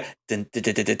has like a dun, dun,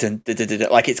 dun, dun, dun, dun, dun, dun, dun,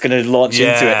 like it's going to launch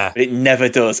into Yeah. it, but it never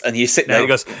does. And you sit No, there, it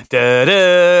goes da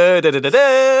da da da da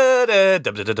da da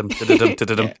da da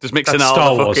da da. Just mixing That's all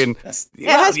Star the Wars. fucking. It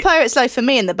has Pirate's Life for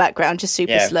me in the background, just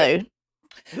super Yeah, slow.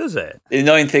 Does it? The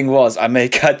annoying thing was I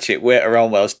made Gadget wait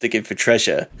around while I was digging for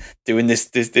treasure, doing this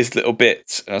little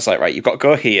bit, and I was like, right, you've got to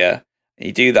go here. And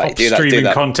you do that, you do that, do Streaming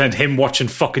that. content, him watching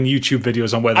fucking YouTube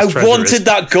videos on where I the treasure wanted is.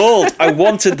 that gold. I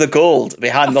wanted the gold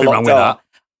behind the Nothing wrong locked with door. that.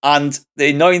 And the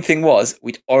annoying thing was,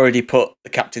 we'd already put the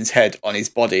captain's head on his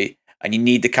body, and you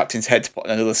need the captain's head to put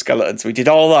on another skeleton. So we did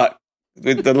all that.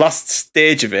 With the last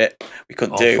stage of it, we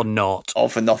couldn't All do. for naught. All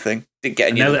for nothing. Didn't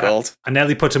get any of the gold. I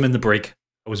nearly put him in the brig.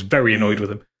 I was very annoyed with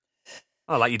him.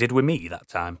 Oh, like you did with me that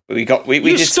time. But we got. We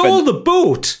You did stole spend... the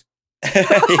boat! Yeah,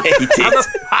 he did. I'm a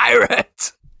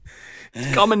pirate.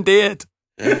 Commandeered.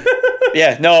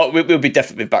 Yeah, no, we'll be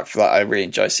definitely back for that. I really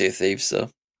enjoy Sea of Thieves, so.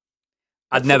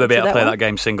 I'd never be able to that play one. that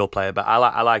game single player, but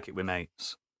I like it with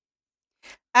mates.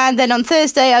 And then on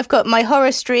Thursday, I've got my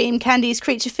horror stream, Candy's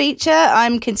Creature Feature.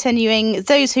 I'm continuing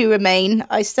Those Who Remain.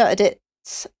 I started it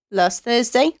last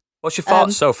Thursday. What's your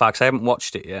thoughts so far? Because I haven't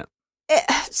watched it yet.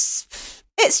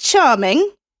 It's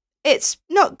charming. It's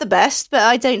not the best, but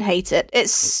I don't hate it.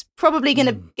 It's probably going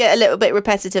to get a little bit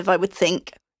repetitive, I would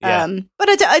think. Yeah. But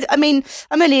I mean,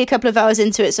 I'm only a couple of hours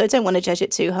into it, so I don't want to judge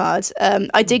it too hard.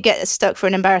 I did get stuck for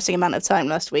an embarrassing amount of time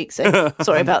last week, so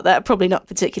sorry about that. Probably not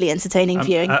particularly entertaining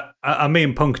viewing. Me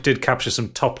and Punk did capture some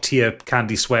top tier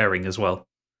Candy swearing as well.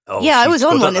 Oh, Yeah, I she's was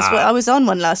on good at one as that. well. I was on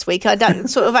one last week. I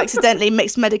sort of accidentally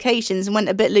mixed medications and went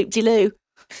a bit loop-de-loo.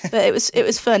 But it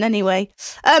was fun anyway.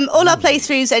 All our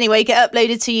playthroughs anyway get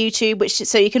uploaded to YouTube,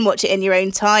 so you can watch it in your own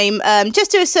time.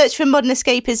 Just do a search for Modern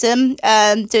Escapism.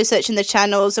 Do a search in the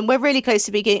channels, and we're really close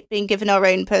to being given our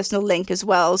own personal link as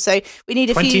well. So we need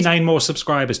a 29 more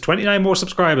subscribers, and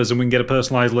we can get a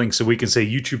personalised link so we can say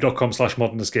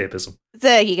youtube.com/modernescapism.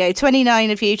 There you go.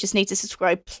 29 of you just need to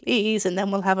subscribe, please, and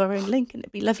then we'll have our own link, and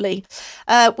it'd be lovely.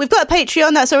 We've got a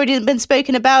Patreon that's already been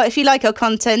spoken about. If you like our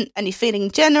content and you're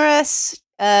feeling generous,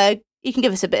 you can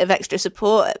give us a bit of extra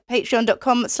support at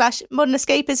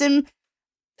patreon.com/modernescapism.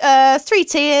 3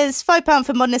 tiers, £5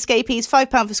 for Modern Escapees,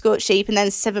 £5 for Scorched Sheep, and then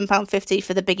 £7.50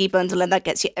 for the Biggie Bundle, and that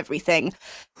gets you everything.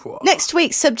 Whoa. Next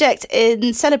week's subject,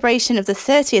 in celebration of the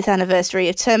 30th anniversary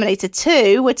of Terminator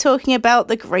 2, we're talking about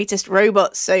the greatest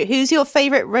robots. So who's your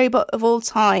favourite robot of all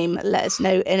time? Let us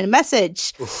know in a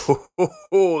message.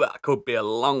 Oh, that could be a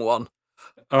long one.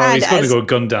 Oh, And he's going to as- go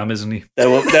Gundam, isn't he? There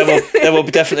will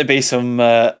definitely be some.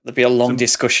 There'll be a long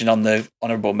discussion on the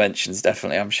honourable mentions.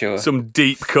 Definitely, I'm sure. Some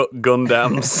deep cut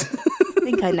Gundams. I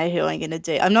think I know who I'm going to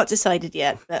do. I'm not decided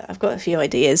yet, but I've got a few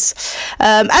ideas.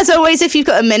 As always, if you've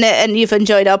got a minute and you've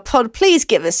enjoyed our pod, please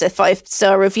give us a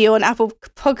 5-star review on Apple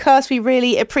Podcasts. We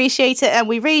really appreciate it, and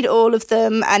we read all of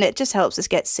them, and it just helps us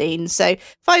get seen. So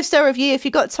 5-star review if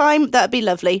you've got time, that'd be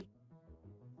lovely.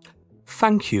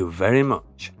 Thank you very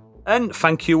much. And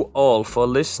thank you all for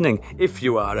listening. If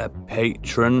you are a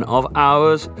patron of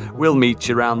ours, we'll meet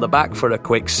you round the back for a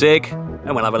quick cig,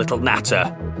 and we'll have a little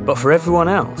natter. But for everyone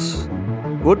else,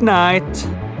 good night.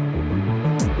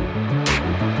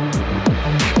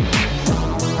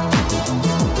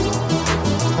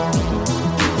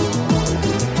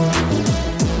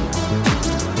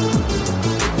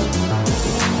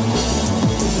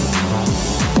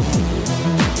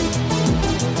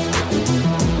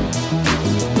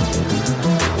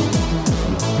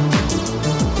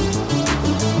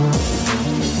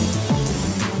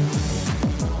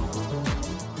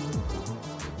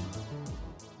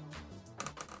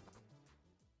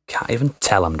 Can't even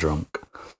tell I'm drunk.